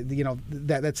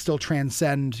 that still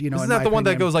transcend. Isn't that the one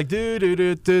that goes like do do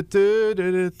do do do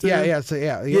do do? Yeah. So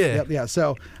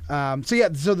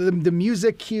the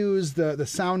music cues, the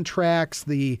soundtracks,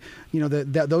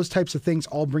 those types of things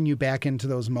all bring you back into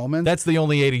those moments. That's the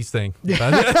only '80s thing. But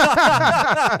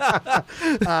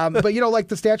like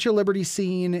the Statue of Liberty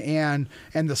scene and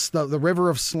the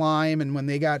river of slime, and when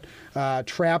they got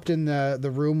trapped in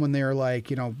the room when they were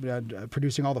like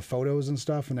producing all the photos and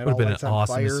stuff, and it would have all been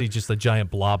awesome fire. to see just a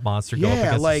giant blob monster go up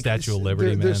against the Statue of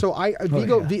Liberty, man. So I've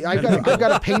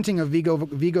got a painting of Vigo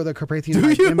the Carpathian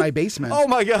in my basement. Oh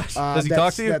my gosh! Does he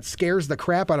talk to you? That scares the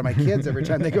crap out of my kids every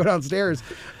time they go downstairs.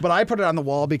 But I put it on the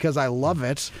wall because I love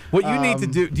it. What you need to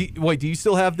do? Do you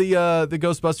still have the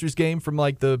Ghostbusters game from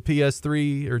like the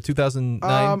PS3 or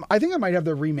 2009? I think I might have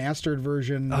the remastered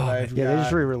version. They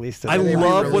just re-released it. I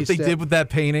love what they did with that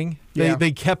painting.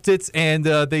 They kept it, and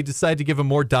they decided to give him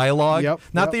more dialogue.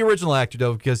 Not the original actor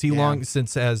though, because he long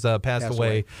since has passed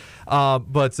away.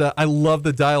 But I love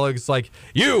the dialogue. It's like,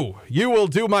 you will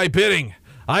do my bidding.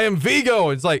 I am Vigo.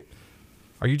 It's like,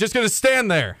 are you just going to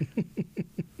stand there?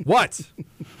 What?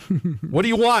 What do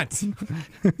you want?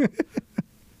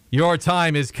 Your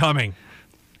time is coming.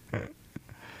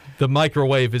 The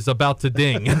microwave is about to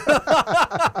ding.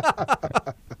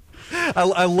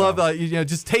 I love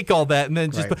just take all that and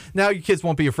then now your kids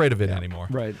won't be afraid of it anymore.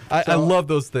 Right. I love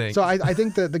those things. So I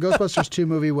think that the Ghostbusters 2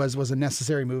 movie was a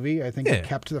necessary movie. I think it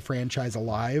kept the franchise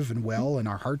alive and well in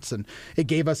our hearts, and it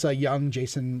gave us a young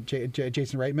Jason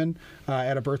Reitman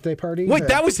at a birthday party. Wait,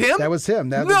 that was him? That was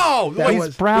him.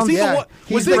 He's Brown. Was he the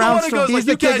one that goes like,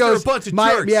 you guys are a bunch of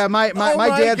jerks? Yeah, my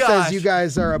dad says you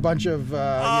guys are a bunch of.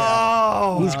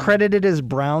 He's credited as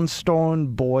Brownstone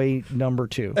Boy number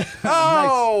 2.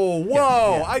 Oh.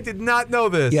 Whoa! I did not know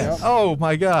this. Yes. Oh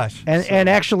my gosh! And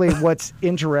actually, what's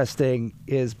interesting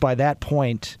is by that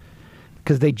point,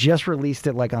 because they just released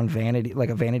it like on Vanity, like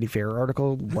a Vanity Fair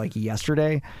article, like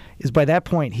yesterday. Is by that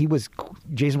point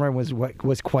Jason Reitman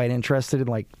was quite interested in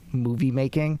like movie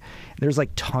making. There's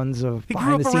like tons of he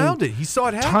grew up around it. He saw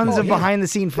it happen. Tons of behind the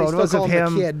scene photos of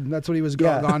him. The kid. That's what he was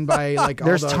gone by. Like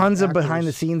there's tons of behind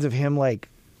the scenes of him like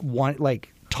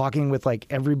talking with like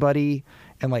everybody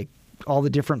and like all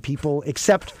the different people,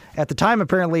 except at the time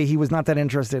apparently he was not that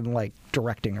interested in like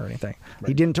directing or anything. Right.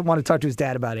 He didn't want to talk to his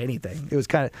dad about anything. It was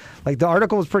kind of like the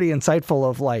article was pretty insightful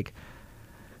of like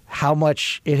how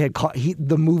much it had caught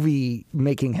the movie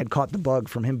making had caught the bug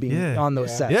from him being on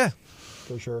those sets. Yeah,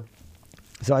 for sure.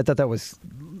 So I thought that was,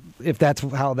 if that's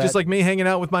how that... Just like me hanging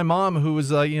out with my mom, who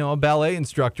was a ballet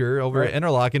instructor over at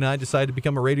Interlochen, and I decided to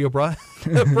become a radio broadcaster.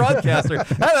 How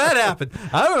did that happen?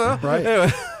 I don't know. Right.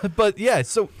 Anyway, but yeah,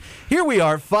 so here we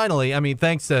are finally. I mean,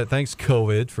 thanks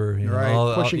COVID for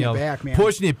pushing it back, man.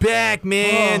 Pushing it back,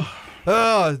 man.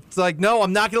 Oh, it's like, no,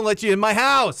 I'm not going to let you in my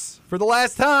house for the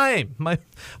last time. My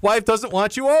wife doesn't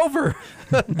want you over.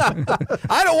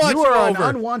 I don't want you are an over.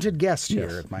 unwanted guest here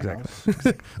at my house.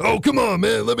 Oh, come on,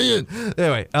 man, let me in.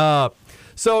 Anyway,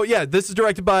 so yeah, this is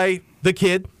directed by the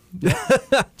kid,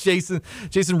 Jason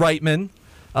Reitman.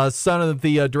 Son of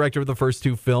the director of the first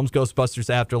two films, Ghostbusters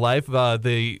Afterlife.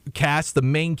 The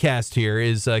main cast here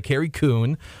is Carrie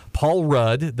Coon, Paul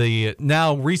Rudd, the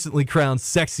now recently crowned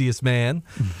sexiest man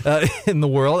in the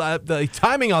world. The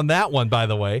timing on that one, by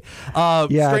the way. I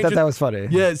thought that was funny.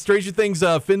 Yeah, Stranger Things,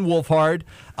 Finn Wolfhard.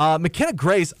 McKenna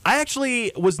Grace, I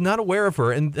actually was not aware of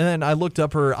her, and then I looked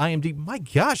up her IMDb. My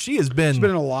gosh, she's been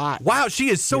in a lot. Wow, she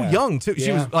is so young, too. She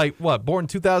Yeah. was like, what, born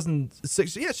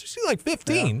 2006? Yeah, she's like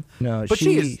 15. No, but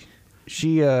she is.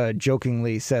 She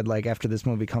jokingly said, like, after this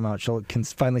movie come out, she can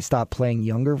finally stop playing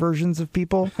younger versions of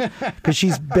people because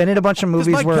she's been in a bunch of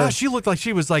movies my where gosh, she looked like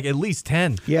she was like at least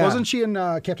 10. Yeah. Wasn't she in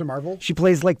Captain Marvel? She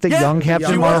plays like the young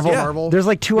Captain she was, Marvel. yeah. There's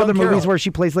like two Young other Carol. movies where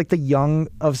she plays like the young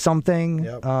of something.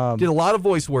 Yep. Did a lot of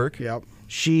voice work. Yep.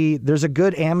 There's a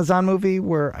good Amazon movie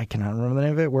where I cannot remember the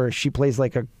name of it, where she plays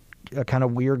like a kind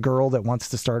of weird girl that wants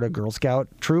to start a Girl Scout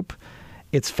troop.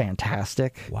 It's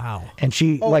fantastic. Wow. And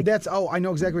she I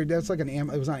know exactly. That's like it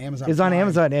was on Amazon. It's on Prime.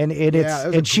 Amazon, and it was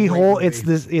a great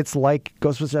movie. it's like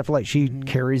Ghostbusters Afterlife. She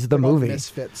carries the About movie.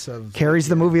 Misfits of Carries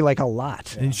the movie like a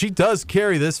lot. And she does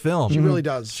carry this film. She really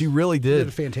does. She really did. She did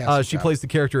a fantastic She job. plays the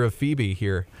character of Phoebe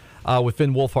here, with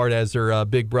Finn Wolfhard as her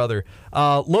big brother.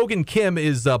 Logan Kim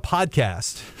is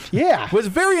Podcast. Yeah. Was a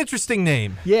very interesting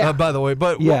name. Yeah. By the way,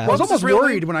 but Yeah. I was almost really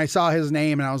worried when I saw his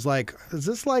name, and I was like, "Is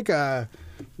this like a?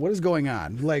 What is going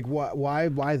on? Like, why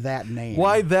that name?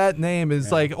 Why that name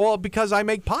is like, well, because I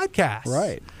make podcasts.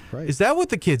 Right. Is that what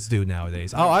the kids do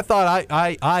nowadays? Oh, I thought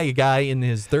I a guy in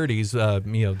his 30s,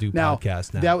 do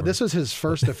podcasts now. This was his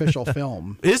first official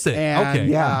film. Is it? And, Okay.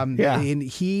 Yeah. And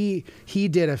he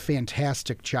did a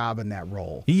fantastic job in that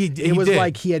role. He was did.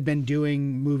 like he had been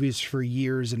doing movies for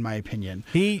years, in my opinion.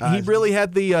 He really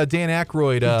had the Dan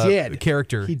Aykroyd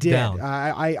character He did. down.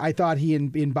 I thought he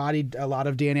embodied a lot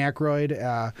of Dan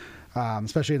Aykroyd.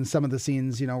 Especially in some of the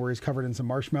scenes, where he's covered in some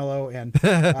marshmallow, and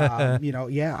I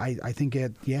think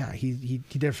he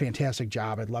did a fantastic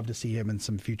job. I'd love to see him in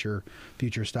some future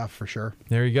stuff for sure.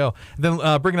 There you go. Then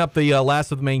bringing up the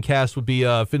last of the main cast would be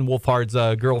Finn Wolfhard's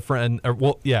girlfriend,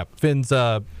 Finn's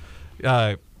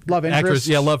love interest.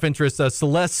 love interest,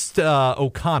 Celeste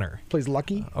O'Connor. Plays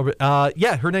Lucky.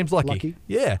 Her name's Lucky.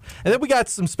 Yeah. And then we got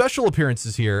some special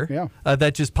appearances here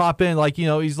that just pop in. Like,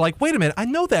 he's like, wait a minute, I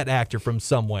know that actor from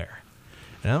somewhere.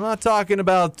 And I'm not talking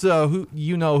about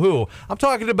who. I'm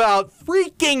talking about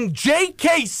freaking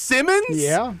J.K. Simmons.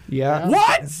 Yeah.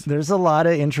 What? There's a lot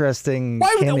of interesting.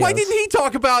 Why cameos. didn't he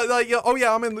talk about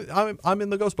I'm in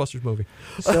the Ghostbusters movie?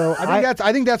 So I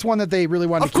think that's one that they really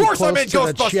wanted to keep close I'm in to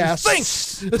the Ghostbusters. chest.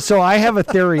 Thanks. So I have a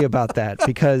theory about that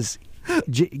because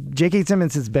J.K.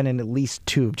 Simmons has been in at least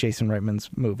 2 of Jason Reitman's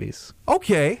movies.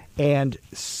 Okay. And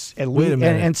Wait a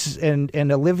minute.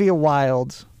 And Olivia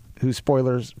Wilde, who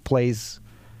spoilers plays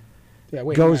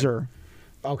Gozer.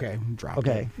 Okay, drop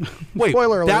Okay. Wait,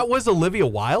 Spoiler alert. that was Olivia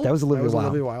Wilde? That was Olivia Wilde.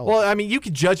 Olivia Wilde. Well, I mean, you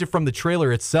could judge it from the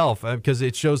trailer itself because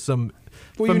it shows some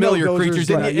Well, familiar Gozer's creatures.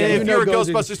 And right. if you're a Gozer's-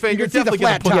 Ghostbusters fan, you you're can see the definitely going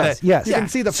flat to put top. that. Yes. You can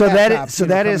see the so flat that top, is so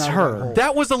that coming is out of her. that hole.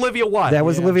 That was Olivia Wilde. That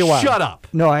was Olivia Wilde. Shut up.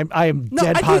 No, I am No,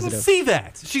 dead I positive. didn't see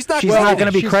that. She's not. She's not going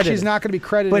to be she's- credited. She's not going to be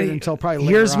credited But until probably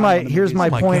here's later on my in the here's movie.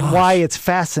 my Oh my point. gosh. Why it's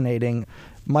fascinating.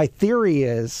 My theory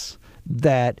is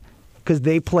that because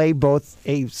they play both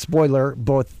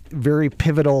both very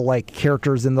pivotal like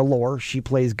characters in the lore. She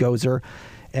plays Gozer,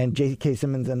 and J.K.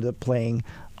 Simmons ends up playing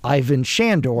Ivan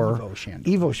Shandor.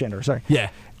 Evo Shandor. Sorry. Yeah.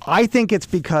 I think it's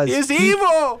because Is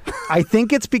evil. I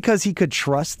think it's because he could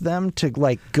trust them to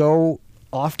like go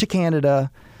off to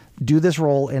Canada, do this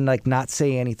role, and like not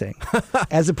say anything,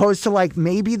 as opposed to like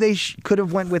maybe they could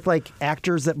have went with like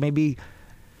actors that maybe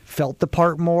felt the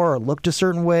part more or looked a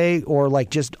certain way or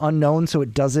like just unknown, so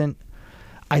it doesn't.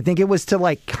 I think it was to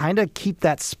like kind of keep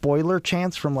that spoiler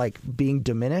chance from like being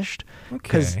diminished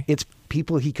because Okay. it's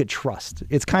people he could trust.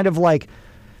 It's kind of like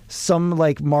some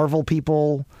like Marvel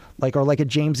people like or like a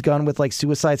James Gunn with like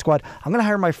Suicide Squad. I'm gonna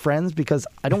hire my friends because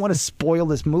I don't want to spoil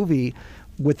this movie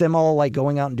with them all like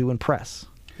going out and doing press.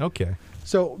 Okay.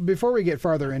 So before we get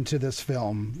farther into this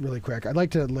film, really quick, I'd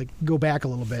like to like go back a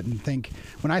little bit and think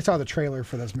when I saw the trailer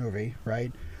for this movie,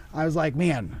 right? I was like,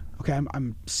 man, okay,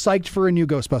 I'm psyched for a new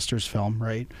Ghostbusters film,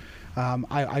 right? I'm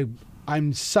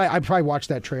psyched. I probably watched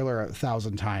that trailer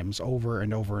 1,000 times over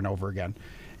and over and over again.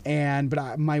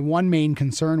 But my one main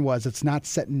concern was it's not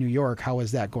set in New York. How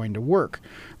is that going to work,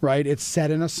 right? It's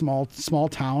set in a small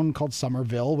town called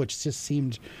Somerville, which just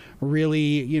seemed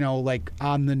really, like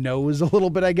on the nose a little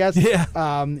bit, I guess. Yeah.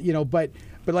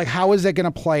 But like, how is it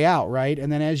going to play out, right?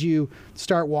 And then as you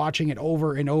start watching it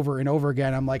over and over and over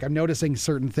again, I'm noticing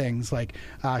certain things like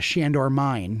Shandor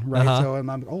Mine, right? So I'm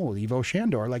Ivo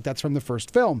Shandor, like that's from the first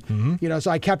film,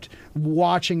 So I kept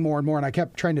watching more and more, and I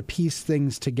kept trying to piece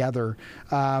things together.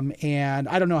 And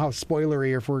I don't know how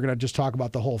spoilery, or if we're going to just talk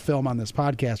about the whole film on this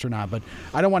podcast or not, but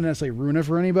I don't want to necessarily ruin it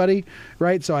for anybody,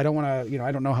 right? So I don't want to,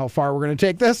 I don't know how far we're going to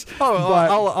take this.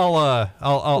 But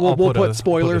we'll put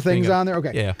spoiler things on there.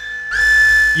 Okay. Yeah.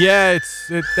 Yeah, that's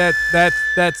the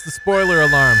spoiler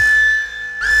alarm.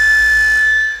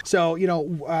 So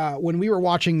when we were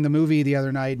watching the movie the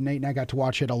other night, Nate and I got to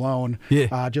watch it alone.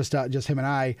 Yeah. Just him and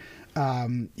I.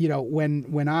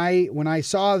 When I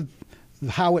saw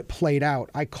how it played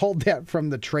out, I called that from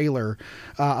the trailer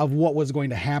of what was going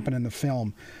to happen in the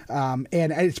film. And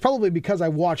it's probably because I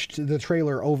watched the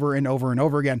trailer over and over and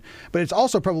over again, but it's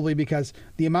also probably because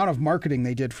the amount of marketing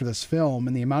they did for this film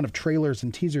and the amount of trailers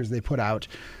and teasers they put out,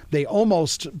 they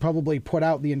almost probably put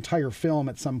out the entire film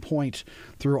at some point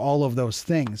through all of those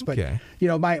things. But,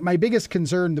 my biggest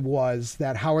concern was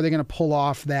that how are they going to pull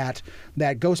off that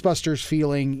Ghostbusters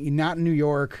feeling, not in New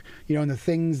York, and the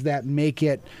things that make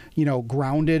it,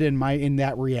 grounded in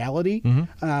that reality.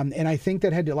 And I think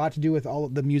that had a lot to do with all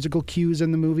of the musical cues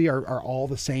in the movie are all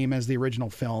the same as the original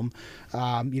film.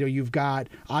 You've got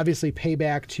obviously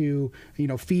payback to,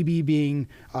 Phoebe being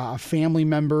a family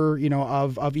member,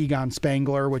 of Egon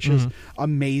Spangler, which is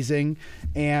amazing.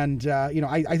 And,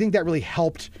 I think that really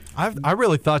helped. I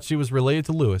really thought she was related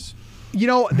to Lewis.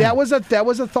 That was a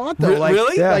thought though.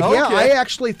 Really? Yeah. Okay. I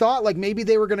actually thought maybe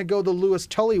they were going to go the Lewis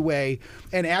Tully way,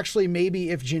 and actually maybe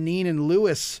if Janine and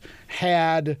Lewis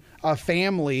had a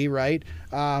family, right?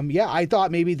 I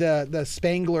thought maybe the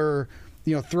Spangler,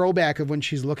 throwback of when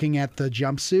she's looking at the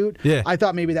jumpsuit. Yeah. I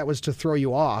thought maybe that was to throw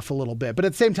you off a little bit, but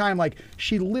at the same time,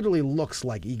 she literally looks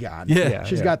like Egon. Yeah.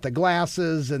 She's got the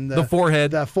glasses and the forehead.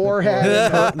 The forehead.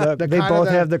 They both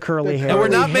have the curly hair. And we're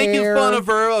not making fun of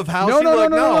her of how she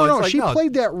looked. No. She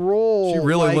played that role. She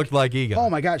really looked like Egon. Oh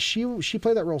my God, she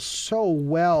played that role so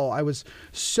well. I was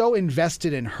so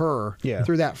invested in her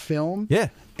through that film. Yeah.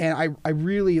 And I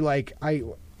really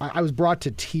I was brought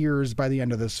to tears by the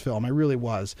end of this film. I really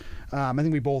was. I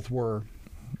think we both were.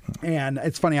 And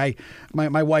it's funny,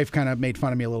 my wife kind of made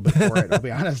fun of me a little bit for it, I'll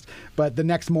be honest. But the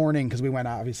next morning, because we went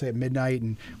obviously at midnight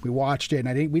and we watched it,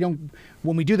 and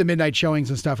when we do the midnight showings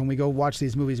and stuff and we go watch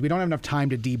these movies, we don't have enough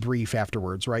time to debrief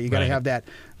afterwards, right? You got to have that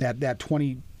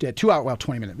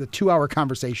 2-hour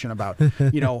conversation about,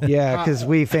 Yeah, because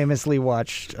we famously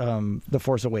watched The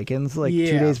Force Awakens 2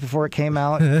 days before it came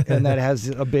out, and that has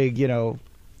a big,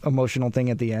 emotional thing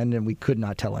at the end, and we could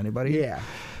not tell anybody. Yeah.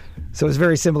 So it's a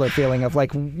very similar feeling of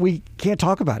we can't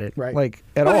talk about it, right?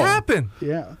 At all. What happened?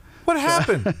 Yeah. What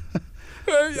happened?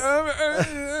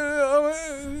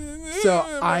 So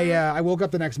I woke up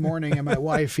the next morning and my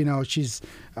wife, she's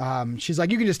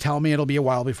like, you can just tell me, it'll be a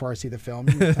while before I see the film.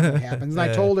 You can tell me what happens. And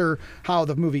I told her how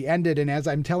the movie ended, and as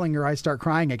I'm telling her, I start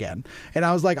crying again. And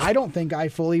I was like, I don't think I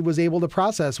fully was able to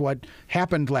process what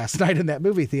happened last night in that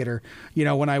movie theater.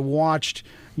 When I watched,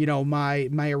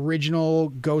 my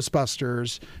original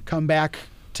Ghostbusters come back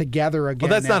together again.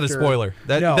 Well, that's not a spoiler.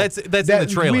 That's in the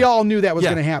trailer. We all knew that was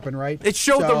going to happen, right? It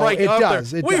showed them right it up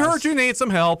does, there. It we does. heard you need some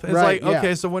help. It's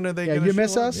okay, so when are they going to you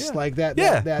miss show us? up? Like that,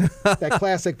 Yeah. that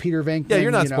classic Peter Venkman. Yeah,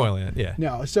 you're not spoiling it. Yeah.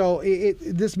 No, so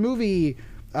this movie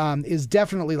is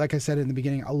definitely, like I said in the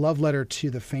beginning, a love letter to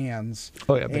the fans.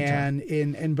 Oh yeah, big time.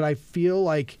 But I feel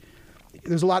like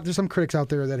there's some critics out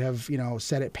there that have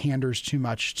said it panders too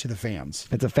much to the fans.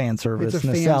 It's a fan service. It's a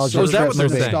fan nostalgia. So is that what they're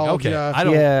saying? Nostalgia.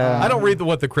 Okay, I don't read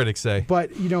what the critics say.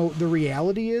 But the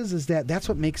reality is that that's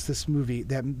what makes this movie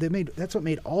that's what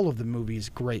made all of the movies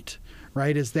great,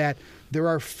 right? Is that there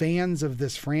are fans of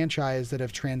this franchise that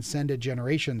have transcended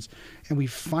generations, and we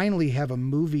finally have a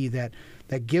movie that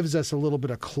gives us a little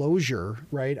bit of closure,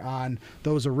 right, on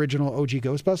those original OG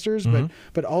Ghostbusters,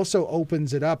 but also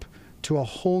opens it up to a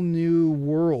whole new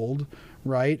world,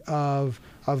 right, of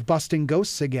busting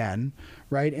ghosts again,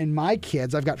 right? And my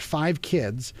kids, I've got 5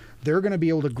 kids, they're going to be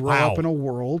able to grow up in a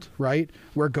world, right,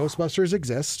 where Ghostbusters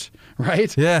exist,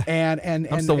 right? Yeah. And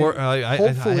I'm still I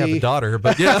have a daughter,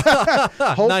 but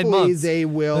hopefully 9 months. they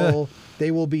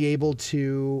will be able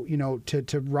to,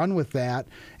 to run with that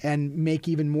and make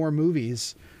even more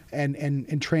movies.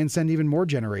 and transcend even more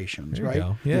generations, There you right?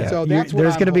 go. Yeah. So that's what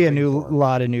there's going to be a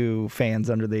lot of new fans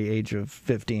under the age of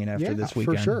 15 after this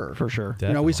weekend. for sure. Definitely.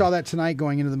 You know, we saw that tonight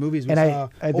going into the movies. We And saw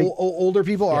I think- older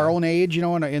people our own age, you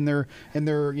know, in their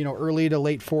early to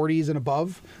late 40s and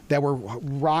above that were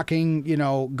rocking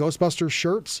Ghostbusters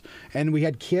shirts, and we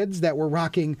had kids that were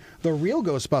rocking the real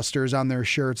Ghostbusters on their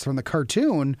shirts from the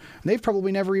cartoon. And they've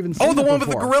probably never even seen. Oh, the it one with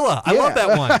the before. gorilla. I love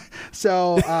that one.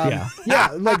 So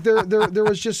like there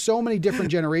was just so many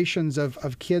different generations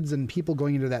of kids and people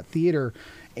going into that theater,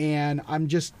 and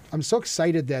I'm so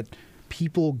excited that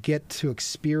people get to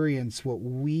experience what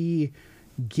we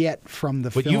get from the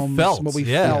What you films, felt. what we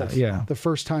Yeah. felt the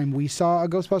first time we saw a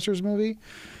Ghostbusters movie.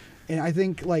 And I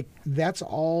think like that's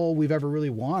all we've ever really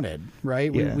wanted,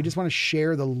 right? Yeah. We just want to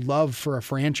share the love for a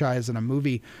franchise and a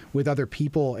movie with other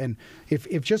people. And if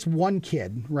just one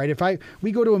kid, right?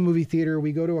 We go to a movie theater,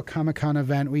 we go to a Comic-Con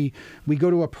event, we go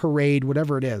to a parade,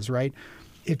 whatever it is, right?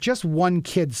 If just one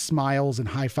kid smiles and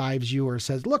high fives you or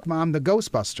says, "Look, Mom, the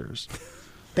Ghostbusters."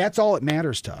 That's all that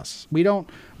matters to us. We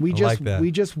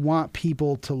just want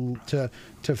people to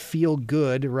feel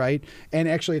good, right? And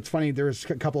actually, it's funny. There was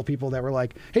a couple of people that were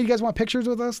like, "Hey, you guys want pictures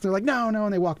with us?" They're like, "No,"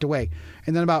 and they walked away.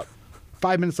 And then about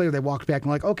 5 minutes later, they walked back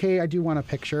and like, "Okay, I do want a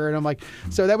picture." And I'm like,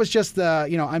 so that was just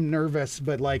I'm nervous,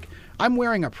 but like I'm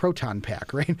wearing a proton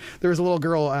pack, right? There was a little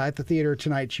girl at the theater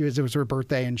tonight. It was her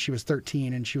birthday, and she was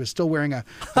 13, and she was still wearing a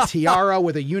tiara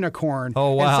with a unicorn.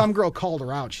 Oh, wow. And some girl called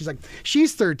her out. She's like,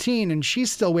 "She's 13 and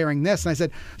she's still wearing this." And I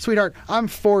said, "Sweetheart, I'm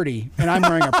 40 and I'm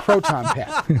wearing a proton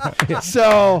pack."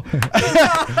 So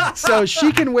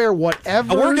she can wear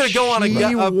whatever We're going to go on she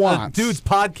a wants. dude's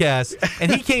podcast,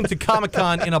 and he came to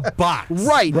Comic-Con in a box.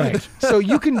 Right. So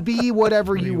you can be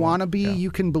whatever you want to be. Yeah. You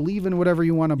can believe in whatever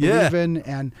you want to believe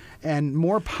in, and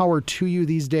more power to you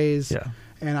these days. Yeah.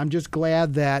 And I'm just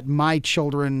glad that my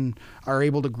children are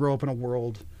able to grow up in a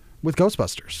world with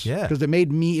Ghostbusters. Yeah. Because it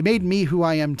made me who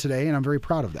I am today, and I'm very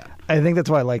proud of that. I think that's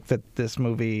why I like that this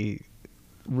movie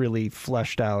really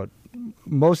fleshed out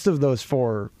most of those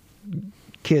 4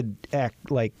 kid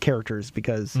characters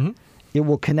because it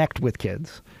will connect with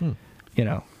kids. You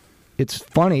know, it's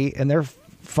funny and they're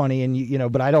funny,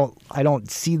 and but I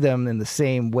don't see them in the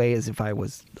same way as if I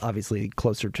was obviously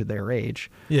closer to their age.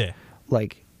 Yeah.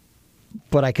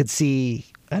 But I could see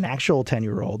an actual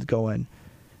 10-year-old going,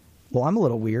 "Well, I'm a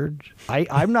little weird.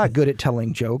 I'm not good at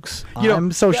telling jokes.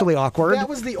 I'm socially awkward." That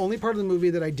was the only part of the movie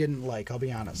that I didn't like, I'll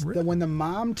be honest. Really? That when the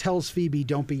mom tells Phoebe,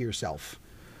 "Don't be yourself."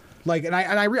 Like, and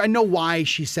I know why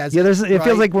she says Yeah, it. it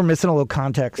feels like we're missing a little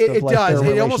context. It of does.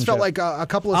 Their It almost felt relationship. like a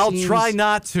couple of I'll scenes. try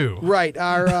not to. Right.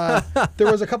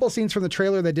 There was a couple of scenes from the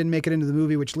trailer that didn't make it into the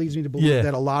movie, which leads me to believe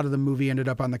that a lot of the movie ended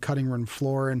up on the cutting room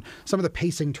floor, and some of the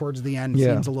pacing towards the end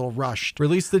seems a little rushed.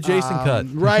 Release the Jason cut.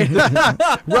 Right.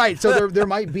 Right. So there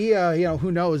might be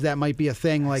who knows, that might be a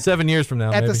thing. Like 7 years from now.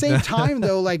 At maybe. the same time,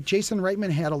 though, like Jason Reitman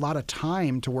had a lot of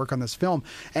time to work on this film,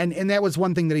 and that was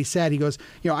one thing that he said. He goes,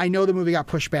 I know the movie got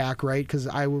pushed back, right? Because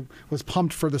I was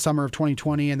pumped for the summer of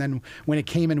 2020, and then when it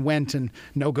came and went, and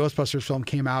no Ghostbusters film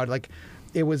came out, like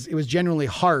it was genuinely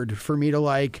hard for me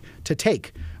to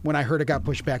take when I heard it got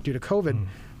pushed back due to COVID.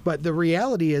 But the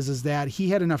reality is that he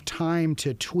had enough time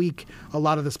to tweak a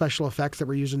lot of the special effects that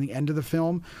were used in the end of the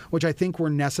film, which I think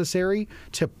were necessary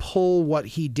to pull what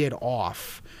he did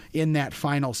off in that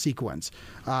final sequence.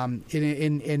 I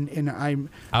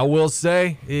will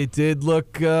say it did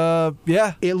look,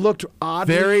 it looked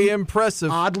oddly, very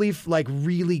impressive, oddly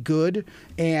really good.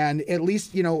 And at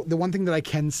least the one thing that I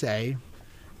can say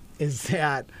is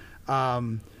that.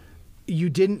 You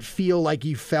didn't feel like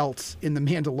you felt in The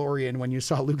Mandalorian when you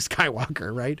saw Luke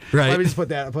Skywalker, right? Right. Let me just put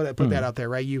that out there,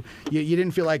 right? You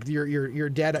didn't feel like you're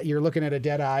dead. You're looking at a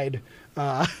dead-eyed,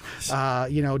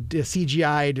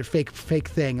 CGI'd fake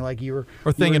thing, like you were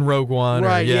in Rogue One,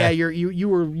 right? Or, you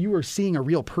were seeing a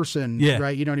real person,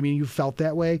 right? You know what I mean? You felt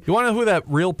that way. You want to know who that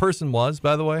real person was,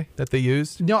 by the way, that they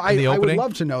used? No, in the I would opening?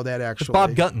 love to know that actually. It's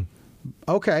Bob Gutton.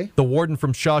 Okay. The warden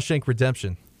from Shawshank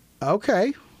Redemption.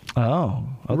 Okay. Oh,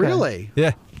 okay. Really?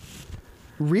 Yeah.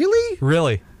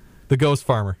 Really? The ghost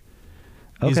farmer.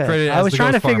 He's credited as I was the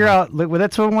trying to ghost figure farmer. out.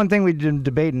 That's one thing we've been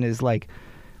debating is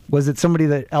was it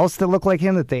somebody else that looked like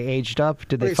him that they aged up?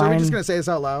 Did they So find? we're just gonna say this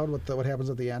out loud. What happens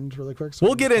at the end, really quick. So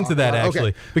We'll get into that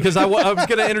actually, because I was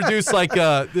going to introduce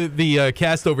the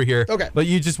cast over here. Okay. But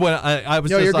you just went. I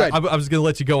was you're just. good. I was going to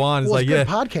let you go on. Well, it's it's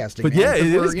like good podcasting. But man, yeah,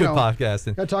 it because is good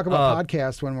podcasting. Got to talk about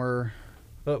podcast when we're.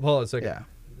 Hold on a second. Yeah.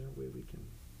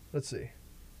 Let's see.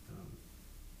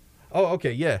 Oh,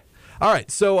 okay, yeah. All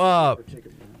right, so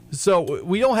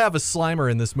we don't have a Slimer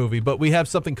in this movie, but we have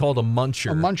something called a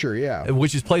Muncher. A Muncher, yeah.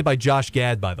 Which is played by Josh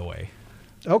Gad, by the way.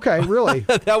 Okay, really?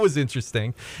 That was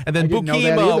interesting. And then I didn't know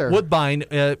that Bokeem either. Woodbine.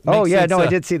 Oh yeah, makes no, it, I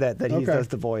did see that he Okay. does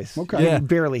the voice. Okay. You Yeah. can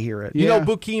barely hear it. You Yeah. know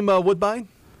Bokeem Woodbine?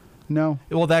 No.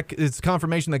 Well, that is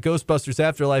confirmation that Ghostbusters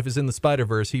Afterlife is in the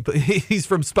Spider-Verse. He's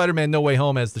from Spider-Man No Way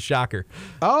Home as the Shocker.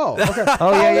 Oh, okay.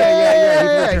 Oh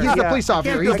yeah. He's the police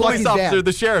officer. He's the police Lucky's officer, dad.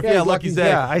 the sheriff. Yeah, he's Lucky's Lucky's dad.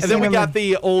 Yeah, I and seen then we him got in-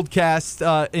 the old cast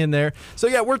in there. So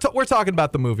yeah, we're talking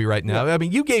about the movie right now. I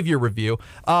mean, you gave your review.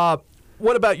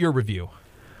 What about your review?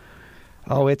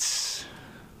 Oh, it's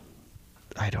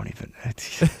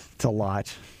a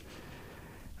lot.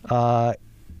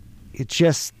 It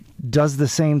just does the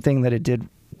same thing that it did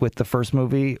with the first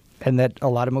movie and that a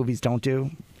lot of movies don't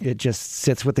do. It just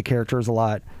sits with the characters a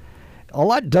lot. A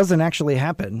lot doesn't actually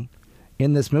happen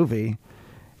in this movie.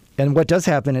 And what does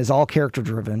happen is all character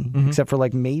driven, except for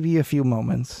like maybe a few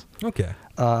moments. Okay.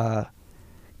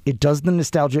 It does the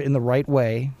nostalgia in the right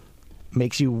way.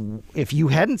 Makes you, if you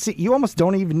hadn't seen, you almost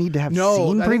don't even need to have seen I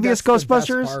think previous that's the best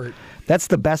Ghostbusters. part. That's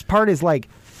the best part is like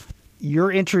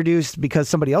you're introduced because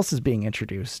somebody else is being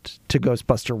introduced to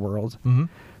Ghostbuster World. Mm-hmm.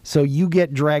 So you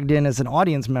get dragged in as an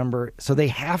audience member. So they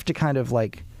have to kind of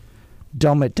like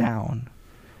dumb it down.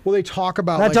 Well, they talk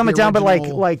about Not like, dumb the it down, but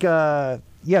original-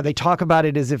 yeah, they talk about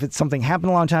it as if it's something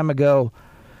happened a long time ago,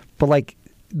 but like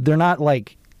they're not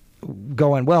like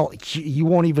going, well, you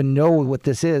won't even know what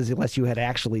this is unless you had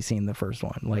actually seen the first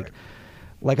one.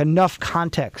 Like enough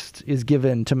context is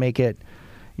given to make it,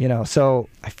 so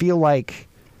I feel like.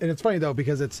 And it's funny though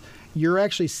because you're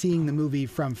actually seeing the movie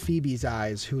from Phoebe's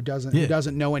eyes, who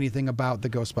doesn't know anything about the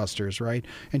Ghostbusters, right?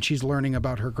 And she's learning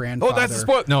about her grandfather. Oh, that's a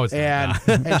spoil. No, it's and not.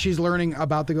 and she's learning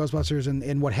about the Ghostbusters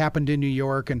and what happened in New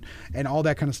York and all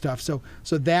that kind of stuff. So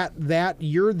that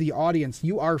you're the audience.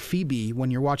 You are Phoebe when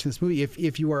you're watching this movie.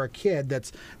 If you are a kid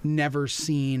that's never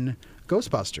seen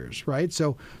Ghostbusters, right?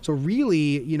 So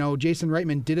really, Jason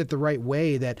Reitman did it the right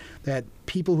way. That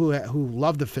people who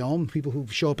love the film, people who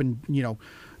show up in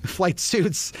flight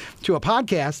suits to a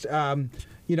podcast, are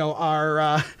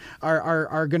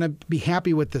going to be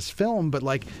happy with this film. But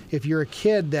like, if you're a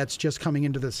kid that's just coming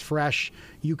into this fresh,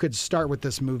 you could start with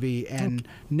this movie and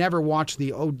never watch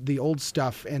the old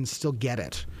stuff and still get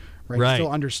it. Right.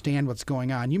 Still understand what's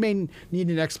going on. You may need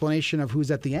an explanation of who's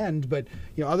at the end, but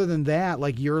other than that,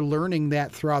 like you're learning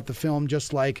that throughout the film,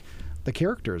 just like the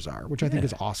characters are, which I think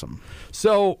is awesome.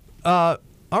 So, all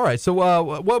right. So,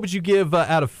 what would you give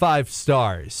out of 5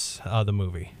 stars? The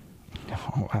movie.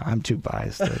 Oh, I'm too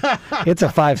biased. It's a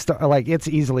 5-star. Like it's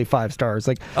easily 5 stars.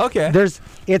 Like okay,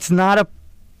 it's not a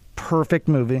perfect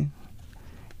movie.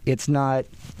 It's not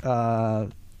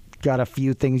got a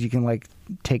few things you can like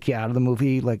take you out of the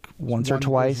movie like once or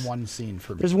twice. There's one scene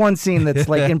for me. There's one scene that's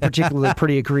like in particular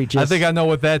pretty egregious. I think I know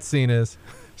what that scene is.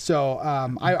 So,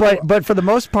 but for the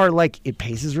most part, like it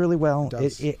paces really well. It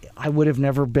does. I would have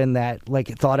never been that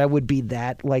thought I would be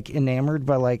that like enamored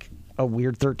by like a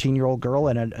weird 13-year-old girl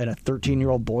and a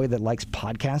 13-year-old boy that likes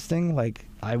podcasting. Like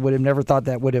I would have never thought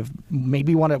that would have made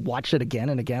me want to watch it again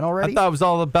and again already. I thought it was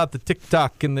all about the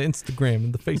TikTok and the Instagram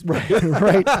and the Facebook.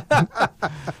 Right.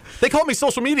 They call me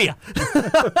social media.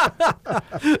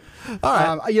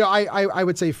 All right. I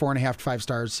would say 4.5 to 5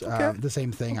 stars. Okay. The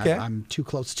same thing. Okay. I'm too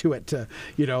close to it to,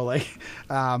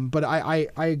 but I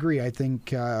agree. I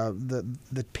think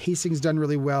the pacing's done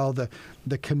really well. The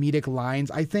comedic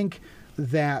lines. I think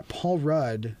that Paul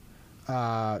Rudd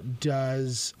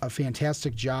does a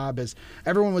fantastic job, as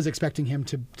everyone was expecting him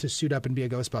to suit up and be a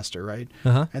Ghostbuster, right?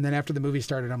 Uh-huh. And then after the movie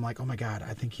started, I'm like, oh my God,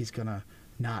 I think he's gonna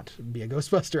not be a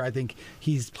Ghostbuster. I think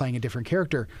he's playing a different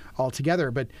character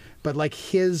altogether. But like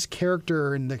his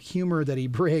character and the humor that he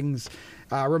brings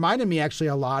reminded me actually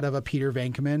a lot of a Peter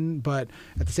Venkman. But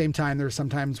at the same time, there's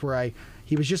sometimes where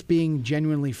he was just being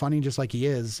genuinely funny, just like he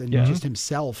is, and just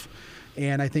himself.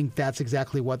 And I think that's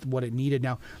exactly what it needed.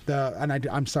 Now,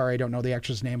 I'm sorry, I don't know the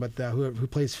actress name, but who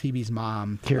plays Phoebe's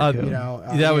mom, Carrie Coon.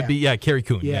 That would be Carrie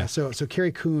Coon. Yeah. So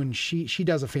Carrie Coon, she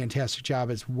does a fantastic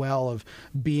job as well of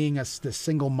being the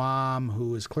single mom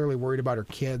who is clearly worried about her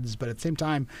kids, but at the same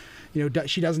time,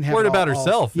 she doesn't have Worried about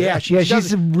herself. Yeah,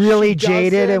 she's really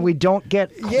jaded, and we don't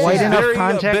get quite enough very,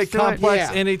 context. Bit to complex,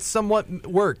 it. and it somewhat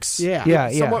works.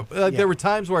 Yeah. Somewhat, there were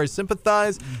times where I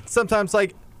sympathized. Sometimes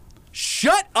like.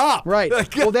 Shut up! Right.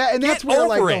 Well, that's where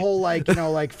like the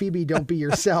whole like Phoebe, don't be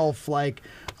yourself. Like,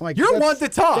 I'm like, you're one to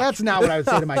talk. That's not what I would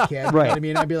say to my kid. Right. You know what I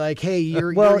mean? I'd be like, hey,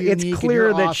 you're it's unique clear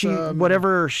and you're that awesome.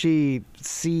 whatever she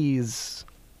sees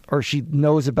or she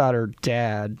knows about her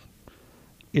dad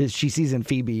she sees in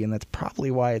Phoebe, and that's probably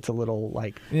why it's a little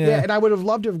like yeah. And I would have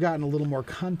loved to have gotten a little more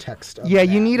context. Of yeah,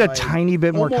 that. you need a like, tiny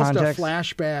bit more almost context, a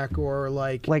flashback, or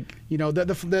like you know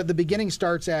the beginning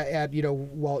starts at you know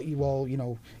while you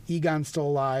know Egon's still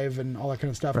alive and all that kind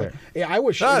of stuff. Right. Like, yeah, I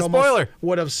wish it spoiler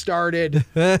would have started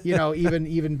you know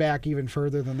even back even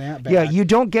further than that. Back. Yeah, you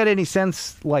don't get any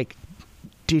sense like.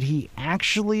 Did he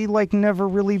actually like never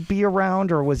really be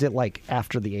around, or was it like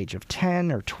after the age of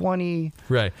 10 or 20?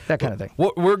 Right. That kind of thing.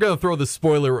 We're going to throw the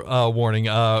spoiler warning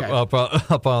up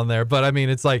on there, but I mean,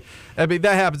 it's like, that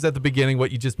happens at the beginning,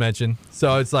 what you just mentioned.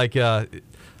 So it's like, oh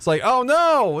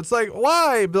no, it's like,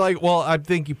 why? But like, well, I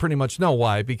think you pretty much know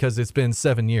why, because it's been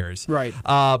 7 years. Right.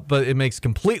 But it makes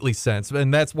completely sense,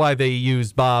 and that's why they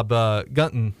used Bob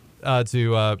Gunton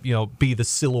to be the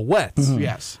silhouette.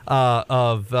 Yes.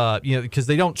 Because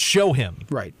they don't show him.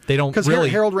 Right. They don't because really.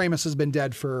 Harold Ramis has been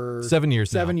dead for 7 years.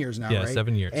 7 years now. Yeah, right?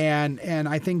 7 years. And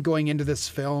I think going into this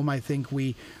film, I think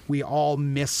we all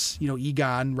miss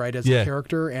Egon as a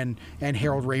character and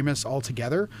Harold Ramis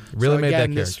altogether. Really so made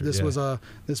again, that character.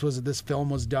 This film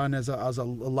was done as a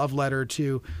love letter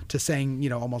to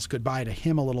saying almost goodbye to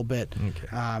him a little bit. Okay.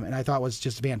 And I thought was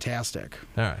just fantastic.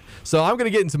 All right. So I'm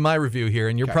going to get into my review here,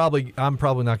 and I'm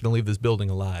probably not going to leave this building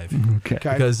alive. Okay.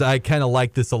 Because I kind of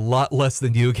like this a lot less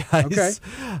than you guys. Okay.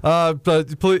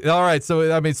 But please, all right.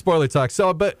 So I mean, spoiler talk.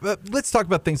 So, but let's talk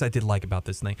about things I did like about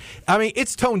this thing. I mean,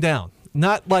 it's toned down.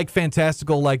 Not like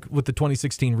fantastical like with the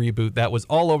 2016 reboot. That was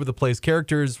all over the place.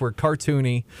 Characters were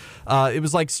cartoony. It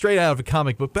was like straight out of a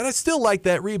comic book, but I still like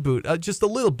that reboot just a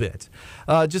little bit.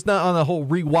 Just not on a whole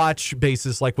rewatch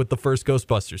basis like with the first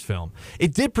Ghostbusters film.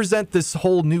 It did present this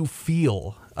whole new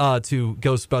feel to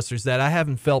Ghostbusters that I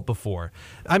haven't felt before.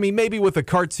 I mean, maybe with a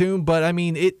cartoon, but I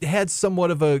mean, it had somewhat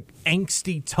of a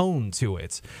angsty tone to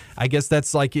it. I guess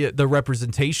that's like the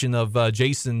representation of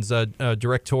Jason's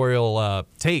directorial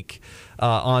take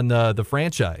on the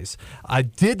franchise. I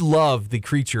did love the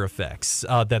creature effects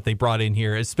that they brought in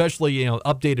here, especially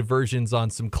updated versions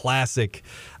on some classic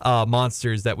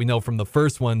monsters that we know from the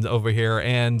first one over here.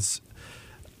 And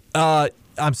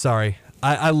I'm sorry,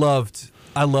 I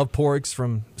love Porgs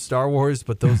from Star Wars,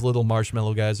 but those little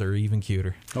marshmallow guys are even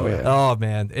cuter. Oh, yeah. Oh,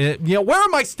 man. Where are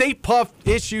my Stay Puft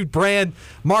issued brand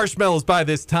marshmallows by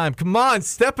this time? Come on,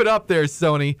 step it up there,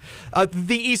 Sony.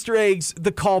 The Easter eggs,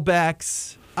 the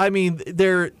callbacks, I mean,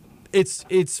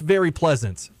 it's very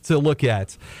pleasant to look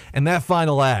at. And that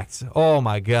final act, oh,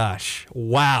 my gosh.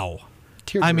 Wow.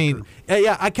 I mean,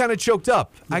 yeah, I kind of choked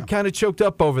up. Yeah. I kind of choked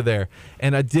up over there.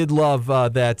 And I did love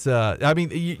that. I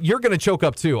mean, you're going to choke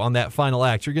up, too, on that final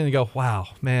act. You're going to go, wow,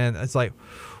 man. It's like,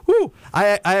 whoo.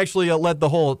 I actually led the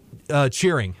whole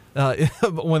cheering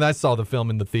when I saw the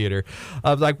film in the theater.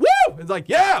 I was like, woo! It's like,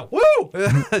 yeah, woo!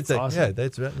 It's like, awesome. Yeah,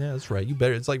 that's right. You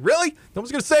better. It's like, really? No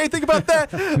one's going to say anything about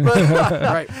that? But,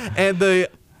 right. And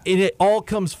it all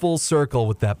comes full circle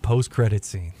with that post-credit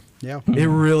scene. Yeah, it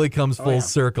really comes full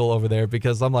circle over there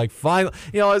because I'm like, finally,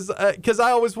 because I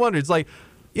always wondered, it's like,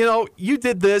 you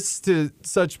did this to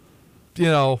such,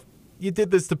 you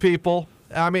did this to people.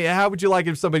 I mean, how would you like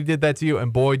it if somebody did that to you?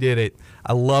 And boy, did it.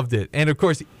 I loved it. And of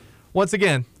course, once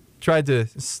again, tried to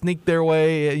sneak their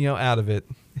way, out of it.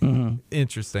 Mm-hmm.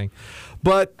 Interesting.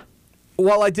 But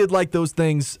while I did like those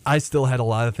things, I still had a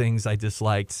lot of things I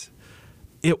disliked.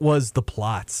 It was the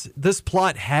plots. This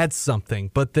plot had something,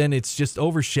 but then it's just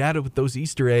overshadowed with those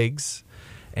Easter eggs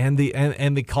and the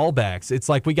callbacks. It's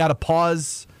like we got to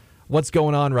pause what's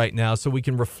going on right now so we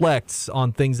can reflect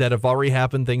on things that have already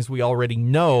happened, things we already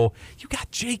know. You got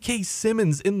J.K.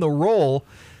 Simmons in the role,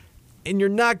 and you're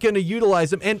not going to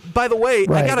utilize him. And by the way,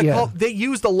 right, I got to call. They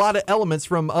used a lot of elements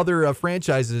from other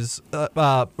franchises,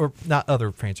 or not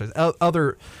other franchises,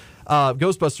 other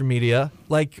Ghostbuster media,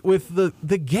 like with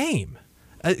the game.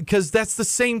 Because that's the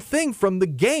same thing from the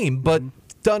game, but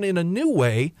done in a new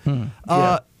way.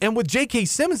 And with J.K.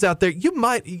 Simmons out there,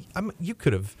 you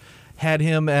could have had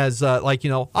him as I'm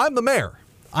the mayor.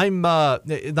 I'm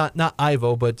not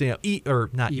Ivo, but not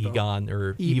Evo. Egon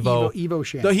or Evo. Evo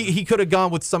Shan. So he could have gone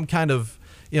with some kind of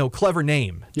clever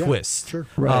name twist sure.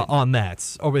 Right. on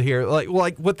that over here,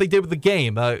 like what they did with the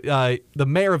game. The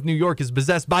mayor of New York is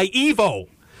possessed by Evo.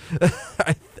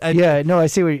 I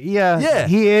see what. Yeah.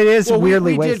 It is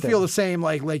weirdly we wasted. did feel the same.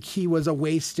 Like he was a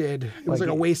wasted. It was like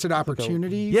a wasted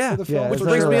opportunity. For the film, which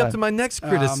brings me up to my next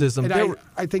criticism. And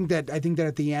I think that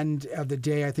at the end of the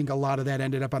day, I think a lot of that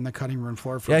ended up on the cutting room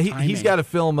floor. For he's got to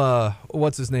film.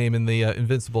 What's his name in the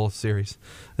Invincible series?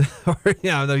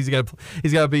 No, he's got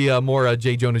to be more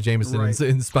J. Jonah Jameson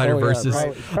in Spider Versus.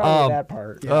 Probably that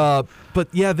part. Yeah. But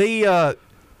yeah, they.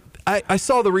 I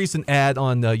saw the recent ad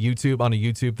on YouTube, on a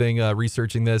YouTube thing,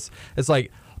 researching this. It's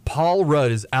like, Paul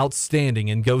Rudd is outstanding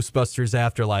in Ghostbusters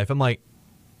Afterlife. I'm like,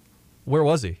 where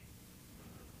was he?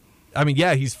 I mean,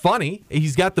 yeah, he's funny.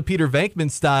 He's got the Peter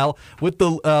Venkman style with the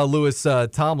Louis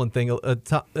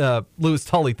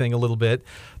Tully thing a little bit,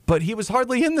 but he was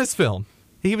hardly in this film.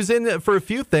 He was in it for a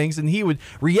few things, and he would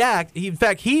react. In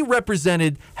fact, he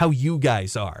represented how you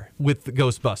guys are with the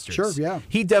Ghostbusters. Sure, yeah.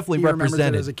 He definitely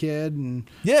represented it as a kid, and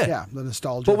yeah, the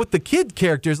nostalgia. But with the kid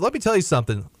characters, let me tell you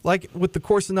something. Like with the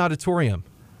Corson Auditorium,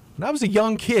 when I was a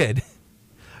young kid,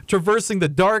 traversing the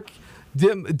dark,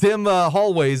 dim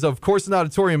hallways of Corson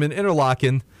Auditorium in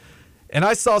Interlaken, and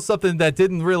I saw something that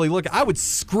didn't really look. I would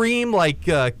scream like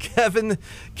Kevin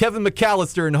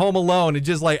McAllister in Home Alone, and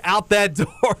just like out that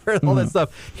door and all that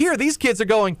stuff. Here, these kids are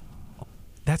going, oh,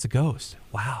 "That's a ghost!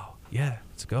 Wow, yeah,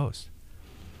 it's a ghost."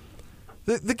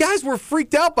 The guys were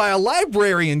freaked out by a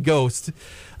librarian ghost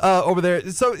over there.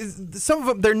 So some of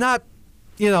them, they're not,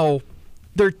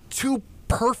 they're too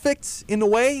perfect in a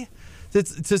way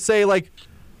to say like,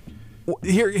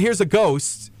 here's a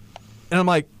ghost, and I'm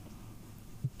like,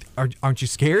 aren't you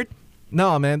scared?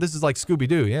 No, man, this is like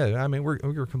Scooby-Doo. Yeah, I mean, we're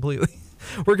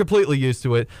completely used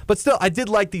to it. But still, I did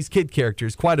like these kid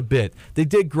characters quite a bit. They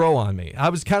did grow on me. I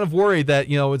was kind of worried that,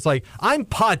 it's like, I'm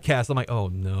podcast. I'm like, oh,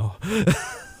 no.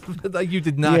 Like you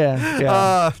did not.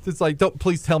 Yeah. It's like,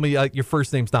 please tell me your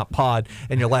first name's not Pod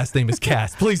and your last name is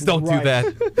Cast. Please don't do that.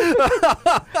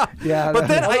 Yeah. But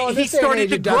then he started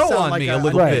to grow on me a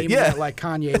little bit. Yeah. Like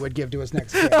Kanye would give to his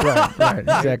next kid. right,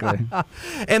 exactly.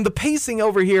 And the pacing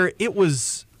over here, it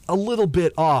was a little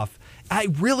bit off. I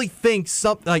really think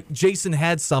like Jason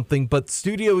had something, but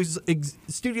studio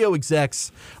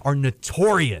execs are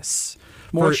notorious.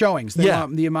 More showings. They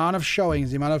want the amount of showings,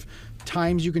 the amount of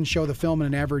times you can show the film in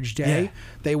an average day.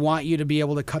 They want you to be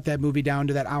able to cut that movie down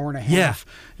to that hour and a half,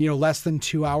 less than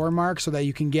 2 hour mark, so that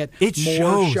you can get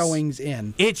more showings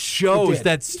in. It shows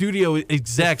that studio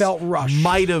execs felt rushed.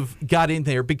 Might have got in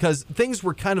there because things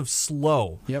were kind of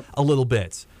slow a little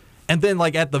bit. And then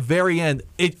like at the very end,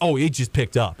 it just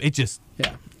picked up. It just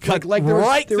cut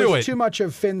there was too much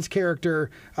of Finn's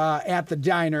character at the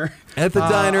diner. At the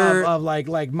diner. Of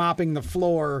like mopping the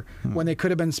floor when they could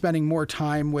have been spending more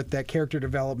time with that character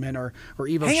development or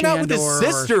Evo hanging out with his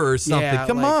sister or something.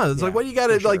 Come on. It's like, what do you got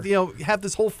to have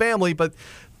this whole family, but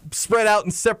spread out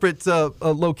in separate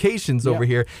locations over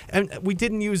here. And we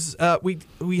didn't use,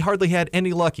 we hardly had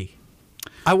any Lucky.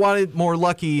 I wanted more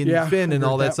Lucky and Finn and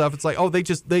all that stuff. It's like,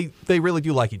 they really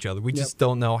do like each other. We just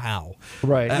don't know how.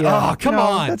 Right. Oh, come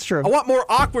on. That's true. I want more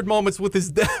awkward moments with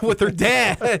with her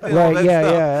dad. Right.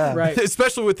 Yeah. Right.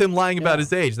 Especially with him lying about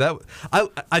his age. That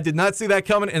I did not see that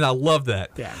coming, and I love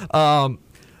that. Yeah.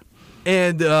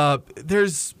 And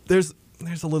there's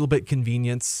a little bit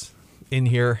convenience in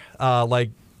here, like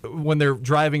when they're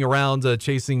driving around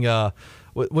chasing.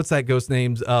 What's that ghost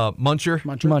name's?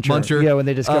 Muncher. Yeah, when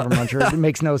they discover Muncher. It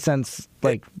makes no sense.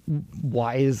 Like,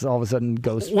 why is all of a sudden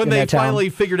Ghost when in they that town? finally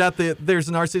figured out that there's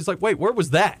an RC, it's like, wait, where was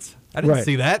that? I didn't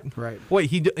see that. Right. Wait,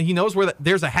 he knows where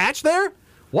there's a hatch there?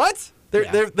 What?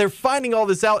 They're finding all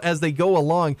this out as they go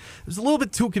along. It's a little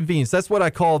bit too convenient. That's what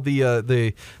I call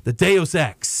the Deus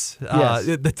Ex.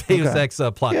 The Deus Ex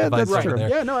plot device. That's true. There.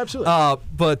 Yeah, no, absolutely.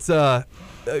 But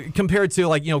compared to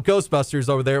Ghostbusters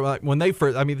over there, when they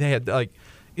first, they had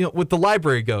with the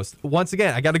library ghost. Once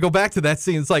again, I got to go back to that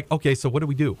scene. It's like, okay, so what do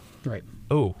we do? Right.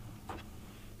 Oh,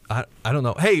 I don't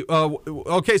know. Hey,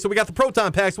 okay, so we got the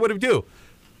proton packs. What do we do?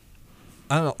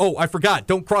 I don't know. Oh, I forgot.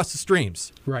 Don't cross the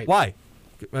streams. Right. Why?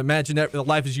 Imagine that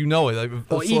life as you know it.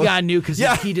 Well, Egon knew because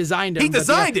he designed it. He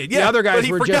designed it. The other guys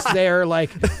were just there,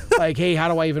 like, hey,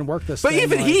 how do I even work this? But thing?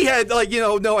 Even he had no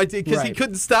idea because he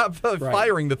couldn't stop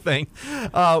firing the thing.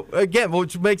 Again,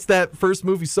 which makes that first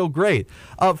movie so great.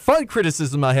 Fun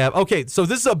criticism I have. Okay, so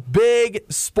this is a big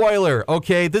spoiler.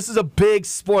 Okay, this is a big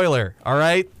spoiler. All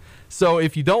right. So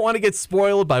if you don't want to get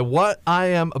spoiled by what I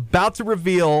am about to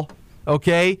reveal,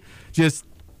 okay, just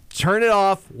turn it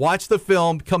off, watch the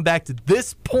film, come back to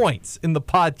this point in the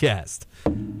podcast.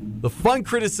 The fun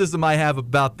criticism I have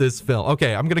about this film.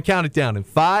 Okay, I'm going to count it down in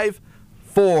 5,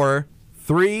 4,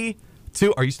 3,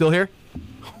 2. Are you still here?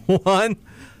 1,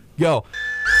 go.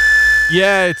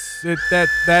 Yeah,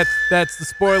 that's the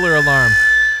spoiler alarm.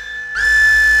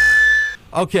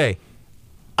 Okay,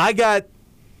 I got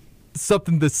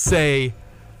something to say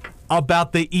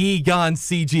about the Egon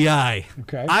CGI.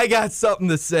 Okay. I got something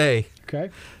to say. Okay.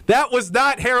 That was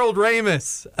not Harold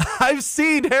Ramis. I've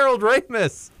seen Harold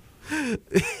Ramis.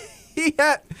 He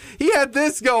had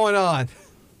this going on.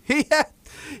 He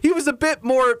was a bit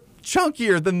more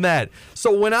chunkier than that.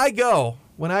 So when I go,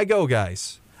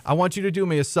 guys, I want you to do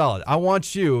me a solid. I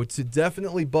want you to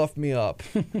definitely buff me up.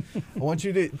 I want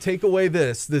you to take away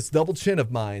this double chin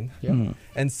of mine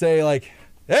and say, like,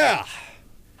 yeah,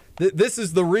 this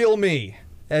is the real me,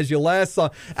 as you last saw.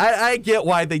 I get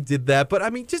why they did that, but I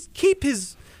mean, just keep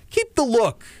the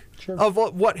look of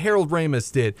what Harold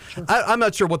Ramis did. Sure. I'm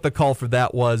not sure what the call for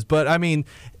that was, but I mean,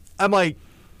 I'm like,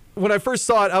 when I first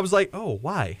saw it, I was like, oh,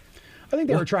 why? I think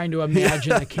they were trying to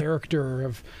imagine the character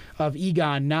of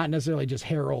Egon, not necessarily just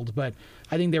Harold, but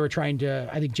I think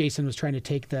Jason was trying to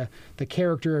take the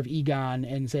character of Egon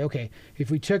and say, okay, if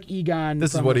we took Egon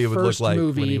this from is what the he would first look like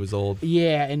movie, when he was old.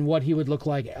 Yeah, and what he would look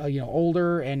like,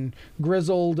 older and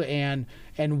grizzled and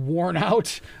worn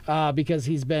out because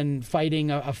he's been fighting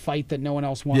a fight that no one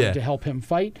else wanted to help him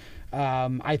fight.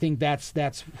 I think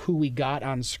that's who we got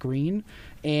on screen,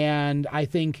 and I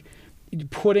think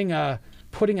putting a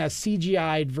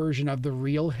CGI'd version of the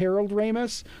real Harold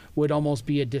Ramis would almost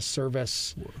be a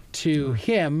disservice to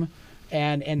him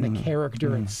and the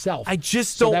character itself. I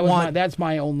just don't want... That's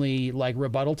my only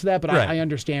rebuttal to that, but I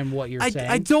understand what you're saying.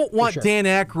 I don't want Dan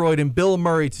Aykroyd and Bill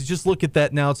Murray to just look at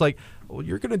that now. It's like, well,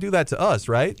 you're going to do that to us,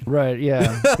 right? Right,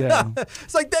 yeah.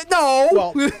 It's like that. No.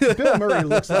 Well, Bill Murray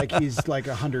looks like he's like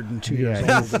 102 years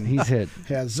old. And he's hit.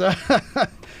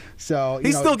 So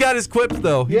he's still got his quips,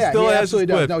 though. He still has his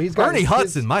quips. No, he's got Ernie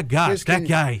Hudson, my gosh, that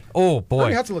guy. Oh boy,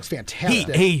 Ernie Hudson looks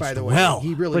fantastic. He aged by the way. well.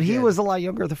 He really but did. he was a lot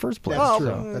younger in the first place.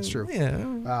 That's true.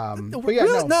 Yeah. But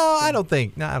yeah, no, I don't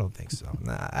think. No, I don't think so.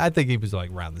 Nah, I think he was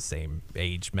like around the same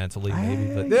age mentally,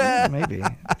 maybe. But yeah, maybe.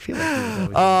 I feel like he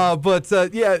was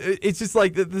always yeah, it's just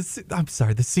like I'm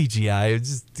sorry, the CGI. It's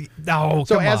just no.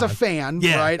 So come as on. a fan,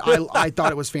 right? I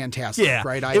thought it was fantastic. Yeah,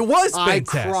 right. It was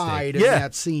fantastic. I cried in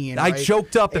that scene. I right?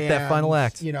 choked up at that final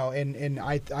act. And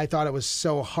I thought it was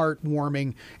so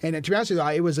heartwarming. And to be honest with you,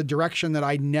 it was a direction that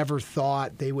I never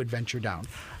thought they would venture down.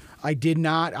 I did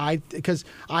not. Because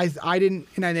I didn't.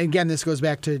 And again, this goes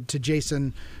back to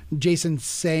Jason. Jason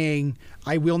saying,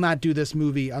 "I will not do this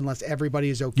movie unless everybody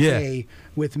is okay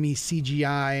with me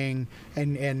CGIing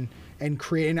and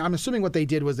creating." I'm assuming what they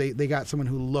did was they got someone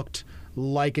who looked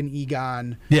like an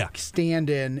Egon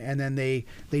stand-in, and then they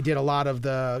did a lot of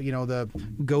the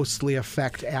ghostly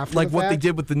effect after like the what fact. they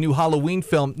did with the new Halloween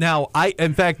film. Now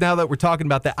in fact now that we're talking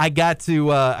about that, I got to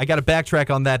backtrack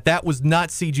on that. That was not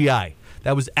CGI.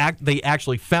 That was they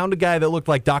actually found a guy that looked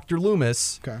like Dr.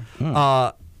 Loomis.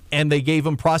 Okay. And they gave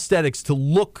him prosthetics to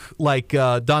look like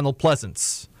Donald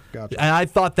Pleasance. Gotcha. And I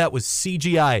thought that was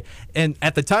CGI. And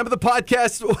at the time of the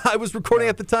podcast I was recording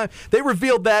at the time, they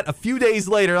revealed that a few days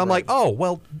later. I'm like, oh,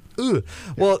 well, ugh.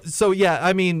 Well, so yeah,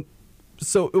 I mean,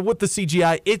 so with the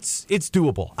CGI, it's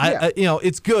doable.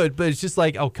 It's good, but it's just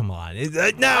like, oh, come on.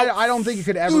 I don't think it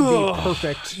could ever be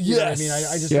perfect. You know what I mean,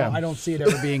 I just I don't see it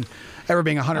ever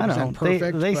being 100%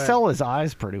 perfect. They sell his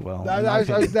eyes pretty well. That's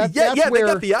where they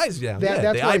got the eyes down. That's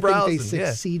the where eyebrows I think they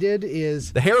succeeded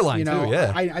is the hairline too.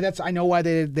 Yeah, I know why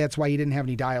that's why he didn't have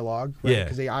any dialogue. Right? Yeah,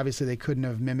 because they couldn't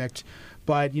have mimicked.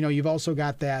 But you've also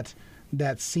got that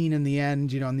scene in the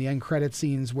end. In the end credit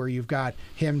scenes where you've got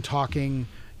him talking.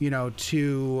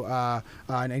 To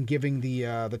and giving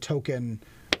the token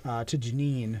to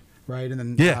Janine. Right,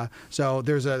 and then so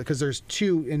there's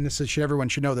two, and everyone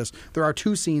should know this. There are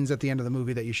two scenes at the end of the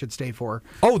movie that you should stay for.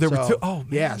 Oh, there were two. Oh, man.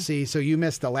 Yeah. See, so you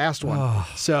missed the last one. Oh.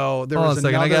 So there was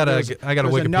another. I gotta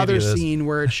Wikipedia another this. scene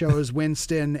where it shows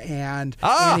Winston and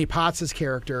Annie Potts'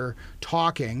 character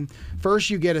talking. First,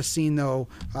 you get a scene though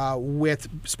with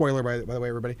spoiler by the way,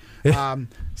 everybody.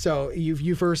 So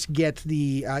you first get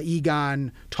the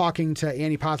Egon talking to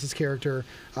Annie Potts' character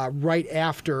right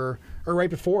after. Or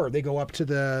right before they go up to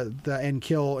the and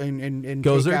kill and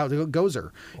Gozer? take out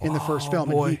Gozer in the first film.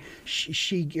 Boy. And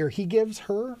he gives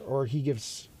her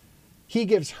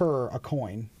a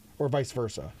coin, or vice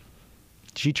versa.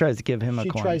 She tries to give him a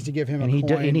coin. She tries to give him a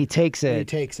coin. And he takes it. He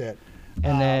takes it.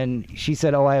 And then she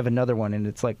said, "Oh, I have another one," and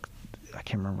it's like, I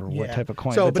can't remember what type of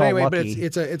coin. So, but anyway, all but lucky.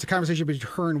 it's a conversation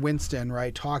between her and Winston,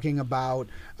 right? Talking about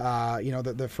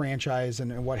the franchise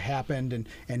and what happened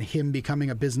and him becoming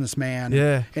a businessman.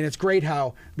 Yeah. And it's great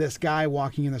how this guy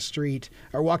walking from the street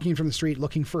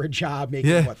looking for a job,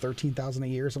 making $13,000 a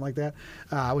year or something like that,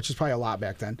 which is probably a lot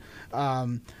back then.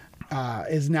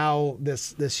 Is now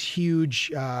this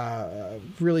huge,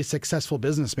 really successful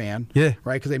businessman. Yeah.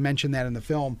 Right? Because they mentioned that in the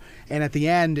film. And at the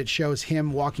end, it shows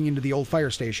him walking into the old fire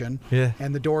station. Yeah.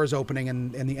 And the doors opening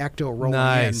and the ecto rolling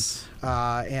nice. in.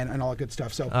 And all that good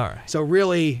stuff. So, all right. So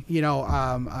really,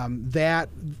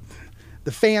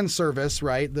 the fan service,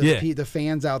 right? Yeah. The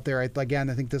fans out there. Again,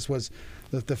 I think this was.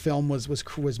 The film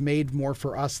was made more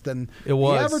for us than It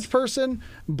was. the average person,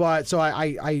 but so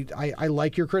I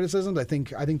like your criticisms. I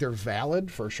think they're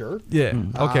valid for sure. Yeah.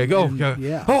 Okay. Go.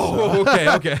 Yeah. Oh.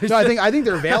 Okay. No, I think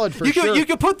they're valid for sure. You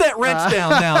can put that wrench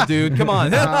down now, dude. Come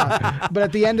on. But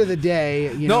at the end of the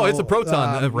day, No, it's a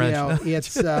proton wrench.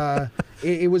 It's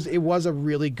it was a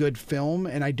really good film,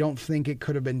 and I don't think it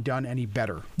could have been done any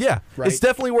better. Yeah, Right? it's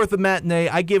definitely worth a matinee.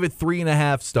 I give it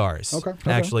 3.5 stars. Okay.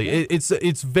 Actually, it's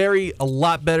a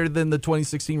lot better than the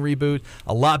 2016 reboot.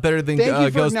 A lot better than Thank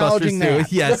you for acknowledging Ghostbusters 2.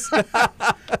 that. Yes.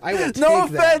 I will No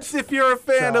take offense that. if you're a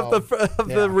fan of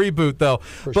the reboot, though.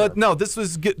 But no, this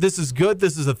was good. This is good.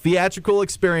 This is a theatrical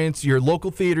experience. Your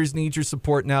local theaters need your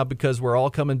support now because we're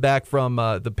all coming back from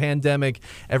the pandemic.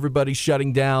 Everybody's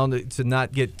shutting down to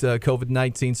not get COVID-19.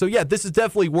 So yeah, this is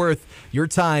definitely worth your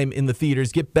time in the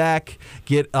theaters. Get back,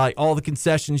 get all the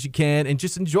concessions you can, and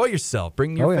just enjoy yourself.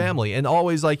 Bring your family, and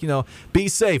always be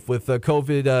safe with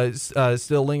COVID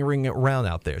still lingering around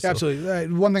out there. So.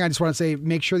 Absolutely. One thing I just want to say,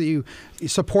 make sure that you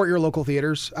support your local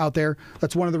theaters out there.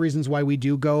 That's one of the reasons why we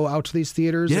do go out to these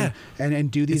theaters and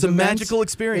do these It's a events. magical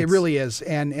experience. It really is.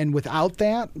 And without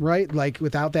that, right,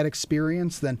 without that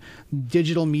experience, then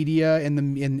digital media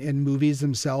and movies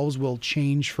themselves will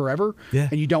change forever. Yeah.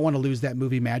 And you don't want to lose that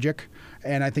movie magic.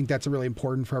 And I think that's really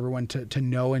important for everyone to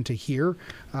know and to hear.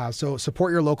 So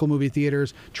support your local movie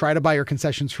theaters. Try to buy your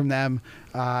concessions from them,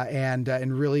 and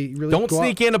really don't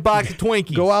sneak in a box of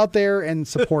Twinkies. Go out there and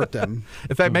support them.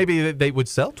 In fact, maybe they would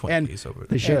sell Twinkies over there.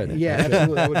 They should. Yeah,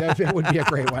 absolutely. It would be a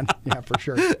great one. Yeah, for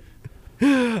sure.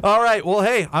 All right. Well,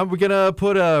 hey, we're gonna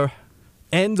put a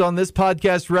end on this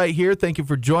podcast right here. Thank you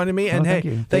for joining me. And thank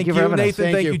hey, you. thank you, for having us.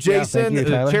 Nathan. Thank you, Jason. thank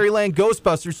you, Tyler. Cherryland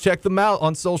Ghostbusters. Check them out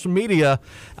on social media.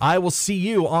 I will see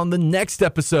you on the next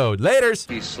episode. Laters.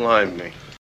 He slimed me.